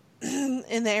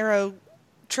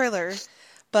trailer,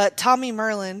 but Tommy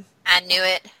Merlin. I knew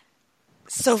it.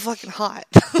 So fucking hot.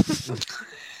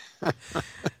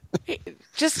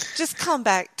 Just come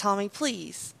back, Tommy,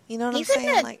 please. You know what I'm saying?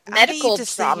 He's in a medical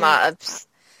drama.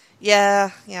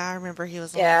 Yeah, I remember he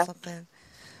was on something.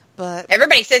 But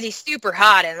everybody says he's super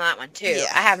hot in that one too.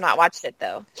 Yeah. I have not watched it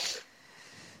though.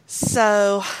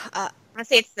 So I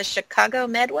say it's the Chicago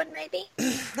Med one, maybe.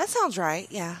 That sounds right.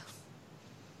 Yeah.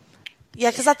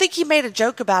 Yeah, because I think he made a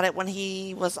joke about it when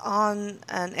he was on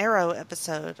an Arrow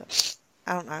episode.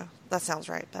 I don't know. That sounds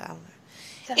right, but I don't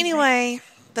know. Anyway,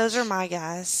 those are my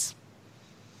guys.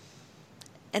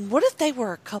 And what if they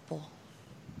were a couple?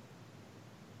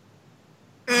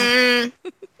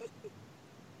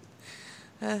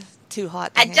 Too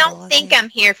hot to I handle, don't think I'm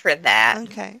here for that.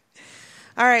 Okay.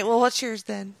 All right, well, what's yours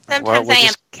then? Sometimes we'll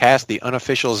just cast the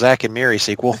unofficial Zack and Miri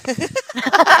sequel.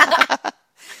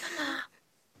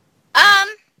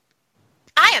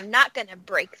 I am not going to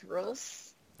break the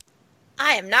rules.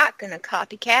 I am not going to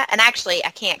copycat. And actually, I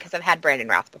can't because I've had Brandon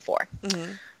Routh before.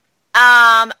 Mm-hmm.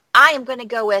 I am going to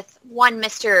go with one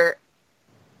Mr.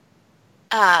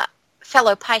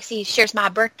 Fellow Pisces shares my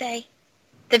birthday.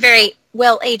 The very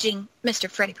well-aging Mr.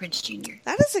 Freddie Prinze Jr.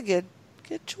 That is a good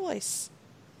choice.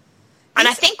 And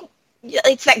I think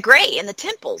it's that gray in the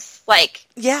temples. Like,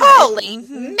 yeah, holy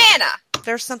manna.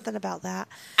 There's something about that.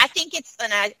 I think it's,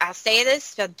 and I'll say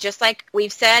this, just like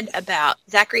we've said about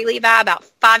Zachary Levi about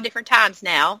 5 different times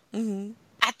now. Mm-hmm.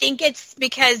 I think it's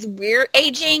because we're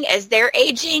aging as they're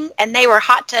aging, and they were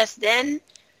hot to us then.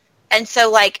 And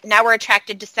so, like, now we're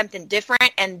attracted to something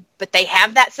different, but they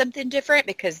have that something different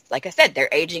because, like I said, they're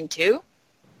aging too.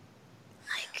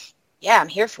 Like, yeah, I'm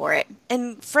here for it.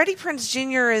 And Freddie Prinze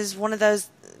Jr. is one of those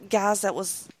guys that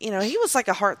was, he was like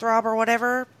a heartthrob or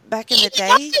whatever back in the day.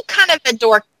 He's also kind of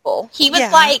adorable. He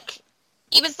was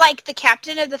like the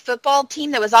captain of the football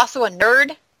team that was also a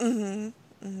nerd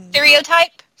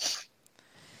stereotype.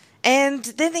 And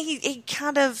then he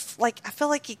kind of, like, I feel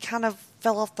like he kind of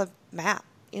fell off the map.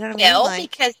 You know what I mean? Well,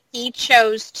 because he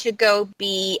chose to go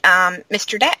be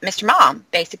Mr. Mom,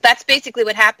 basically. That's basically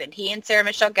what happened. He and Sarah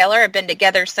Michelle Gellar have been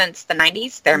together since the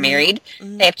 90s. They're married.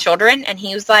 Mm-hmm. They have children. And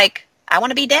he was like, I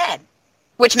want to be dad.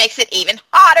 Which makes it even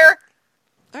hotter.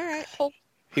 All right.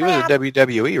 He was a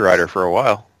WWE writer for a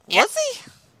while. Was he?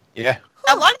 Yeah.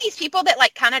 A lot of these people that,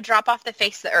 like, kind of drop off the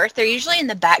face of the earth, they're usually in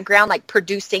the background, like,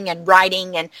 producing and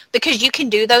writing. And because you can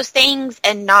do those things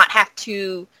and not have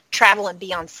to travel and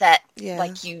be on set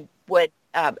like you would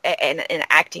in an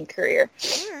acting career.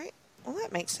 All right. Well,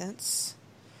 that makes sense.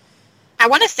 I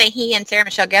want to say he and Sarah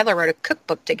Michelle Gellar wrote a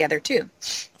cookbook together, too.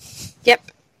 Yep.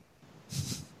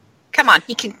 Come on.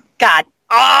 He can... God.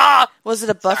 Oh! Was it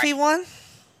a Buffy one?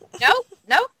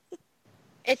 No.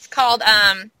 It's called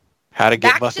How to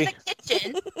Get Back Buffy? to the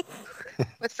Kitchen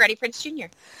with Freddie Prinze Jr.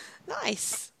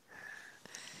 Nice.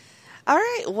 All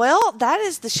right. Well, that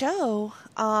is the show.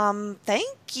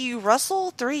 Thank you,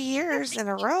 Russell. 3 years in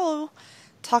a row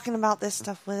talking about this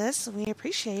stuff with us. We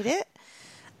appreciate it.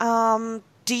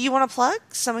 Do you want to plug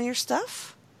some of your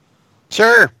stuff?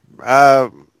 Sure.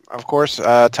 Of course,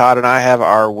 Todd and I have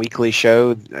our weekly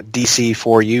show, DC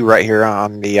for You, right here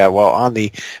on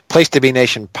the Place to Be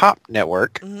Nation Pop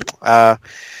Network. Mm-hmm.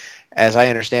 As I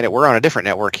understand it, we're on a different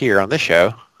network here on this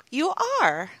show. You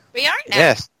are. We are now.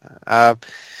 Yes.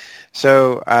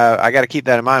 So I got to keep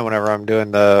that in mind whenever I'm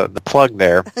doing the plug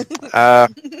there. Todd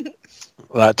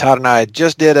and I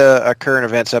just did a current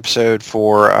events episode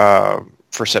for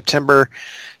September,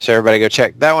 so everybody go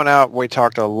check that one out. We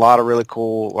talked a lot of really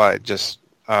cool,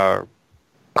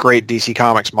 great DC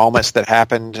Comics moments that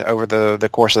happened over the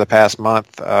course of the past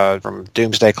month, from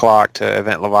Doomsday Clock to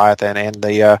Event Leviathan, and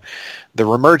the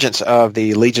reemergence of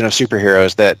the Legion of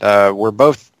Superheroes that we're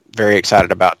both very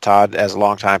excited about. Todd as a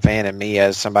longtime fan, and me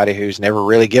as somebody who's never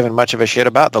really given much of a shit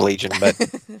about the Legion, but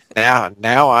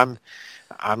now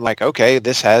I'm like, okay,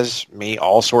 this has me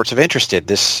all sorts of interested.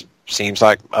 This seems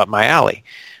like up my alley.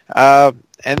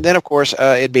 And then, of course,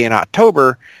 it being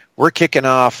October, we're kicking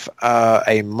off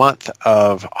a month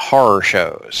of horror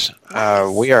shows. Nice.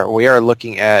 We are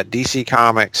looking at DC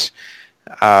Comics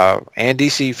and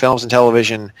DC Films and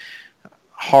Television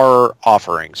horror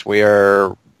offerings. We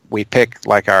are we pick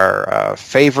like our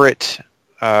favorite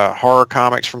horror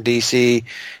comics from DC,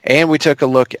 and we took a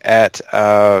look at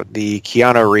the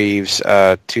Keanu Reeves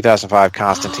 2005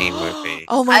 Constantine movie.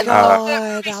 Oh my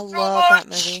god, I love that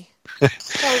movie.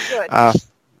 So good.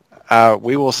 I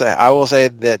will say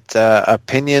that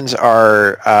opinions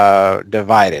are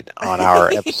divided on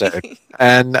our episode,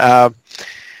 and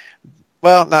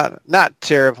well, not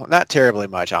terribly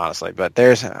much, honestly. But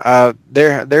there's a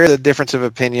difference of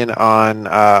opinion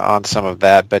on some of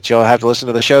that. But you'll have to listen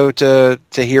to the show to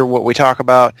hear what we talk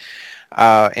about.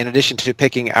 In addition to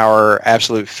picking our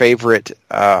absolute favorite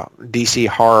DC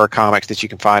horror comics that you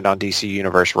can find on DC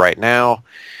Universe right now,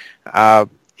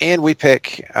 and we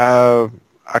pick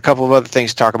a couple of other things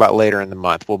to talk about later in the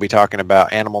month. We'll be talking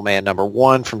about Animal Man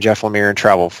 #1 from Jeff Lemire and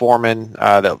Travel Foreman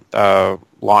that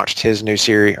launched his new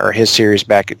series, or his series,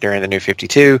 back during the New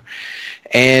 52.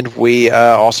 And we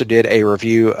also did a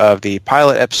review of the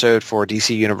pilot episode for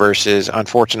DC Universe's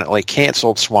unfortunately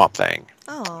canceled Swamp Thing.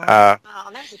 That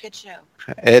was a good show.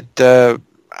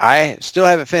 I still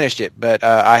haven't finished it, but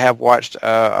I have watched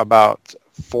about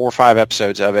 4 or 5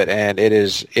 episodes of it, and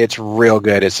it's real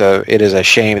good. It is a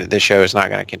shame that this show is not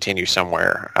going to continue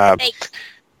somewhere. They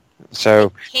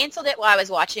canceled it while I was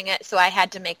watching it, so I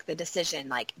had to make the decision,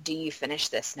 like, do you finish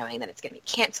this knowing that it's going to be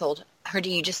canceled, or do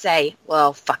you just say,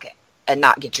 well, fuck it, and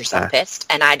not get yourself pissed?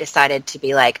 And I decided to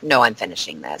be like, no, I'm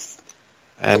finishing this.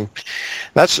 And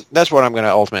that's what I'm going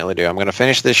to ultimately do. I'm going to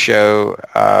finish this show,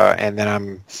 and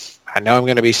then I know I'm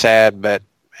going to be sad, but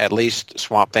at least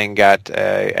Swamp Thing got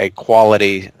a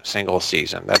quality single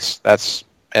season. That's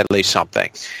at least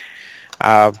something.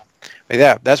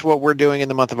 Yeah, that's what we're doing in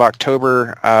the month of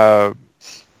October.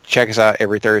 Check us out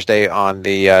every Thursday on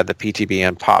the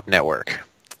PTBN Pop Network.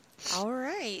 All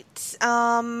right.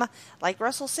 Like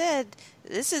Russell said,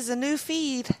 this is a new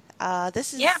feed.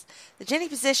 This is the Jenny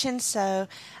position. So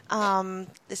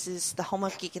this is the home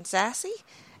of Geek and Sassy.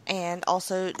 And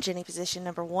also Jenny position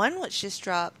 #1, which just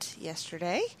dropped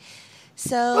yesterday.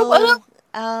 So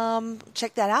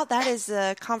check that out. That is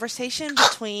a conversation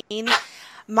between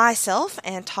myself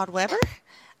and Todd Weber,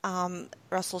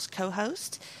 Russell's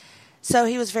co-host. So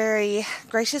he was very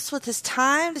gracious with his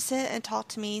time to sit and talk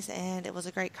to me, and it was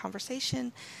a great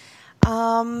conversation.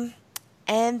 And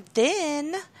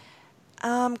then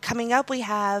coming up, we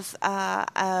have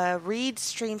a read,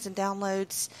 streams, and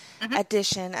downloads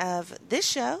edition of this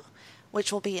show,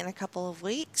 which will be in a couple of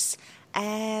weeks.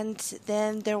 And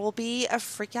then there will be a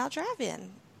Freak Out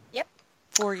Drive-In. Yep.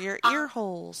 For your ear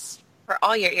holes. For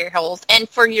all your ear holes. And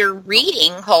for your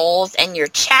reading holes and your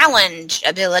challenge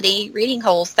ability, reading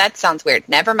holes, that sounds weird.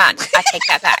 Never mind. I take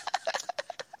that back.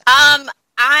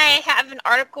 I have an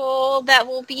article that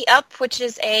will be up, which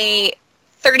is a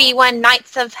 31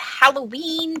 Nights of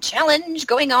Halloween challenge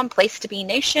going on Place to Be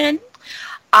Nation.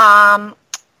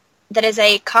 That is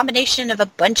a combination of a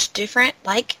bunch of different,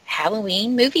 like,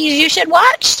 Halloween movies you should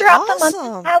watch throughout the month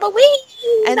of Halloween.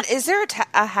 And is there a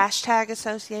hashtag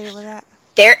associated with that?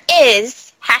 There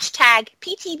is. Hashtag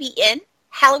PTBN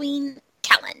Halloween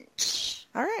Challenge.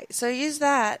 All right, so use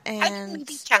that. And Halloween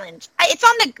movie challenge. It's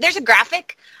on there's a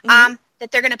graphic that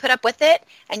they're going to put up with it,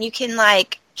 and you can,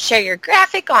 like, share your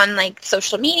graphic on, like,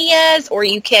 social medias, or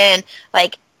you can,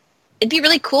 like, it'd be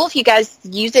really cool if you guys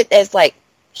use it as, like,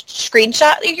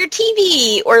 screenshot of your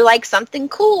TV, or, like, something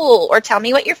cool, or tell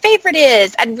me what your favorite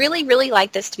is. I'd really, really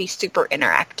like this to be super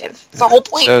interactive. It's the whole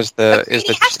point. So is the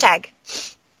hashtag.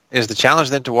 Is the challenge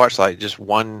then to watch, like, just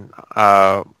one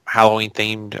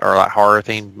Halloween-themed or, like,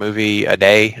 horror-themed movie a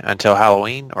day until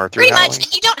Halloween, or through Pretty Halloween?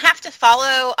 much. You don't have to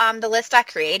follow the list I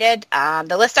created.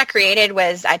 The list I created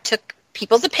was I took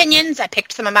people's opinions. I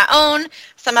picked some of my own.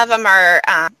 Some of them are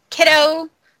kiddo,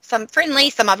 some friendly,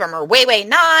 some of them are way, way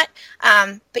not.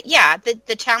 But yeah,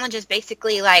 the challenge is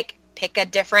basically, like, pick a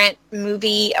different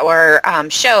movie or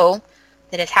show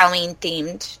that is Halloween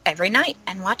themed every night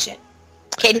and watch it.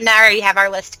 Kate and I already have our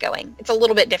list going. It's a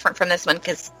little bit different from this one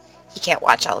because he can't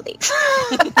watch all of these.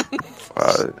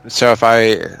 So if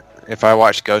I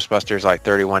watch Ghostbusters like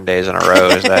 31 days in a row,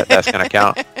 that's going to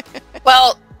count?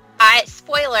 Well,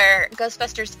 spoiler,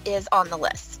 Ghostbusters is on the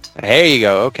list. There you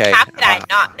go. Okay. How could I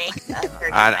not make that?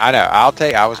 I know.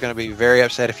 I was going to be very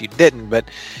upset if you didn't, but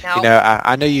No.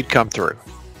 I knew you'd come through.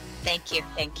 Thank you.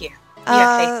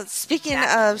 Speaking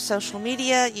of social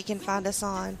media, you can find us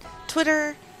on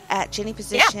Twitter at Jenny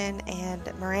Position, and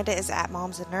Miranda is at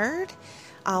Mom's a Nerd.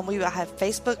 We will have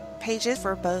Facebook pages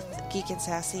for both Geek and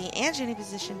Sassy and Jenny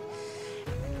Position.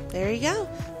 There you go.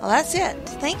 Well, that's it.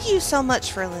 Thank you so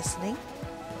much for listening.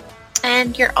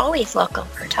 And you're always welcome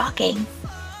for talking.